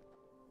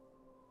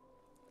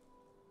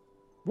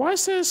 Why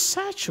is there a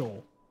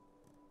satchel?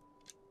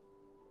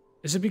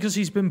 Is it because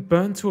he's been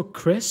burnt to a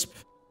crisp?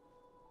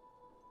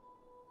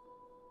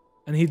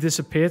 And he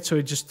disappeared, so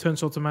it just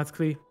turns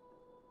automatically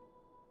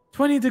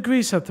 20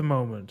 degrees at the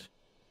moment.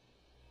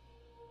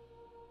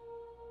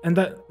 And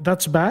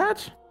that's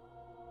bad?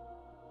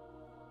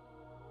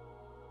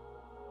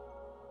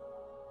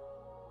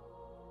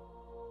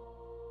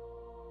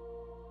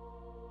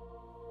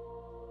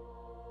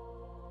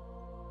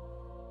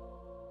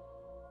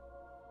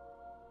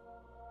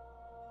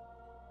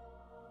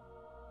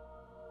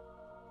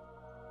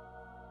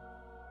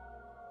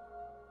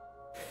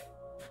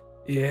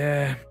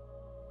 Yeah.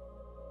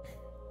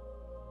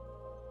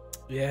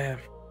 Yeah,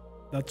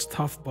 that's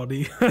tough,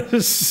 buddy.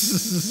 It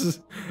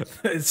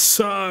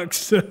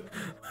sucks.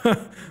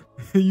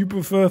 You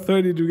prefer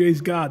 30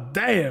 degrees? God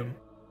damn.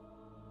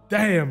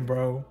 Damn,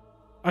 bro.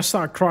 I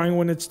start crying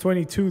when it's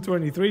 22,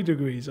 23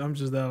 degrees. I'm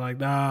just there like,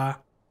 nah.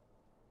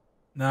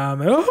 Nah,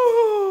 man.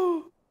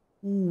 Oh!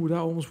 Ooh, that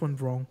almost went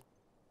wrong.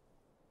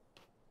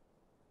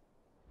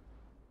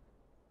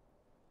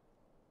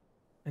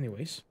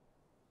 Anyways.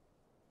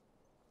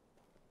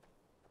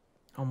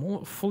 I'm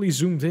all fully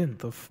zoomed in.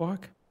 The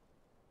fuck?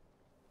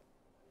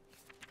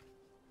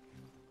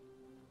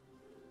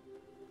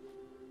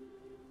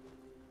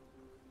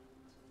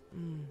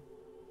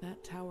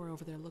 That tower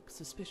over there looks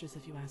suspicious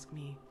if you ask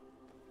me.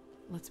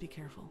 Let's be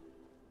careful.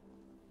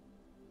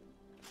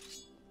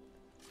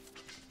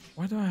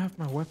 Why do I have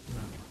my weapon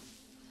out?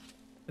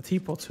 A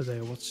teapot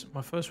today. What's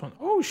my first one?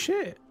 Oh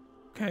shit.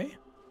 Okay.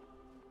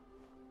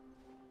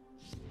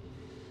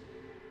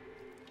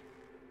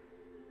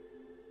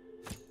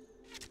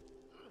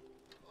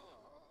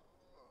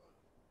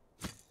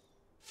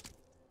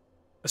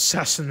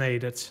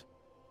 Assassinated.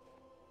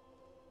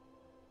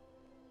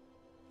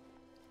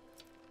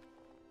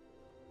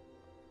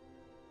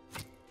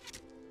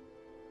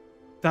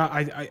 That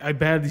I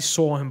barely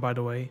saw him, by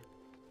the way.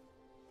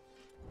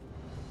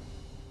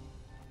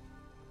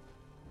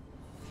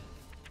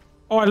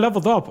 Oh, I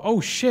leveled up.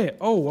 Oh shit.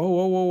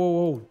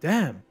 Oh,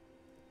 damn.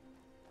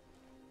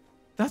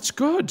 That's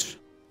good.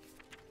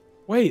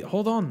 Wait,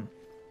 hold on.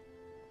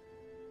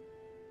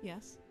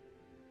 Yes?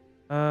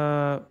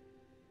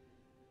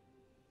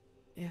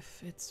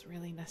 If it's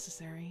really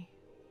necessary.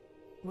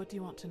 What do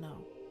you want to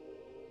know?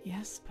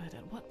 Yes, but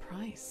at what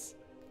price?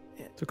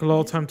 Took a lot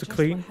of time to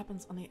clean. What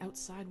happens on the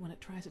outside when it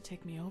tries to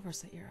take me over,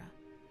 Saira?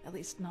 At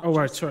least not. Oh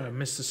right, sorry, I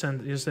missed the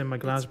send. Yesterday my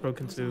glass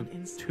broke into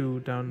two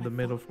down the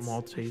middle from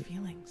all tea.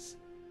 Feelings.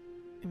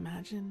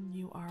 Imagine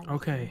you are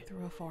okay.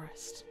 Through a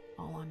forest,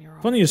 all on your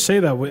own. Funny you say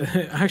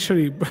that.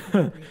 Actually,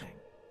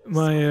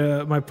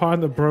 my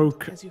partner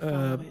broke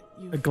a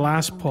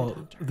glass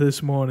pot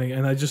this morning,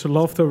 and I just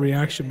loved her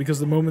reaction because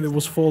the moment it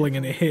was falling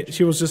and it hit,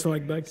 she was just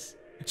like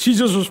she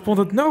just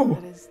responded, "No."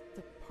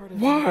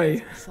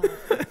 Why?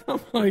 I'm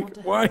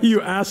like, why are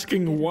you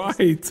asking why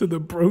to the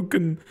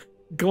broken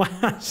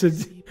glass?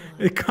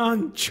 It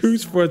can't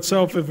choose for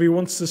itself if he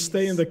wants to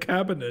stay in the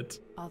cabinet.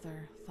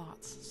 Other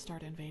thoughts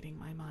start invading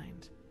my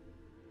mind.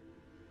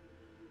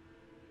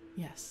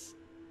 Yes,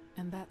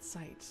 and that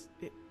sight,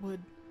 it would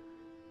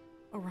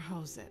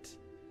arouse it.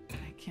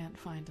 I can't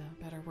find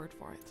a better word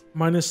for it.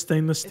 Minus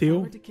stainless steel? If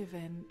I were to give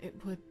in, it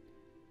would...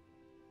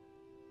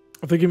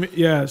 I think,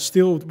 yeah,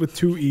 steel with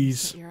 2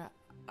 E's.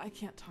 I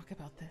can't talk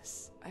about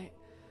this. I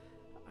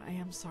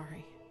am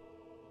sorry.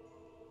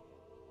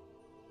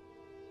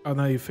 Oh,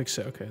 now you fix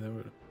it. Okay, there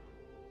we go.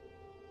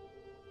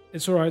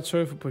 It's alright,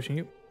 sorry for pushing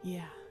you.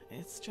 Yeah,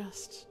 it's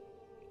just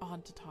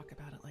odd to talk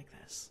about it like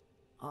this.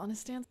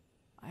 Honest answer,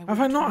 have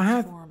I not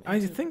had...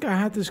 I think I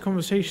had this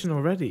conversation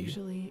already.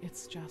 Usually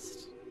it's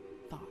just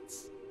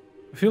thoughts.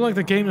 I feel like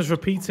the game is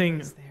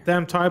repeating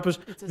damn typos.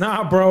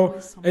 Nah, bro,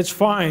 it's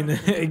fine.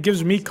 It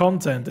gives me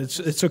content.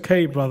 It's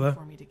okay, brother.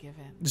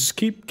 Just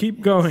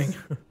keep going.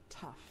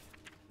 Tough,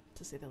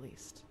 to say the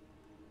least.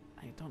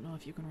 I don't know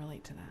if you can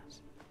relate to that.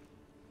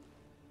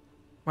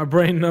 My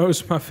brain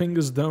knows, my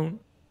fingers don't.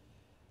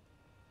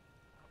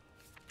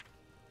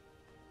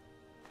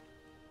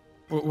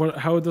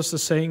 How does the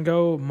saying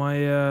go?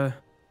 My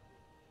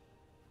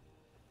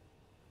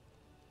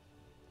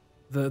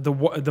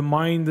the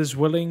mind is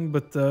willing,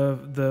 but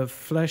the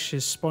flesh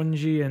is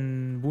spongy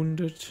and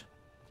wounded.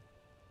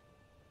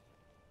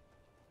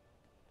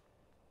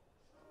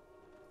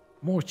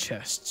 More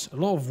chests. A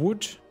lot of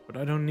wood, but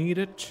I don't need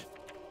it.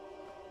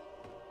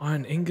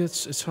 Iron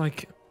ingots. It's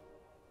like...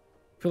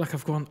 I feel like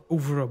I've gone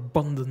over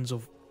abundance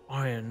of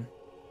iron.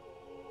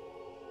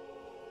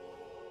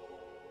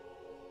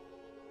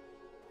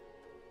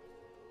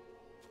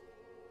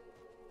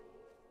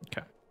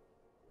 Okay.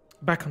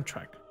 Back on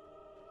track.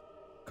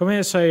 Come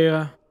here,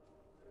 Saira.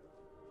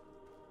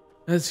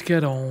 Let's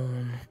get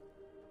on.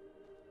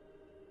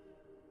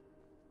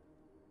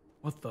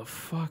 What the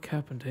fuck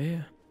happened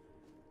here?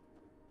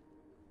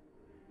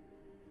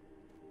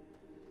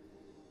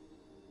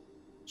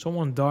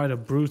 Someone died a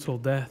brutal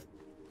death.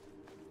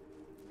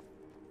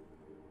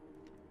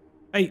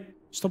 Hey,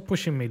 stop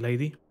pushing me,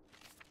 lady.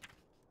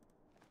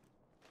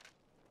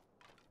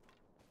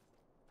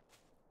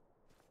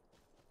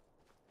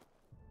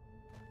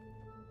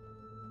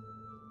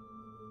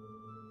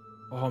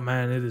 Oh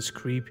man, it is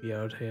creepy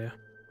out here.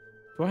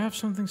 Do I have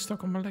something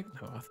stuck on my leg?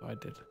 No, I thought I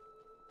did.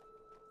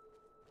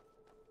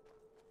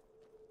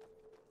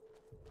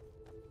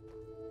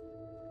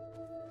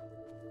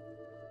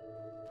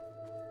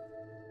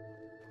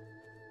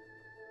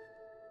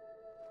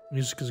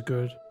 Music is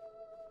good.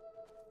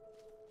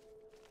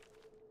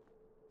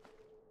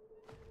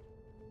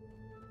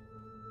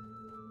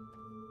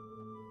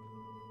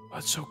 Oh,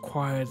 it's so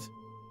quiet.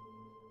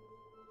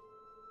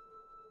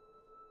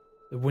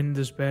 The wind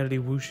is barely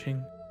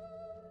whooshing.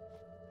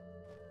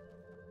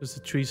 Because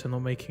the trees are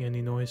not making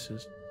any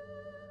noises.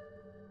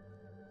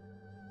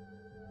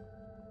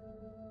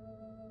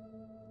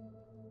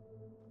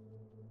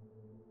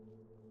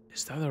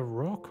 Is that a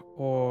rock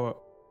or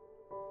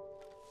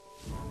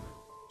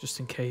just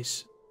in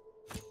case?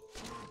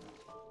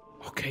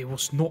 Okay, it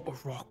was not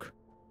a rock.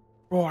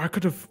 Bro, I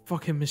could have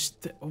fucking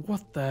missed it.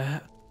 What the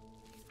heck?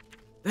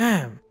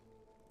 Damn.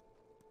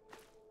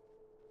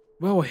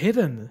 Well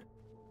hidden.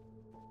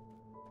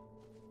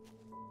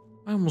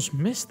 I almost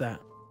missed that.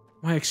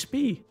 My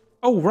XP.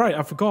 Oh, right,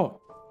 I forgot.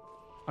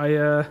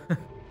 I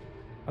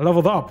I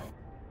leveled up.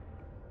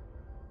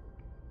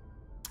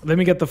 Let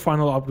me get the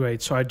final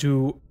upgrade so I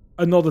do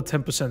another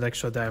 10%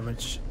 extra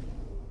damage.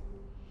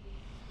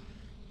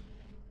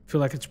 I feel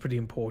like it's pretty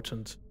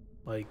important.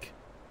 Like...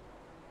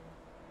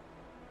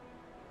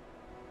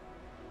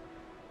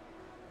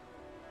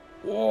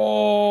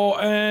 Whoa,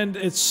 and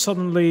it's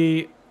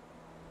suddenly...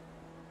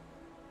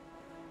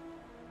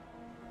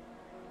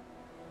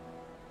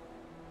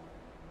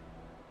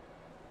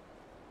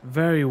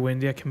 very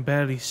windy, I can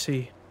barely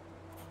see.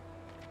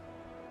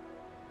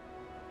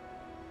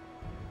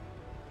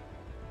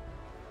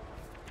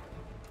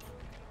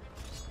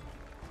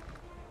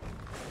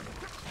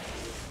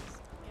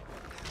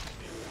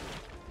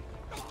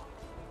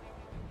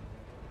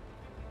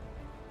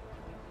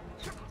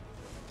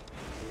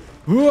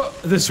 Whoa,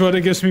 this weather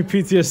gives me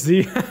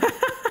PTSD.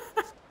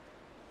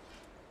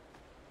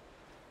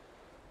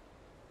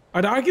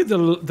 I'd argue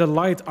the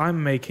light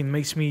I'm making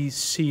makes me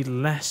see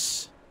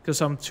less. Because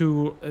I'm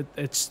too...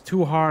 it's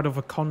too hard of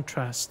a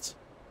contrast.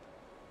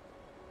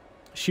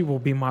 She will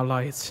be my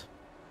light.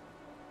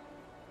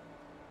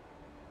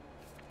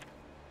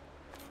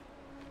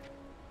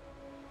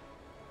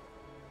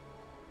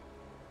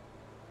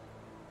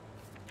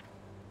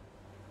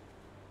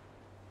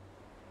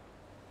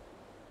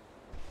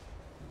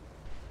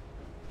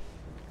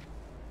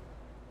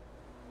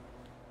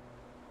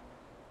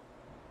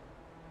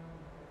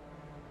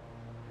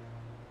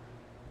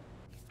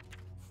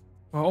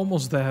 We're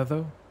almost there,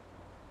 though.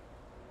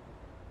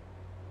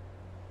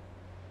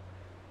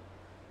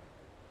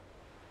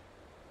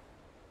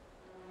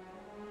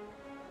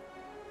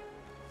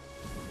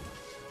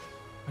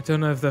 I don't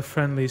know if they're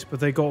friendlies, but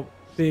they got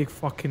big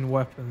fucking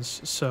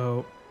weapons,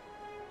 so...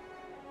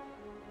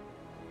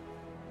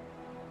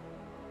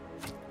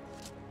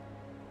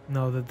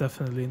 No, they're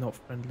definitely not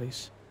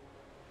friendlies.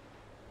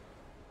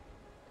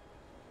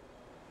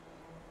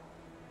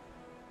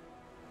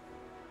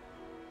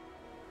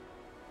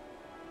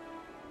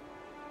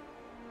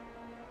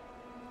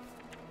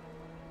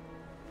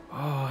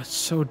 Oh, it's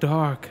so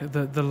dark.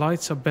 The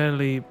lights are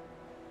barely...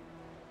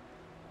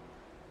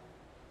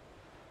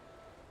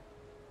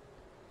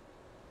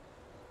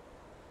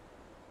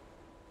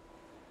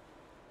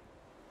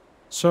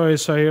 Sorry,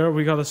 Sire,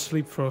 we gotta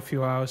sleep for a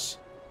few hours.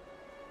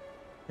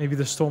 Maybe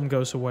the storm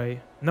goes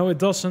away. No, it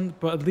doesn't,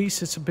 but at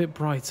least it's a bit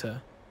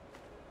brighter.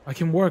 I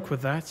can work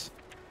with that.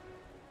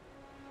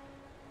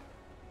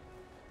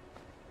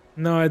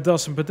 No, it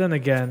doesn't, but then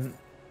again,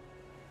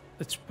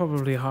 it's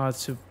probably hard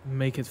to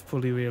make it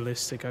fully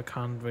realistic. I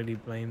can't really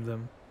blame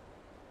them.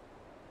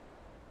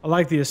 I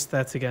like the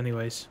aesthetic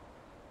anyways,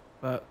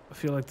 but I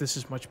feel like this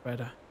is much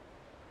better.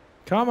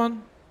 Come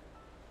on,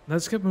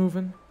 let's get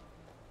moving.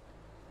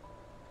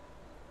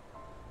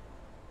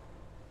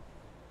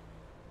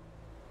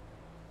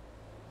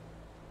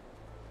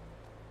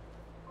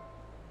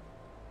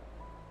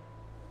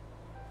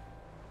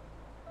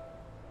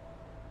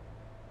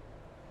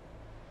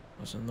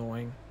 Was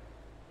annoying.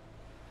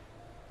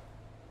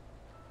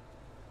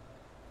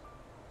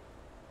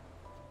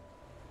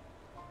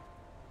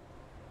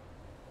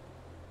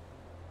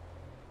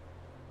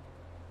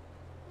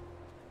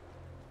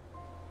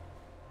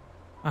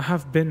 I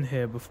have been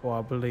here before,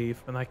 I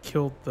believe, and I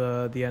killed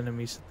the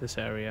enemies at this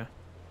area.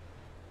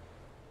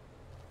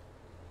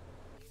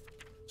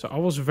 So I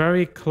was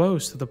very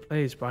close to the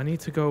place, but I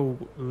need to go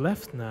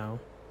left now.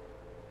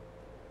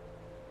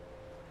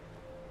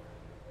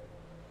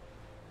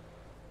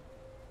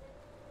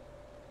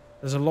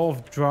 There's a lot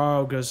of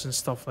draugrs and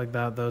stuff like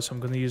that, though, so I'm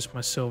going to use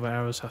my silver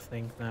arrows, I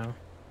think, now.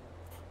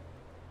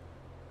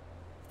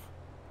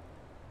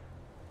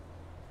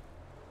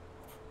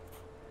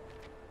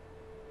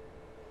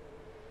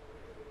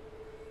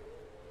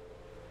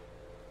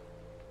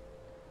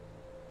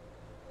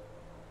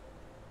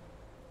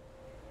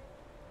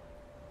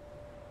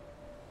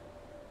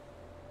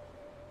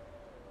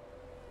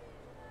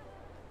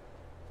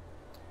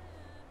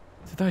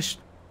 Did I...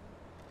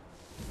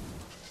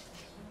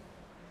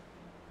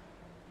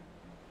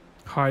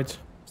 Hide.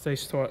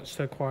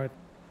 Stay quiet.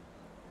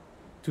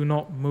 Do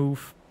not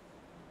move.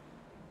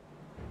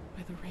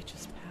 By the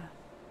righteous path.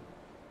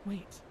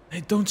 Wait.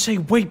 Hey, don't say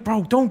wait,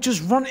 bro. Don't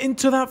just run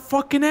into that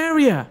fucking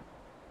area.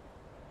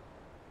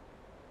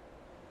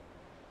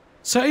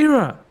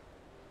 Saira.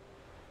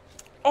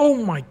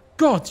 Oh my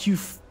god, you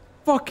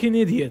fucking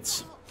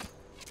idiots.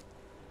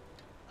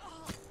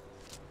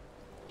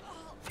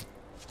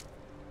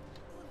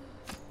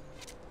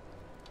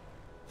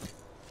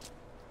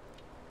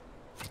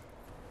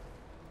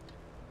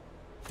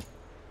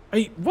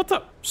 Hey, what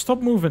the?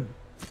 Stop moving.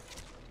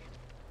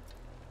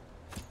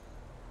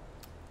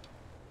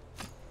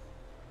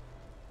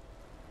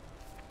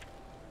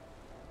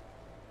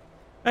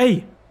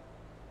 Hey!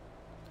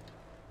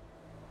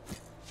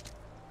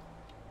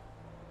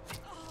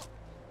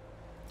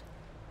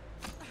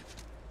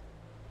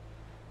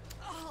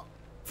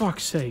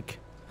 Fuck's sake.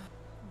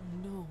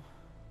 Oh no.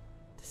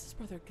 This is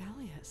Brother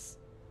Gallius.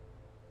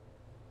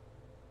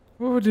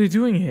 What were they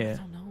doing I here?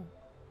 don't know.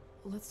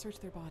 Let's search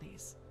their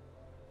bodies.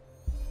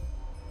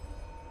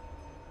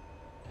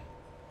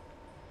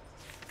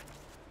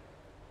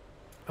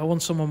 I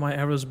want some of my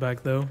arrows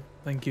back though.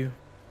 Thank you.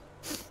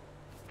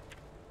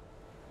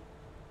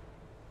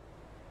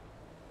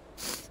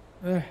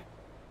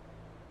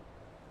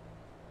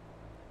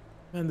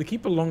 Man, the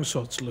keeper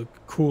longswords look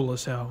cool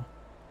as hell.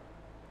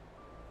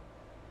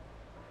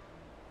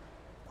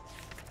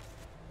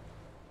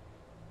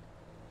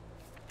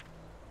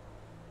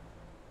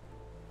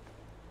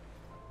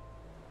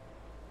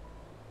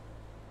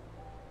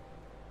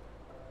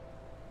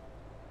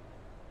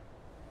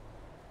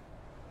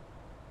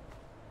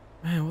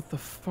 Man, what the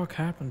fuck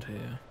happened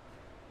here?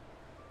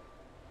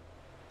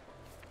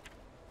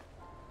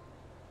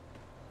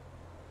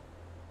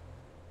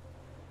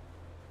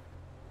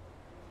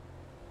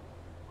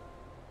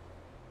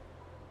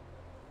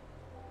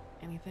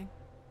 Anything?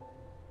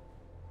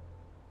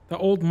 The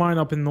old mine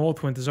up in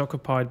Northwind is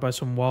occupied by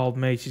some wild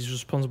mage. He's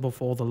responsible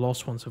for all the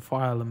lost ones and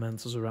fire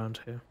elementals around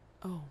here.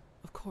 Oh,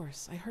 of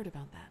course. I heard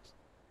about that.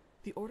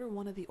 The Order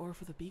wanted the ore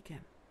for the beacon.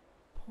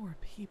 Poor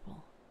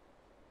people.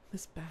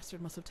 This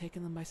bastard must have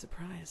taken them by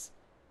surprise.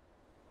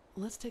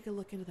 Let's take a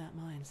look into that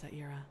mine,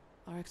 Saira.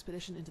 Our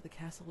expedition into the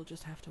castle will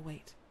just have to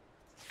wait.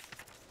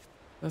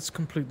 That's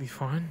completely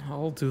fine.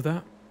 I'll do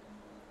that.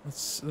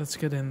 Let's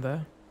get in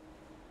there.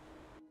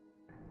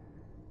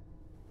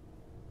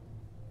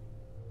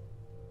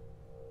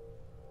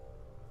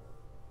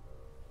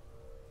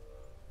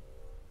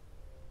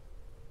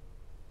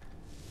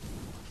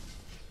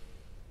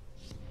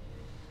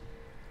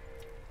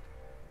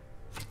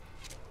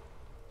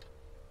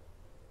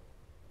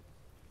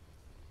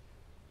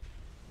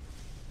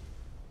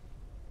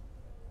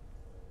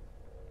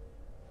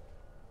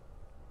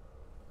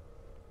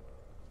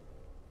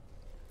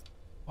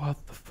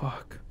 What the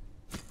fuck?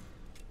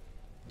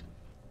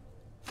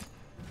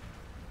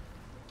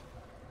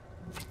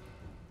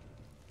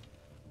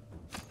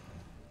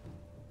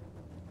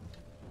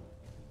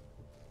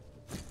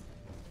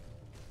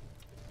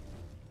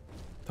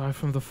 Die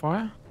from the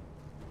fire?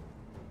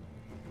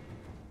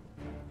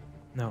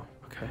 No,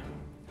 okay.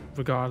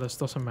 Regardless,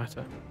 doesn't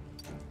matter.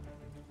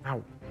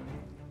 Ow.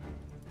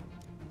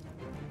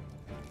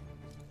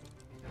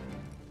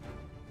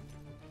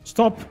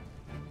 Stop!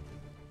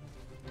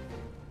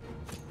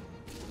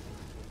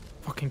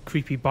 Fucking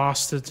creepy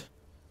bastard.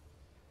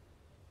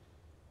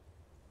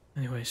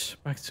 Anyways,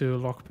 back to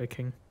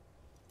lockpicking.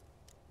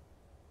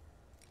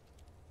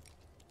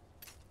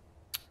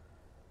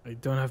 I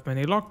don't have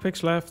many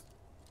lockpicks left.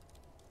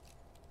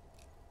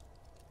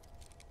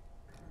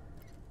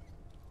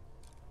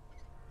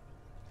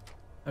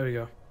 There we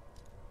go.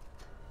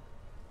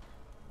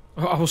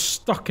 Oh, I was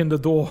stuck in the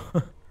door.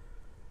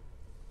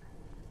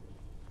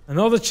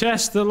 Another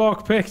chest, the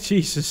lockpick,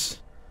 Jesus.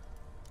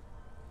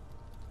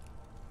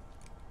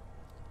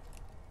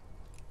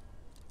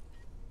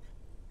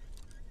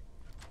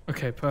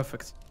 Okay,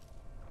 perfect.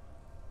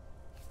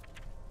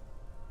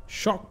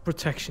 Shock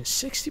protection,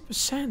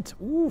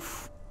 60%.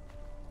 Oof.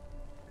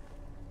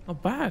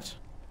 Not bad.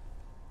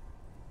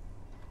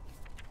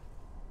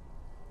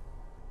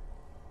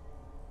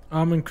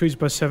 Arm increased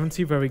by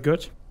 70, very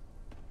good.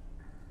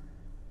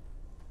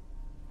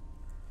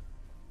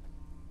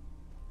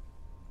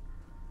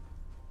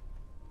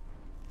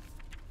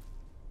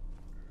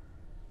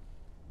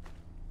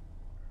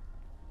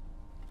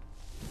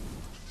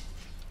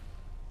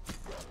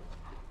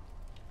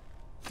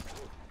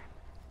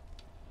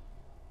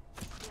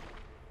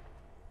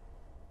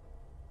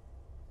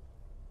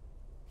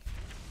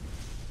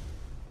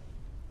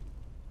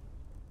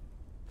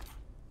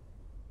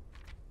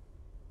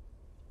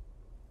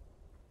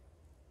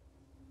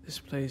 This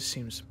place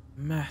seems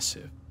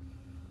massive.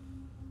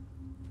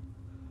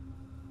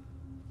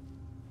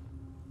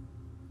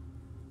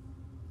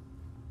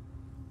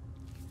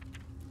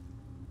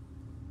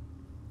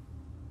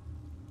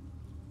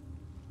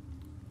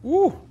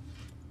 Ooh!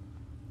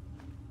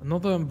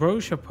 Another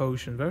ambrosia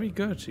potion, very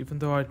good, even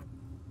though I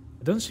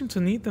don't seem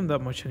to need them that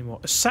much anymore.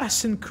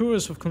 Assassin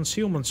Cuirass of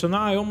Concealment, so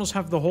now I almost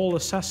have the whole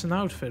assassin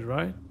outfit,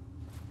 right?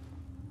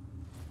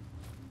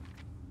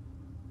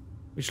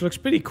 Which looks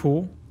pretty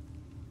cool.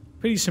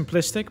 Pretty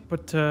simplistic,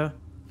 but there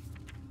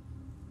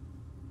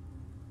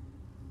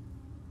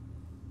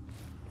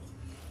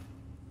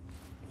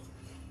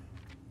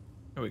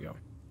we go.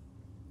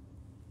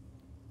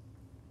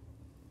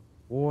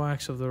 War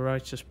Axe of the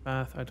Righteous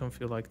Path. I don't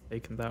feel like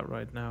taking that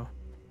right now.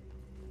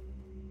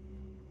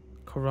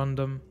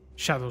 Corundum.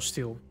 Shadow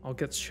Steel. I'll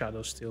get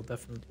Shadow Steel,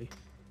 definitely.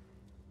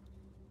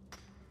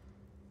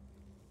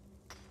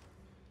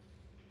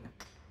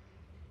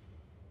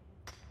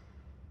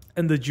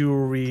 And the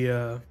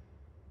jewelry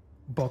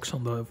box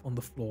on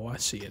the floor. I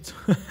see it.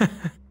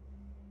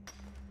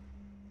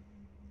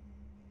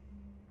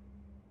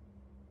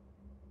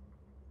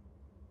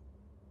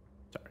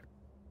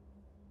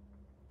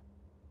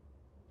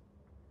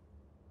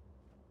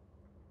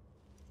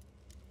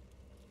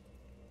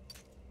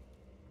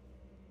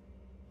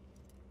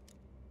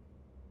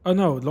 Oh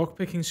no,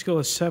 lockpicking skill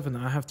is 7.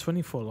 I have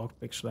 24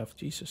 lockpicks left.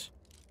 Jesus.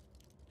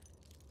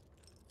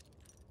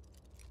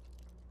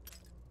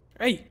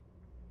 Hey!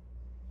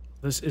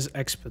 This is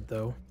expert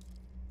though.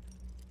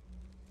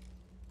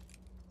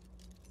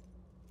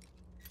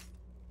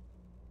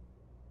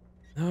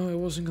 No, it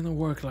wasn't gonna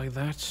work like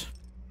that.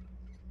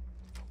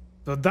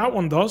 But that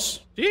one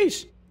does.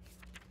 Jeez.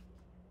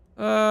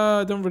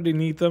 I don't really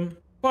need them,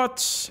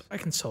 but I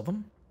can sell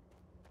them.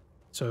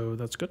 So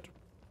that's good.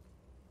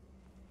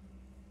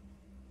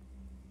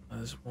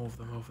 There's more of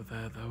them over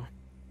there though.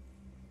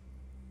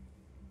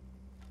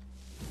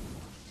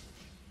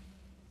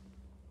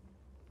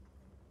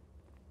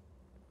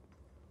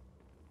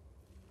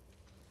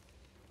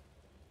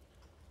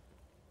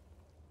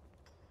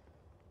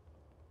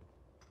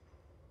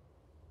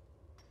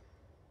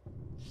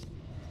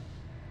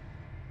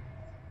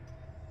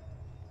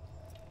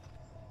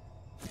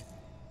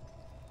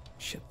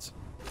 Shit.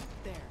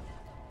 There.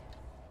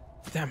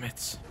 Damn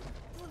it.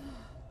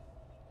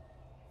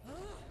 That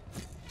was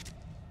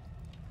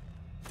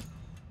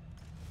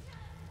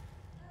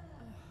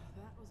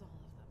all of them.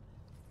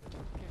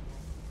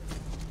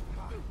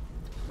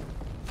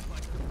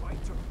 Like the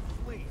right to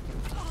flee.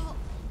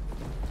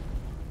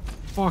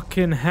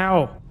 Fucking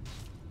hell.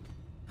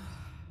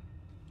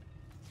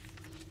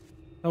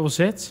 That was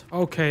it?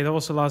 Okay, that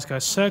was the last guy.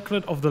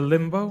 Circlet of the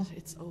Limbo.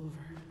 It's over.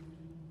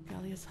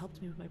 Gallius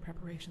helped me with my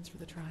preparations for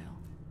the trial.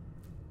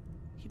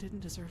 He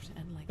didn't deserve to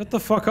end like Shut that. the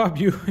fuck up,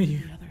 you.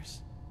 The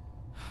others.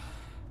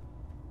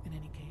 In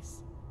any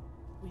case,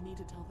 we need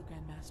to tell the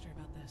Grand Master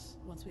about this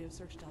once we have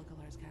searched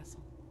Dalgalar's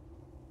castle.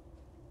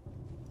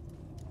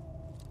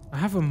 I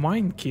have a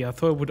mine key. I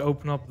thought it would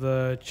open up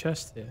the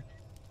chest here.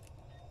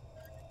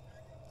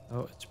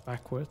 Oh, it's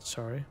backwards.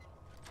 Sorry.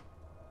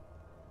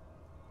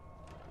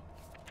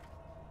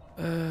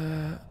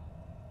 I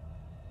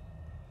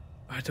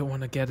don't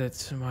want to get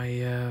it.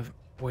 My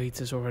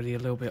weight is already a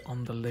little bit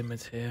on the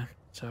limit here,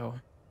 so.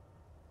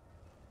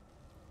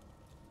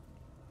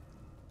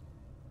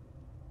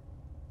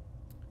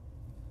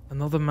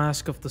 Another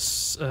mask of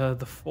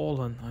the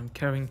Fallen. I'm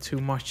carrying too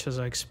much as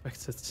I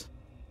expected.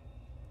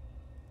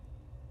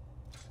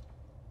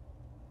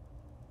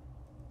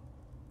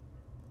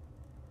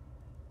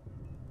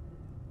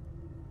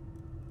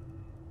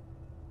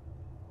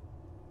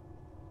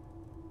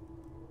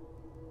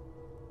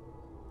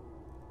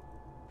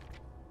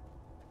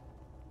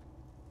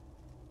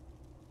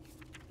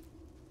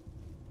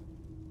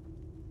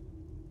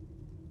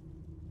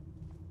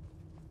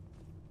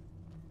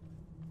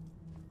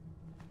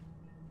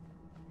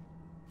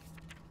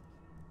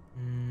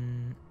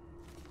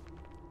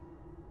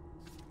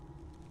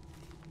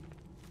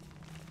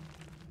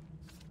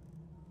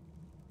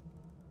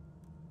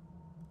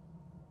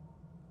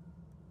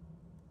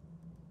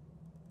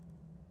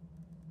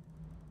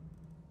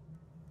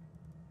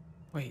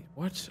 Wait,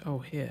 what? Oh,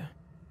 here.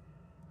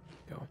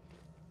 Go.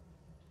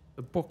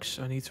 The books.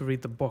 I need to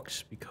read the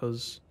books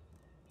because...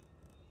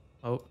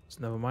 Oh,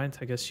 never mind.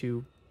 I guess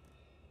you...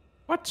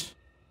 What?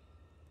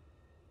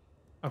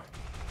 Oh.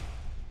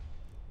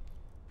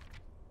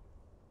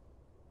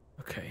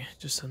 Okay,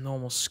 just a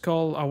normal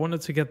skull. I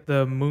wanted to get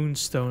the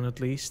moonstone at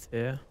least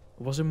here.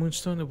 Was it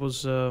moonstone? It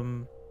was,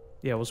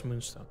 yeah, it was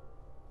moonstone.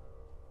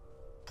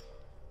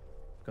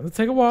 Gonna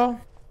take a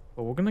while,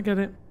 but we're gonna get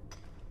it.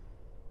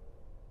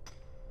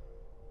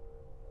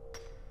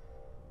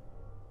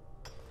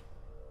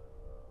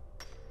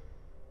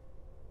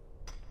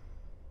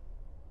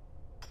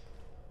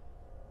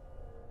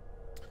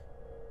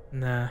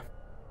 Nah.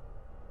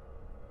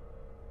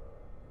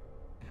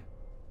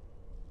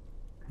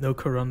 No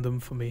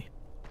corundum for me.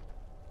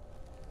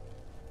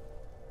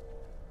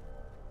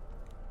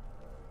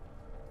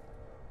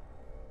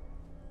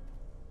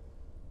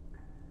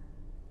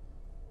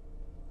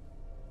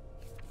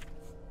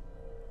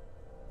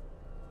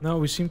 No,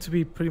 we seem to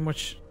be pretty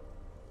much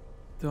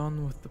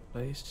done with the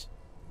place.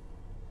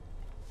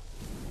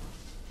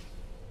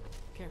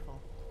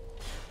 Careful.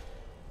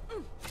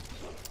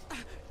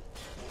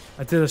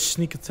 I did a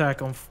sneak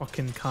attack on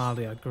fucking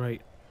Kalia.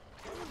 Great.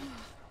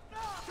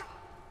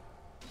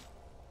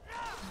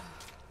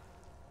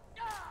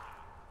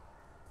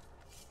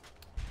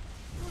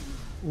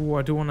 Ooh,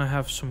 I do want to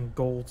have some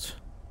gold.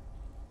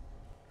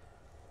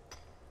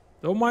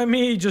 Don't mind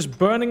me, just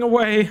burning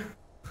away.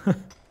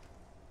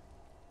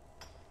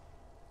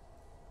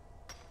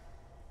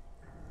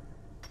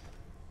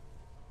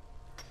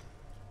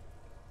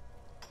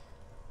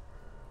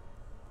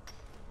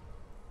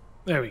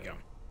 There we go.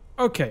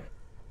 Okay.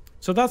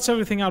 So that's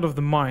everything out of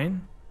the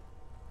mine.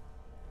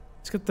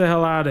 Let's get the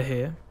hell out of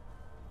here.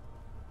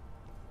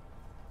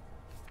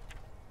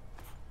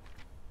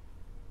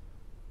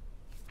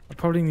 I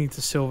probably need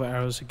the silver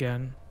arrows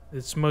again.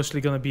 It's mostly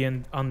going to be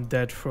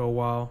undead for a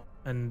while.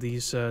 And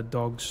these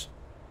dogs.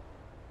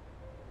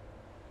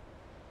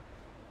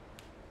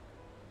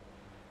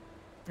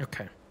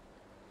 Okay.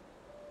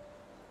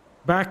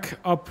 Back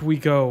up we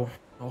go.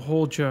 A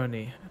whole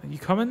journey. Are you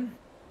coming?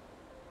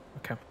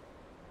 Okay.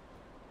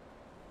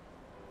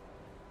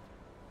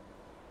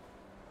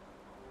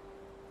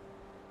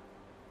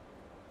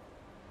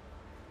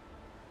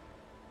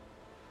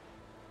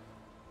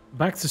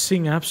 Back to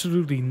seeing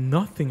absolutely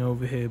nothing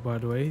over here, by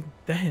the way.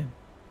 Damn.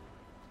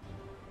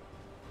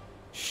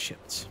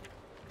 Shit.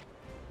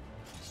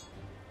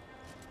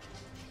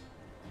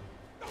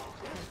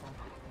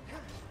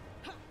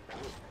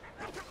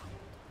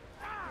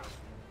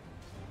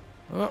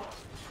 Oh.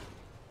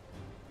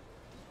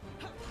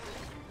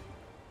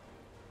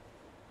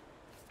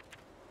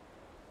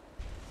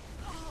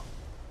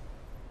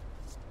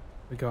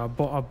 We go. I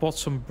bought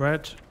some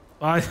bread.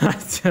 I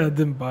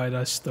didn't buy it.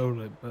 I stole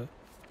it, but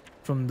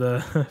from the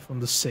from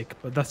the sick.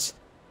 But that's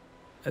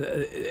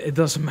it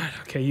doesn't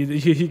matter. Okay,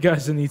 you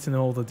guys don't need to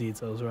know all the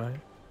details, right?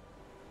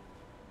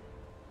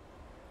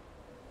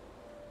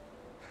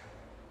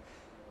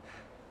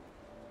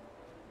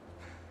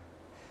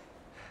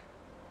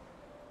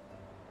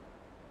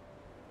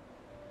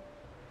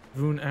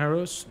 Rune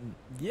arrows?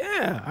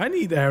 Yeah, I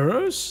need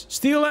arrows.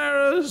 Steel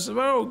arrows?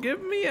 Well,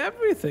 give me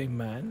everything,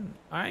 man.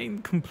 I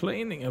ain't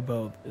complaining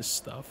about this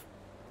stuff.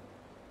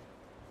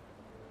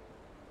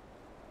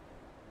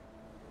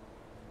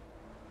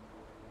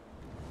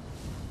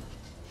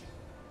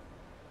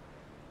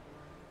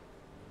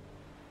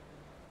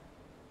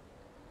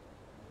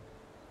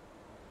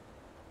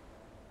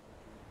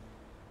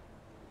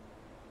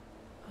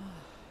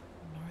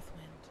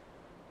 Northwind.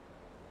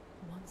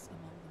 Once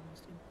among the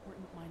most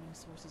important mining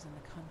sources in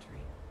the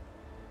country.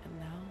 And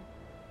now,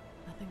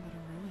 nothing but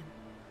a ruin.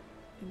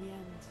 In the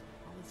end,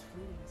 all is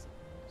fleeting, I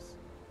suppose.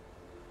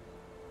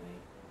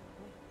 Wait.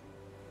 Do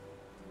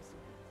you see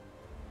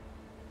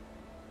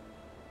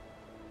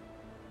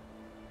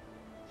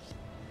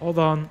it? Hold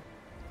on.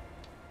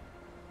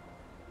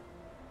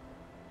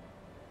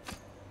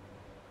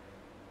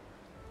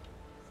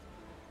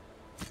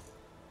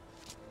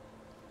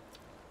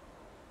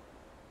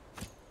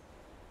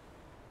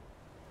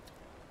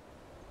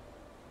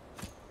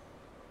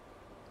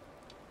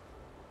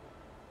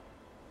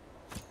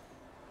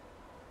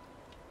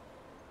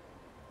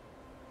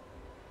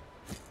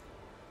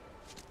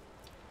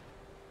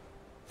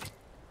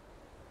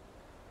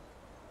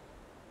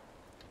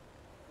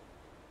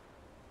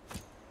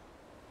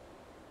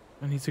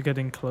 I need to get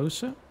in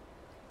closer.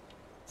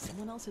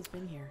 Someone else has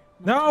been here.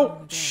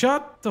 No!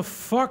 Shut the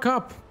fuck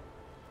up!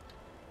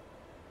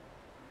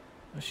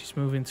 Oh, she's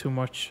moving too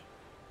much.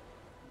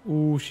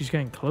 Ooh, she's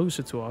getting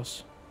closer to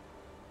us.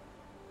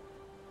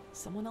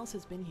 Someone else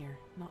has been here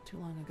not too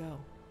long ago.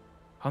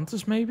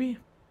 Hunters, maybe?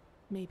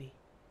 Maybe.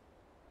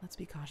 Let's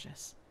be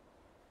cautious.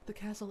 The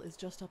castle is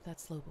just up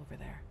that slope over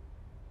there.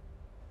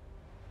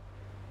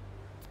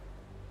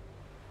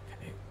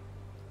 Okay.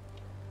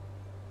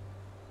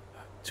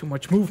 Too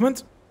much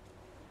movement.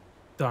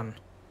 Done.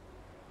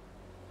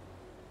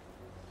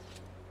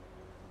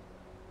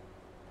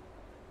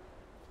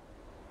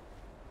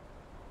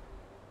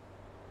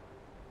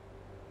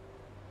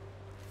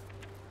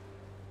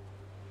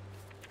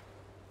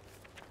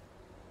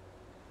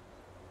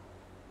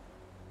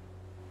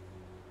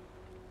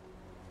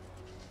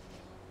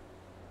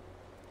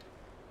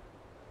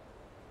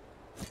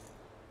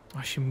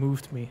 Oh, she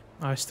moved me.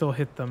 I still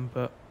hit them,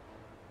 but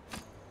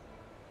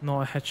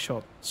not a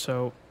headshot,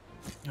 so...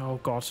 Oh,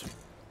 God.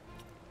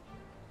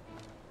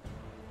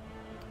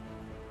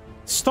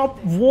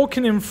 Stop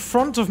walking in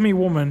front of me,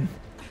 woman.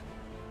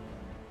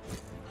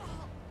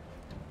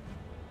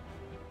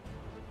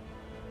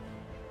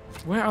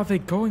 Where are they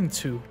going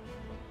to?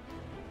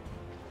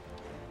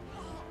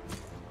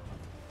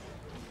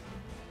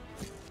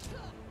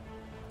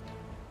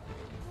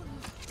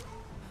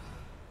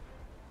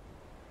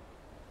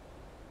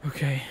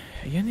 Okay,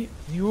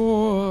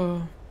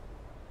 you're...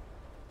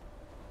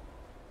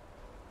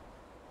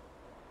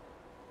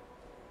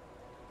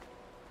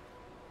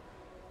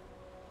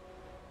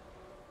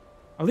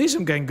 At least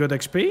I'm getting good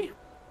XP.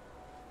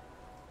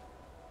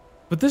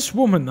 But this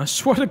woman, I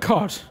swear to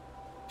God,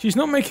 she's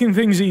not making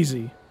things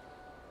easy.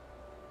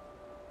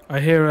 I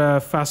hear a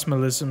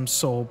phasmalism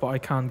soul, but I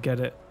can't get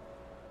it.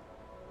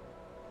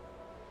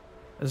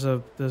 There's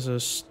a,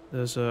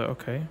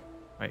 okay.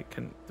 Wait,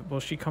 will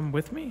she come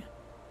with me?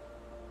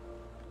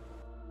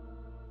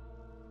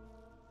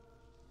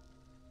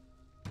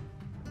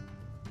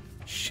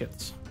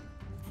 Shit.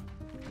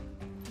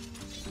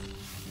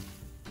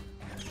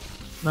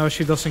 No,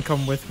 she doesn't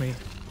come with me.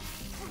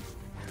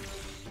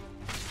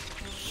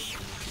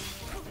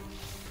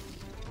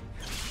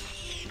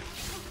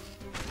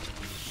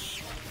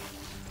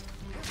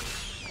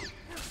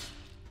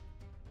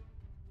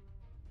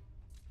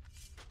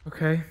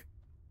 Okay.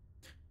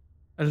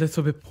 A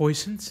little bit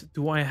poisoned.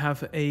 Do I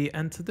have a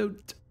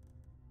antidote?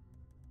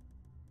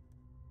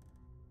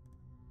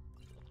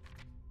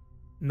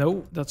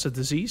 No, that's a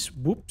disease.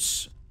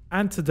 Whoops.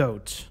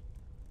 Antidote.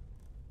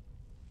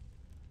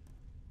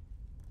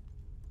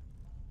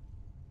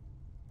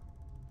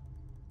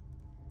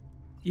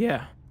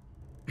 Yeah.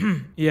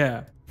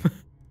 Yeah.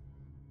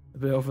 A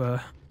bit of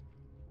a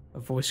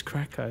voice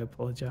crack, I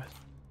apologize.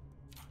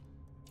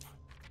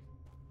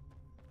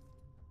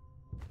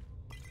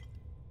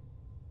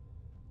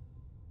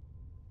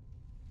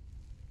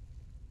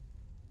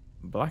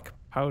 Black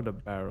powder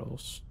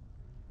barrels.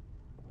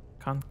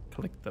 Can't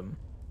click them.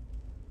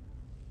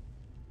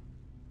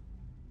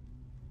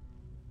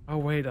 Oh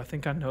wait, I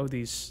think I know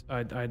these.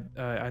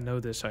 I know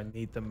this. I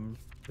need them.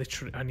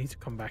 Literally, I need to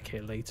come back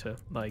here later.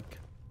 Like,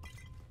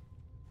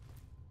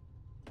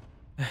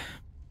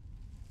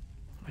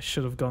 I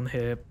should have gone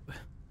here.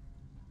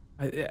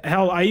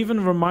 Hell, I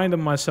even reminded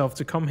myself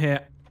to come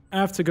here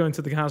after going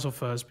to the castle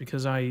first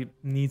because I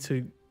need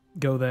to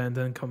go there and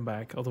then come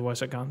back.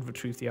 Otherwise, I can't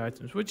retrieve the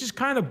items, which is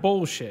kind of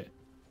bullshit.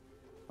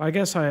 I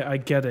guess I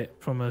get it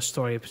from a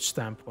story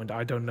standpoint.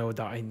 I don't know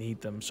that I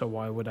need them, so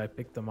why would I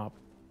pick them up?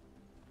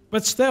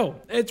 But still,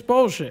 it's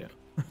bullshit.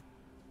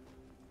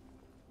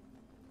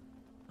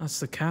 That's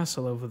the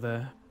castle over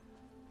there.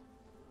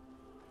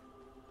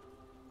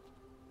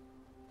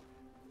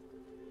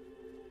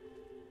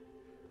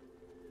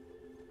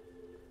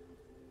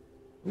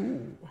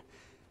 Ooh.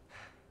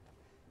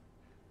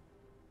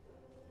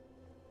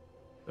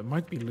 There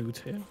might be loot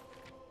here.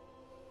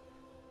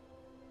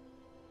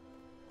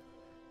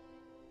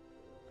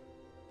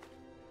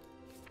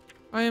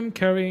 I am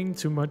carrying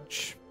too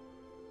much.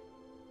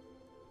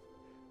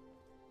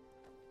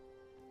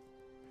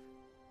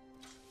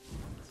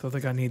 Don't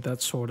think I need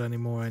that sword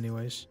anymore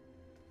anyways.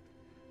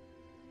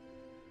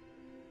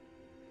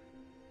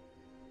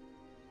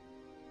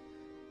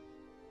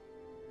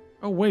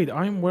 Oh wait,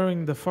 I'm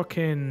wearing the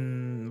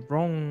fucking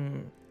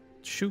wrong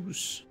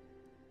shoes.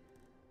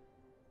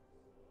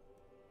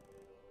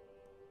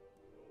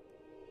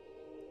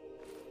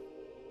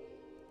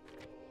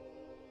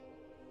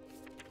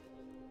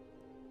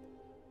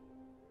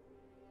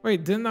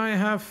 Wait, didn't I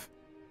have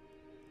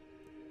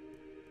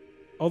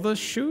other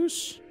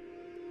shoes?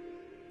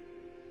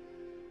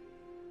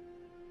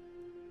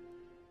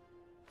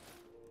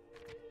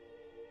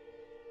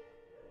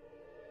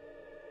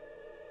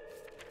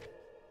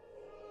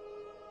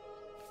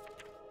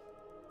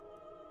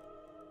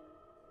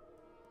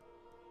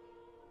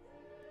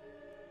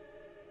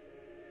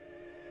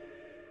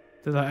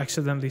 Did I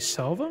accidentally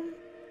sell them?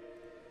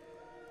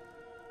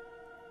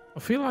 I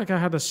feel like I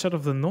had a set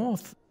of the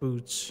North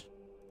boots.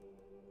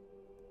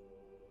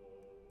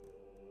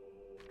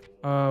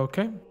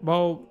 Okay,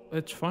 well,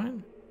 it's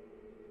fine.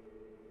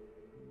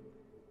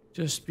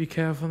 Just be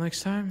careful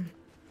next time.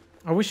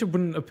 I wish it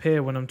wouldn't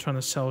appear when I'm trying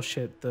to sell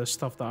shit, the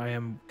stuff that I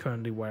am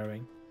currently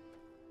wearing.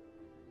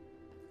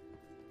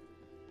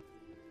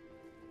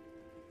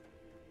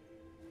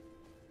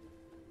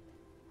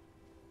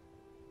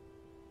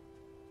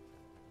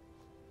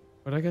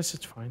 But I guess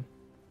it's fine.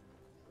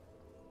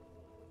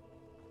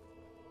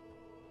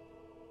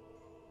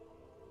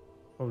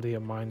 Probably a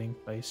mining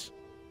place.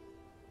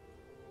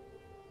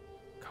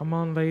 Come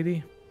on,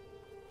 lady.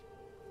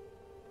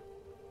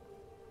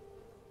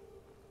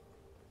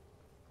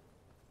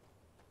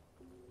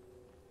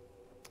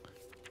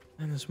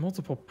 And there's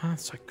multiple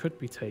paths I could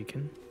be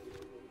taking.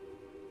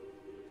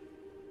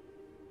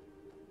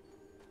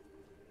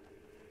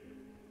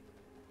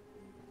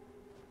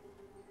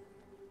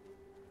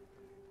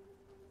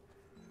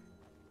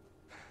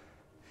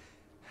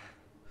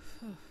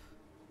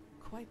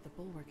 Quite the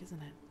bulwark,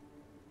 isn't it?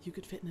 You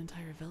could fit an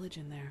entire village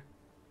in there.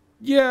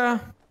 Yeah,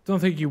 don't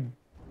think you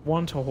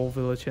want a whole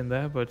village in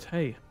there, but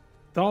hey.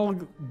 Dal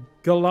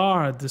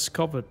Galar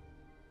discovered.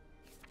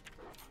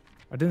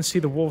 I didn't see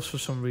the wolves for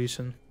some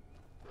reason.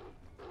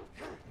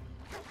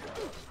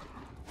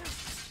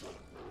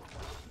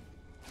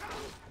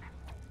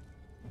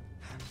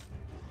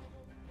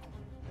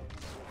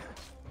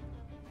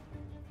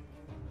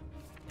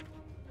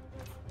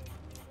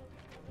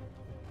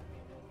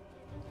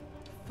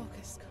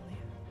 Focus, Kalia.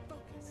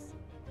 Focus.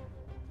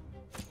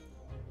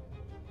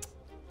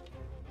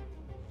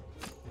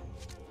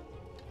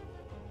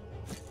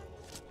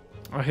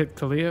 I hit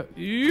Kalia.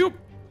 Yup.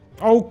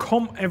 Oh,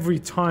 come every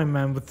time,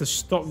 man, with the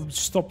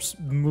stops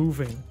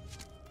moving.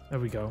 There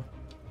we go.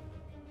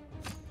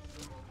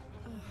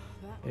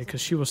 Yeah,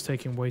 because she was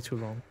taking way too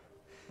long.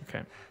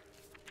 Okay.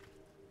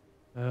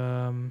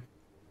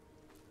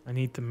 I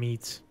need the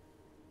meat.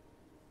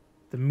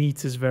 The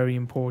meat is very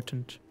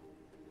important.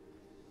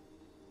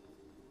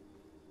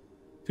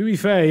 To be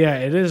fair, yeah,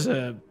 it is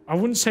I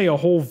wouldn't say a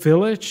whole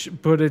village,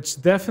 but it's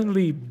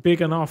definitely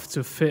big enough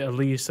to fit at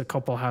least a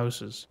couple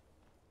houses.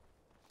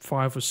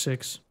 5 or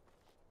 6.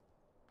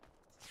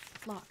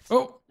 Locked.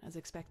 Oh! As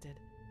expected.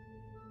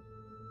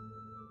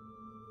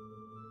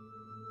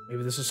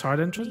 Maybe this is hard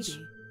entrance?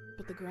 Maybe,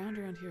 but the ground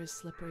around here is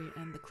slippery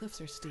and the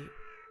cliffs are steep.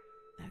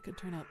 That could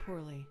turn out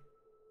poorly.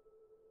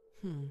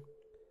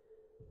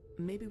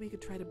 Maybe we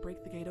could try to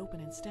break the gate open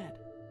instead.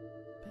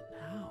 But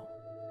how?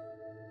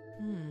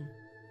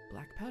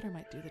 Black powder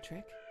might do the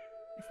trick,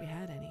 if we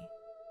had any.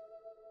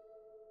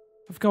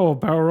 I've got a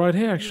barrel right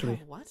here, actually. You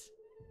have what?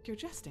 You're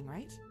jesting,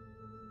 right?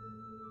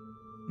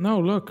 No,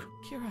 look.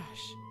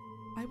 Kirash,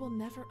 I will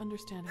never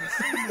understand how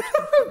so much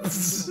can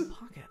fit in little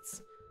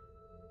pockets.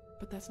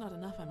 But that's not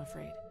enough, I'm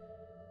afraid.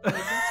 I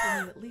guess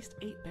we'll need at least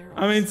 8 barrels.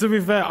 I mean, to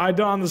be fair, I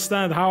don't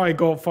understand how I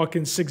got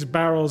fucking 6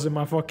 barrels in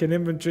my fucking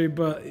inventory,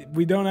 but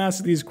we don't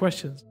ask these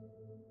questions.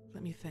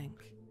 Let me think.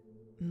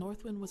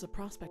 Northwind was a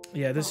prospect.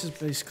 Yeah, this is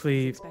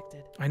basically...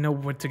 I know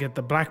where to get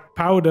the black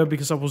powder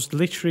because I was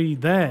literally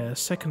there a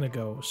second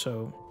ago,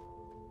 so...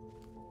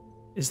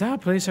 Is that a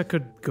place I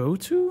could go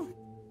to?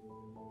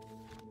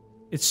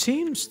 It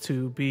seems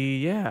to be,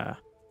 yeah.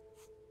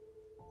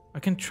 I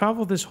can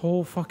travel this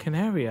whole fucking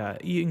area,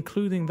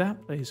 including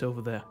that place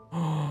over there.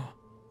 Oh,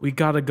 we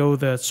gotta go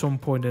there at some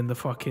point in the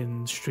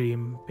fucking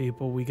stream,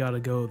 people. We gotta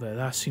go there.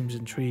 That seems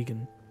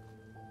intriguing.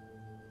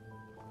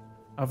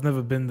 I've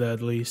never been there,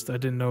 at least. I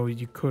didn't know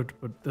you could,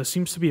 but there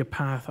seems to be a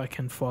path I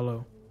can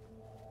follow.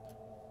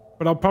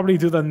 But I'll probably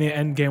do that in the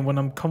end game when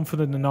I'm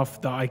confident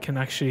enough that I can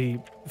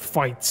actually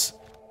fight.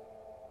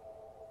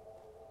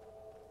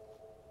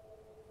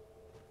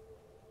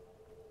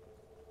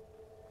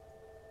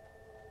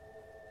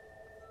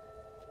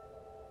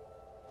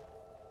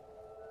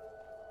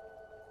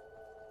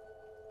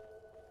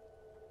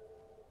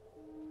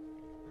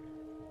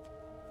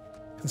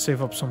 Can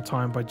save up some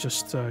time by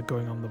just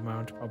going on the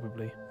mount,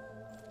 probably.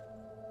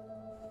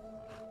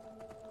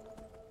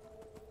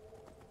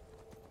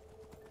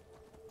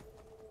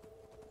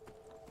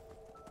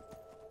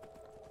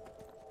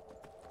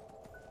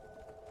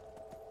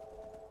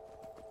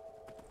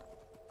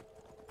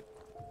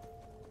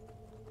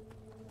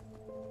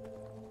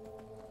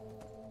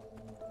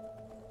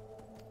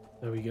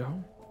 There we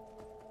go.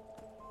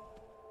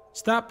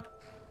 Stop!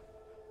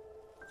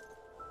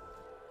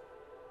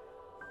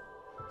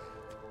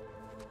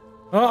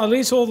 Well, at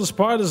least all the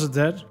spiders are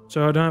dead,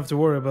 so I don't have to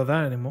worry about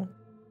that anymore.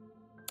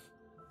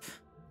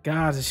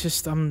 God, it's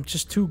just, I'm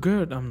just too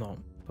good. I'm not,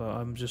 but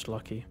I'm just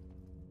lucky.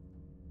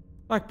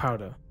 Black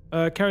powder.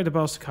 Carry the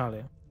bells to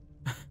Kalia.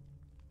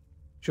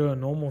 Sure,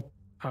 normal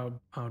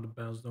powder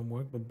bells don't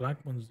work, but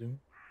black ones do.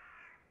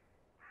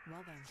 Well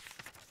then,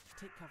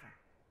 take cover.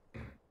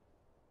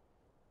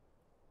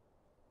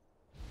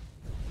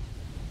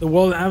 The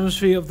world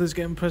atmosphere of this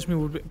game impressed me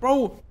would be...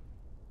 Bro!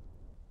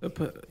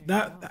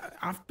 That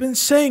I've been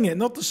saying it,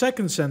 not the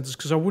second sentence,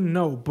 because I wouldn't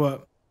know,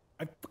 but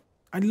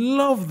I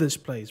love this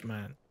place,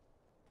 man.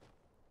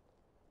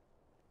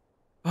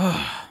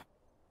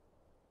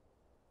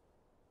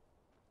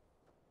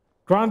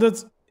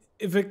 Granted,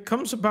 if it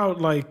comes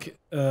about like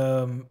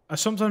I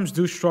sometimes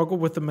do struggle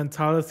with the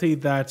mentality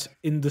that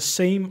in the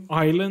same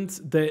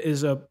island there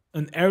is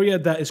an area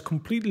that is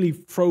completely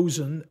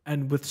frozen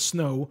and with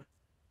snow.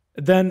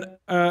 Then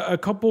a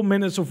couple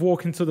minutes of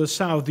walking to the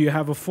south, you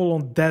have a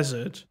full-on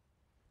desert.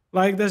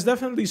 Like, there's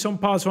definitely some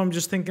parts where I'm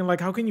just thinking,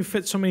 like, how can you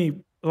fit so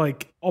many,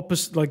 like,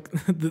 opposite, like,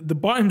 the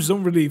biomes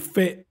don't really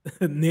fit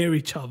near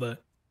each other.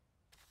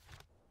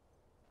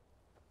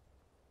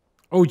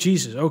 Oh,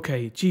 Jesus.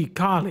 Okay. Gee,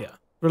 Kalia,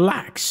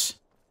 relax.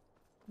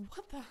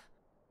 What the?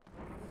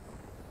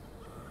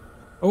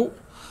 Oh.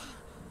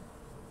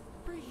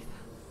 Breathe.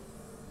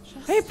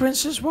 Just... Hey,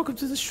 princess, welcome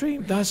to the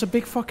stream. That's a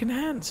big fucking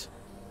hand.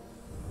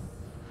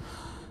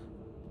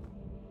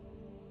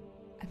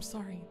 I'm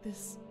sorry,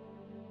 this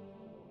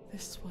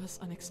was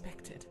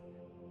unexpected.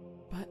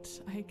 But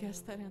I guess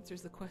that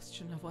answers the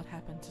question of what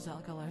happened to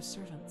Dalgalar's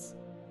servants.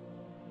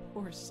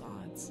 Or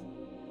sods.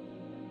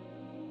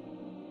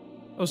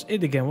 That was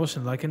it again,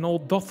 wasn't it? Like an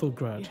old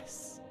Dothelgrad.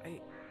 Yes,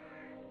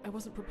 I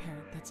wasn't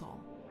prepared, that's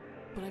all.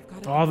 But I've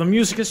got to... Oh, the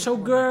music is so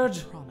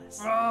good!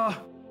 Promise.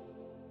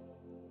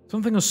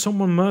 Something or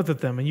someone murdered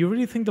them, and you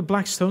really think the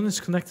Black Stone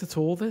is connected to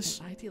all this?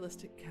 An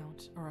idealistic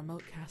count, a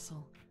remote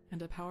castle,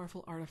 and a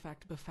powerful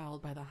artifact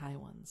befouled by the High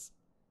Ones.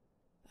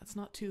 That's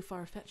not too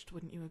far-fetched,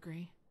 wouldn't you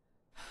agree?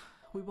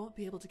 We won't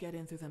be able to get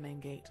in through the main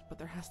gate, but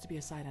there has to be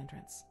a side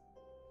entrance.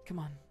 Come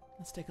on,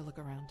 let's take a look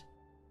around.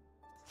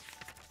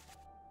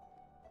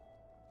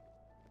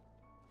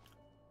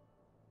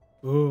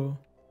 Oh.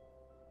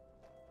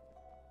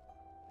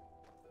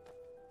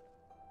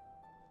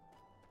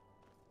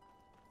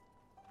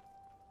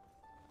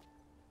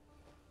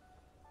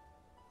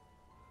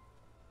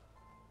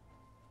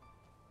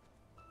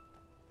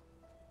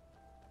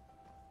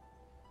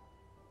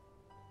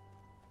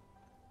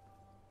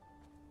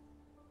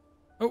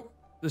 Oh,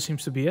 this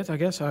seems to be it, I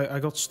guess. I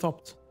got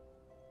stopped.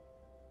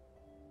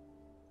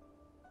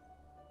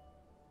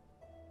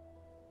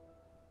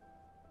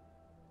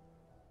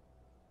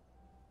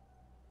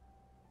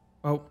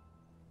 Oh.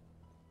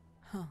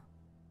 Huh.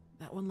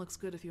 That one looks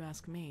good if you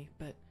ask me,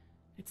 but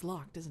it's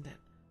locked, isn't it?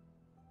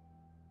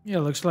 Yeah,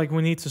 looks like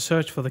we need to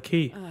search for the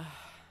key.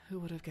 Who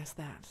would have guessed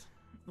that?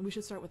 We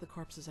should start with the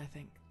corpses, I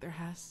think. There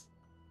has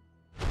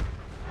to be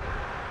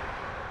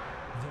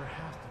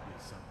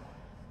someone.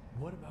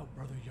 What about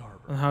Brother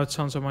Yarber? And how it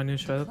sounds on my new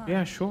setup?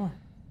 Yeah, sure.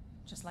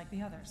 Just like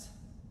the others.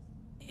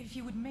 If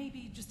you would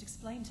maybe just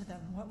explain to them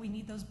what we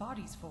need those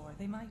bodies for,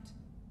 they might.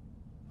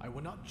 I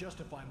will not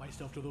justify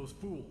myself to those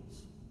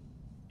fools.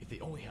 If they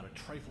only had a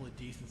trifle of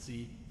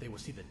decency, they would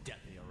see the debt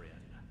they are in.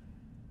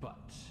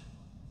 But,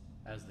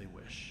 as they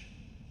wish,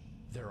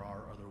 there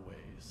are other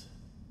ways.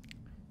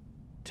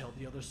 Tell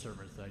the other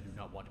servants that I do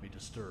not want to be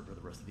disturbed for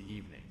the rest of the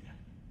evening,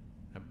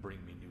 and bring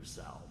me new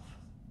salve.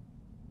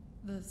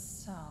 The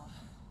salve.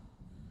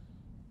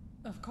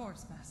 Of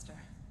course, Master.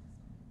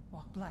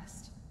 Walk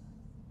blessed.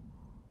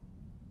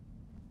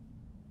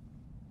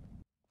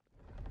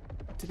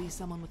 To be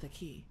someone with a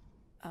key.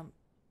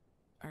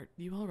 Are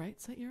you alright,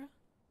 Satyra?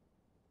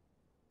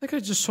 I think I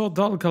just saw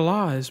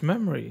Dalgalar's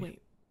memory.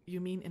 Wait, You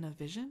mean in a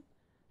vision?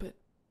 But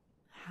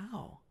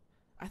how?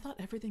 I thought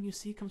everything you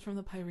see comes from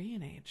the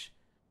Pyrean Age.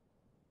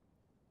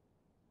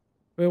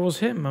 Well, it was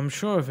him, I'm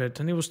sure of it,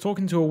 and he was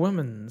talking to a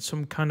woman,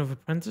 some kind of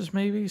apprentice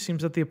maybe?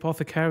 Seems that the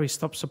apothecary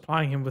stopped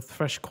supplying him with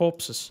fresh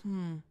corpses.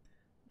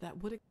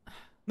 That would...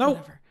 No!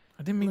 Whatever.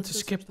 I didn't mean Let's to go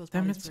skip, search those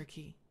damn bodies it. for a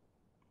key.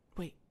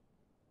 Wait,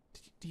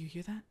 do you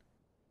hear that?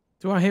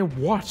 Do I hear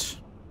what?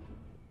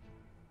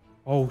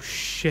 Oh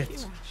shit.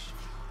 Kirash.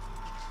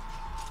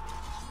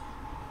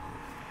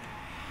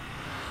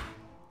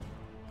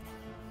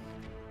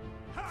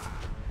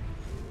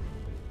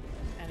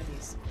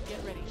 Enemies,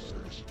 get ready.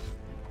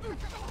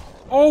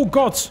 Oh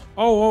god!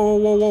 Oh, whoa,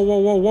 whoa, whoa, whoa,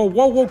 whoa, whoa,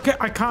 whoa, whoa, whoa,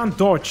 I can't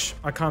dodge.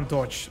 I can't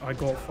dodge. I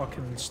got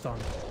fucking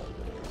stunned.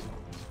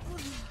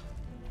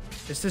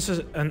 Is this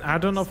an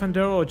add-on of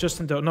Enderal or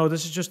just Enderal? No,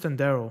 this is just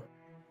Enderal.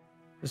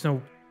 There's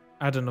no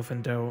add-on of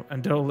Enderal.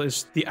 Enderal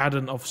is the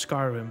add-on of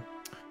Skyrim.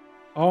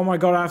 Oh my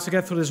god, I have to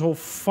get through this whole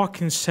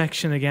fucking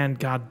section again.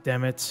 God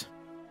damn it.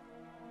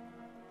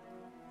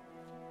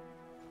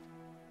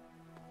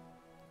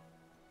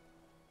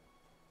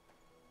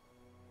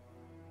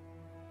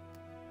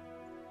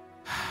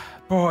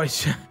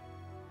 Boys,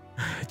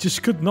 I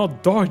just could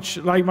not dodge.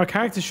 Like, my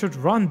character should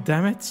run,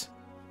 damn it.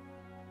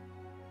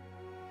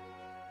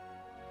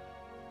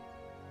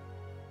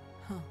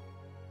 Huh.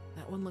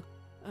 That one looked...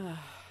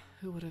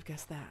 who would have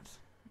guessed that?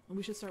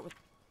 We should start with...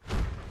 Oh.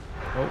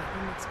 That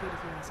one looks good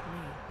if you ask me,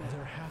 but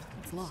There has to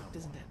be it's locked, someone.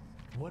 isn't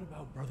it? What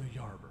about Brother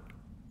Yarber?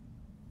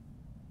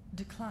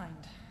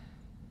 Declined.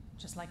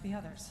 Just like the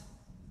others.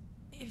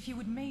 If you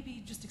would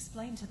maybe just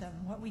explain to them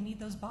what we need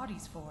those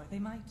bodies for, they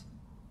might...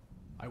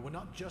 I would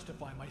not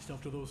justify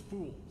myself to those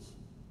fools.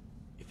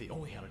 If they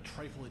only had a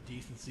trifle of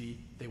decency,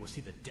 they would see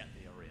the debt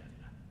they are in.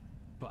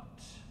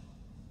 But,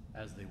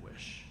 as they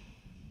wish,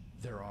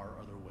 there are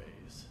other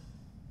ways.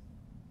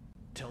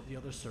 Tell the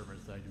other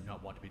servants that I do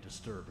not want to be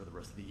disturbed for the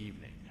rest of the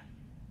evening,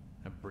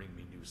 and bring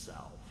me new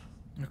salve.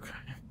 Okay.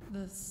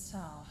 The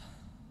salve.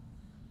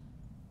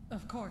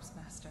 Of course,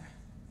 Master.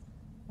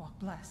 Walk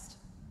blessed.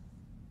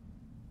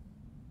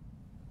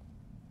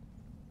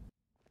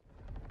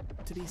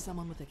 To be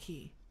someone with a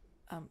key.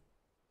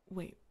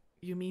 Wait,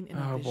 you mean in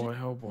a Oh vision? boy,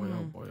 oh boy,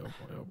 oh boy, oh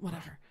boy, oh boy.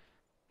 Whatever.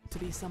 To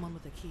be someone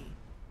with a key.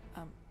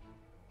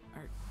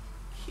 Or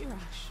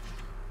Kirash.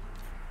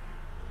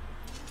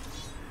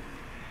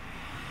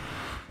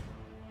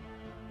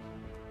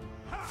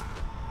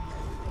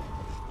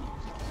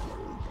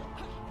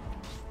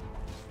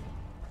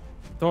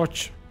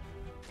 Dodge.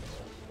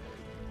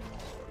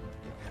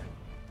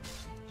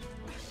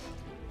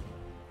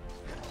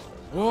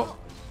 Whoa.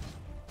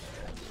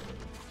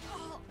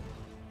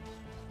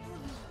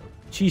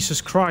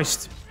 Jesus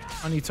Christ.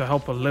 I need to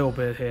help a little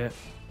bit here.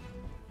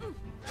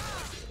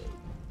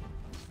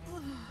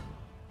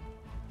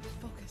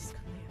 Focus,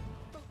 Kalia.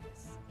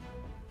 Focus.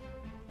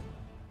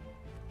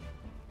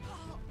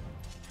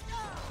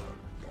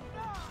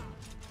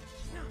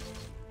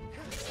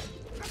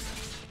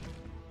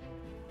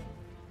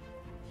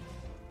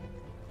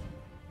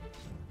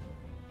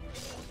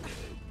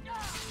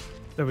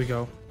 There we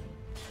go.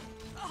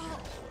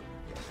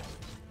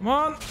 Come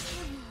on.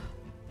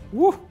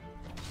 Woo.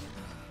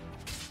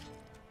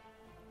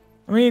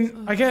 I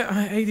mean, I get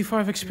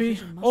 85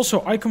 XP.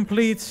 Also, I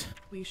complete.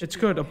 It's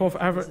good, above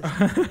average.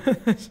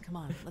 Come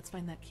on, let's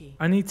find that key.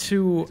 I need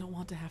to, I don't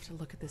want to have to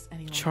look at this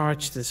any longer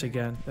charge this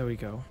again. There we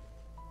go.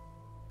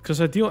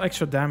 Because I deal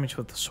extra damage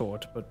with the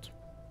sword, but...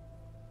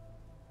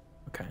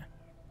 Okay.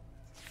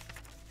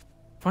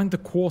 Find the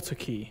quarter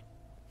key.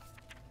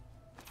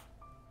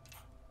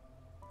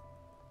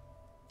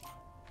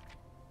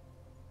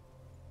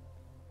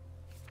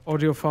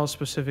 Audiophile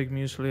specific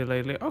muesli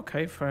lately.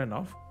 Okay, fair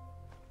enough.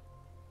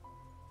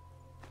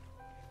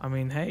 I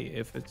mean,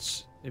 hey,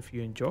 if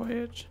you enjoy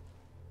it,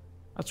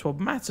 that's what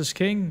matters,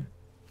 King.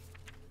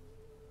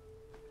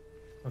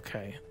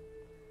 Okay.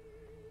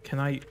 Can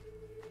I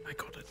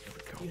got it. There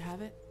we go. You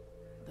have it?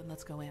 Then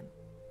let's go in.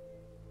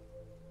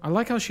 I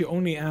like how she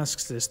only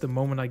asks this the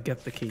moment I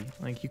get the key.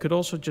 Like, you could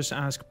also just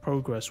ask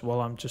progress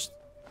while I'm just...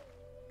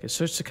 Okay,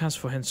 search the cast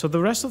for hints. So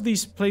the rest of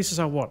these places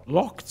are what?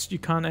 Locked? You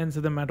can't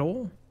enter them at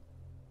all?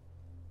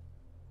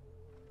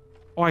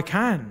 Oh, I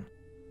can.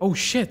 Oh,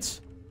 shit.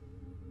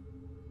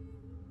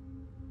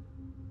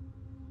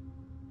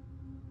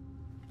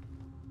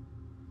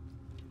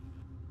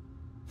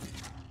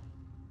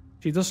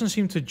 She doesn't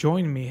seem to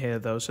join me here,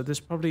 though, so this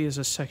probably is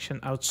a section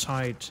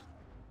outside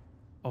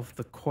of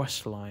the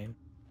quest line.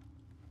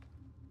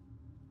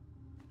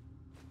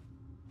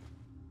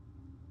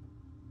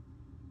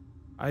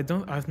 I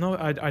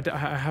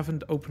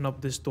haven't opened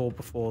up this door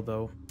before,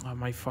 though. Oh,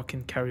 my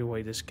fucking carry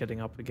weight is getting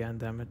up again,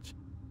 damn it.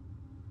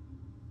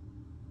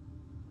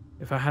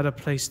 If I had a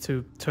place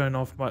to turn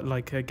off my,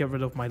 get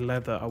rid of my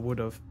leather, I would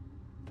have.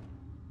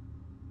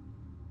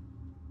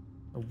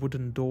 A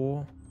wooden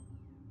door.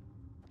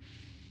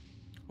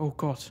 Oh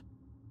god.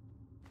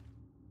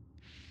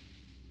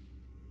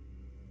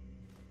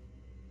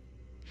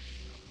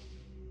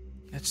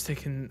 It's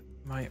taken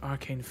my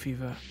arcane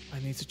fever. I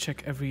need to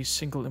check every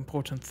single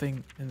important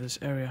thing in this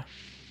area.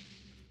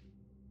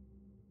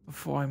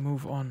 before I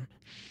move on.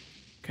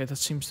 Okay, that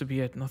seems to be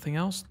it. Nothing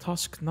else?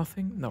 Tusk,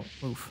 nothing? No,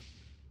 move.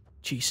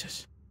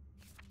 Jesus.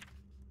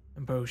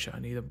 Ambrosia, I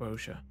need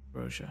ambrosia.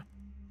 Ambrosia.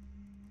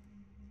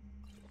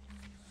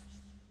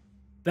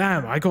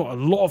 Damn, I got a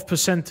lot of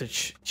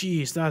percentage.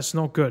 Jeez, that's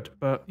not good.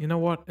 But you know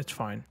what? It's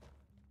fine.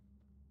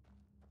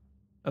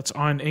 That's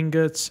iron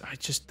ingots. I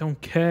just don't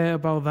care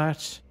about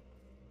that.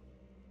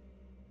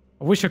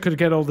 I wish I could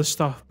get all this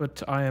stuff,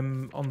 but I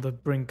am on the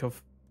brink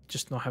of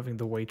just not having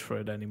to wait for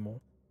it anymore.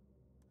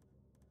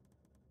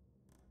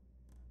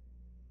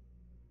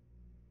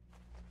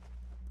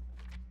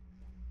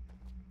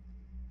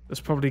 There's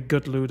probably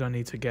good loot I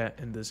need to get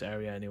in this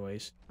area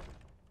anyways.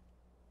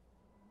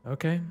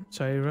 Okay,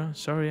 Saira,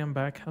 sorry I'm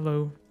back.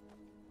 Hello.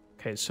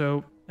 Okay,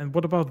 so, and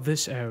what about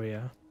this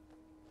area?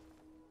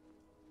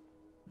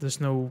 There's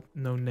no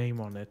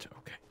name on it.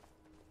 Okay.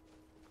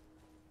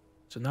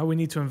 So now we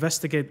need to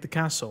investigate the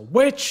castle,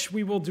 which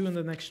we will do in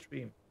the next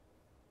stream.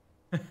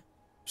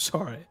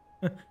 Sorry.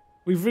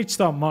 We've reached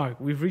our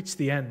mark. We've reached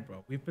the end,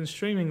 bro. We've been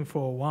streaming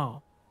for a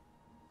while.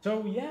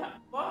 So yeah,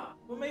 but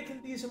we're making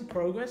decent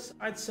progress,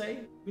 I'd say.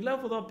 We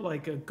leveled up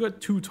like a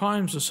good 2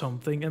 times or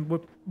something, and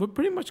we're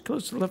pretty much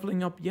close to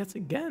leveling up yet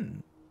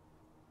again.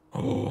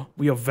 Oh,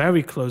 we are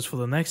very close for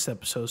the next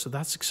episode, so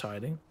that's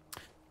exciting.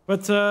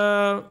 But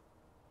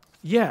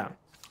yeah,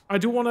 I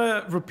do want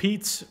to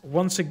repeat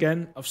once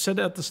again, I've said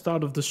it at the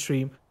start of the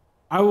stream,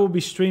 I will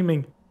be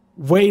streaming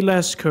way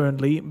less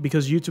currently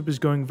because YouTube is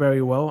going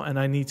very well and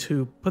I need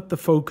to put the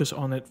focus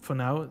on it for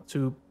now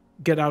to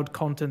get out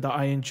content that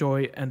I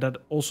enjoy and that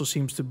also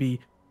seems to be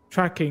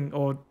tracking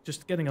or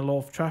just getting a lot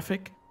of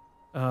traffic.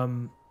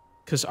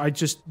 Because I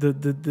just,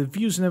 the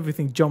views and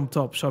everything jumped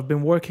up. So I've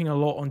been working a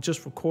lot on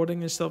just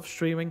recording and stuff,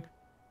 streaming.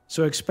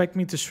 So expect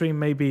me to stream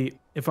maybe,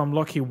 if I'm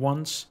lucky,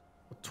 once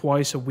or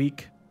twice a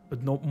week,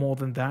 but not more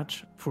than that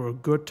for a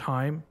good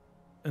time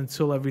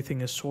until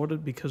everything is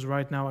sorted. Because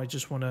right now I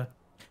just want to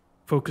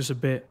focus a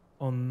bit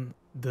on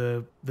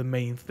the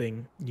main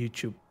thing,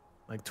 YouTube.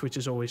 Like Twitch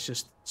is always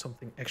just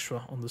something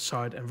extra on the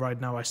side. And right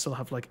now I still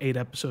have like 8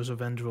 episodes of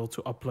Enderal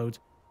to upload.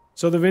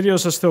 So the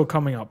videos are still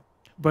coming up.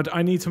 But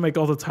I need to make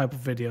other type of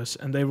videos.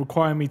 And they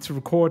require me to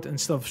record and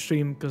stuff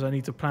stream because I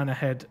need to plan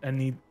ahead and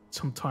need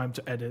some time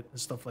to edit and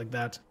stuff like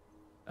that.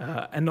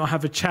 And not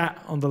have a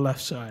chat on the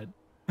left side.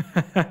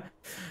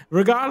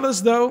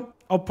 Regardless though,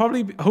 I'll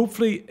probably,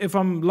 hopefully, if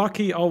I'm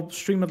lucky, I'll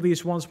stream at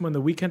least once more in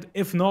the weekend.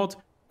 If not,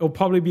 it'll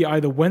probably be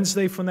either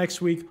Wednesday for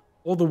next week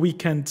or the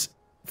weekend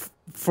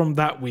from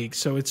that week.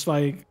 So it's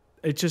like,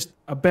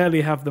 I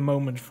barely have the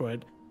moment for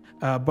it.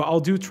 But I'll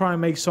do try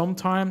and make some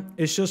time.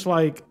 It's just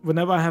like,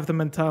 whenever I have the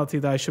mentality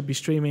that I should be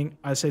streaming,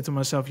 I say to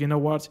myself, you know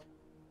what?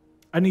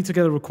 I need to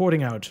get a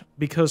recording out.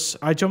 Because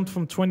I jumped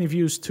from 20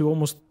 views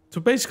to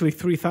basically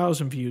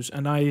 3,000 views.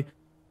 And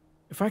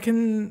if I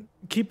can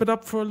keep it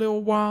up for a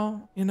little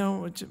while, you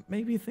know,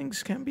 maybe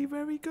things can be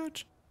very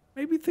good.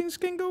 Maybe things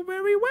can go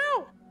very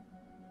well.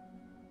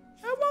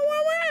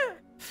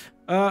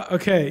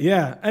 Okay,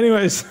 yeah.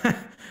 Anyways,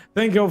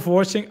 thank you all for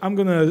watching. I'm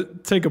going to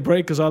take a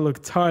break because I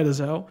look tired as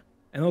hell.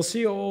 And I'll see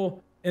you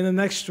all in the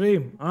next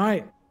stream. All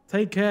right,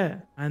 take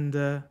care.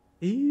 And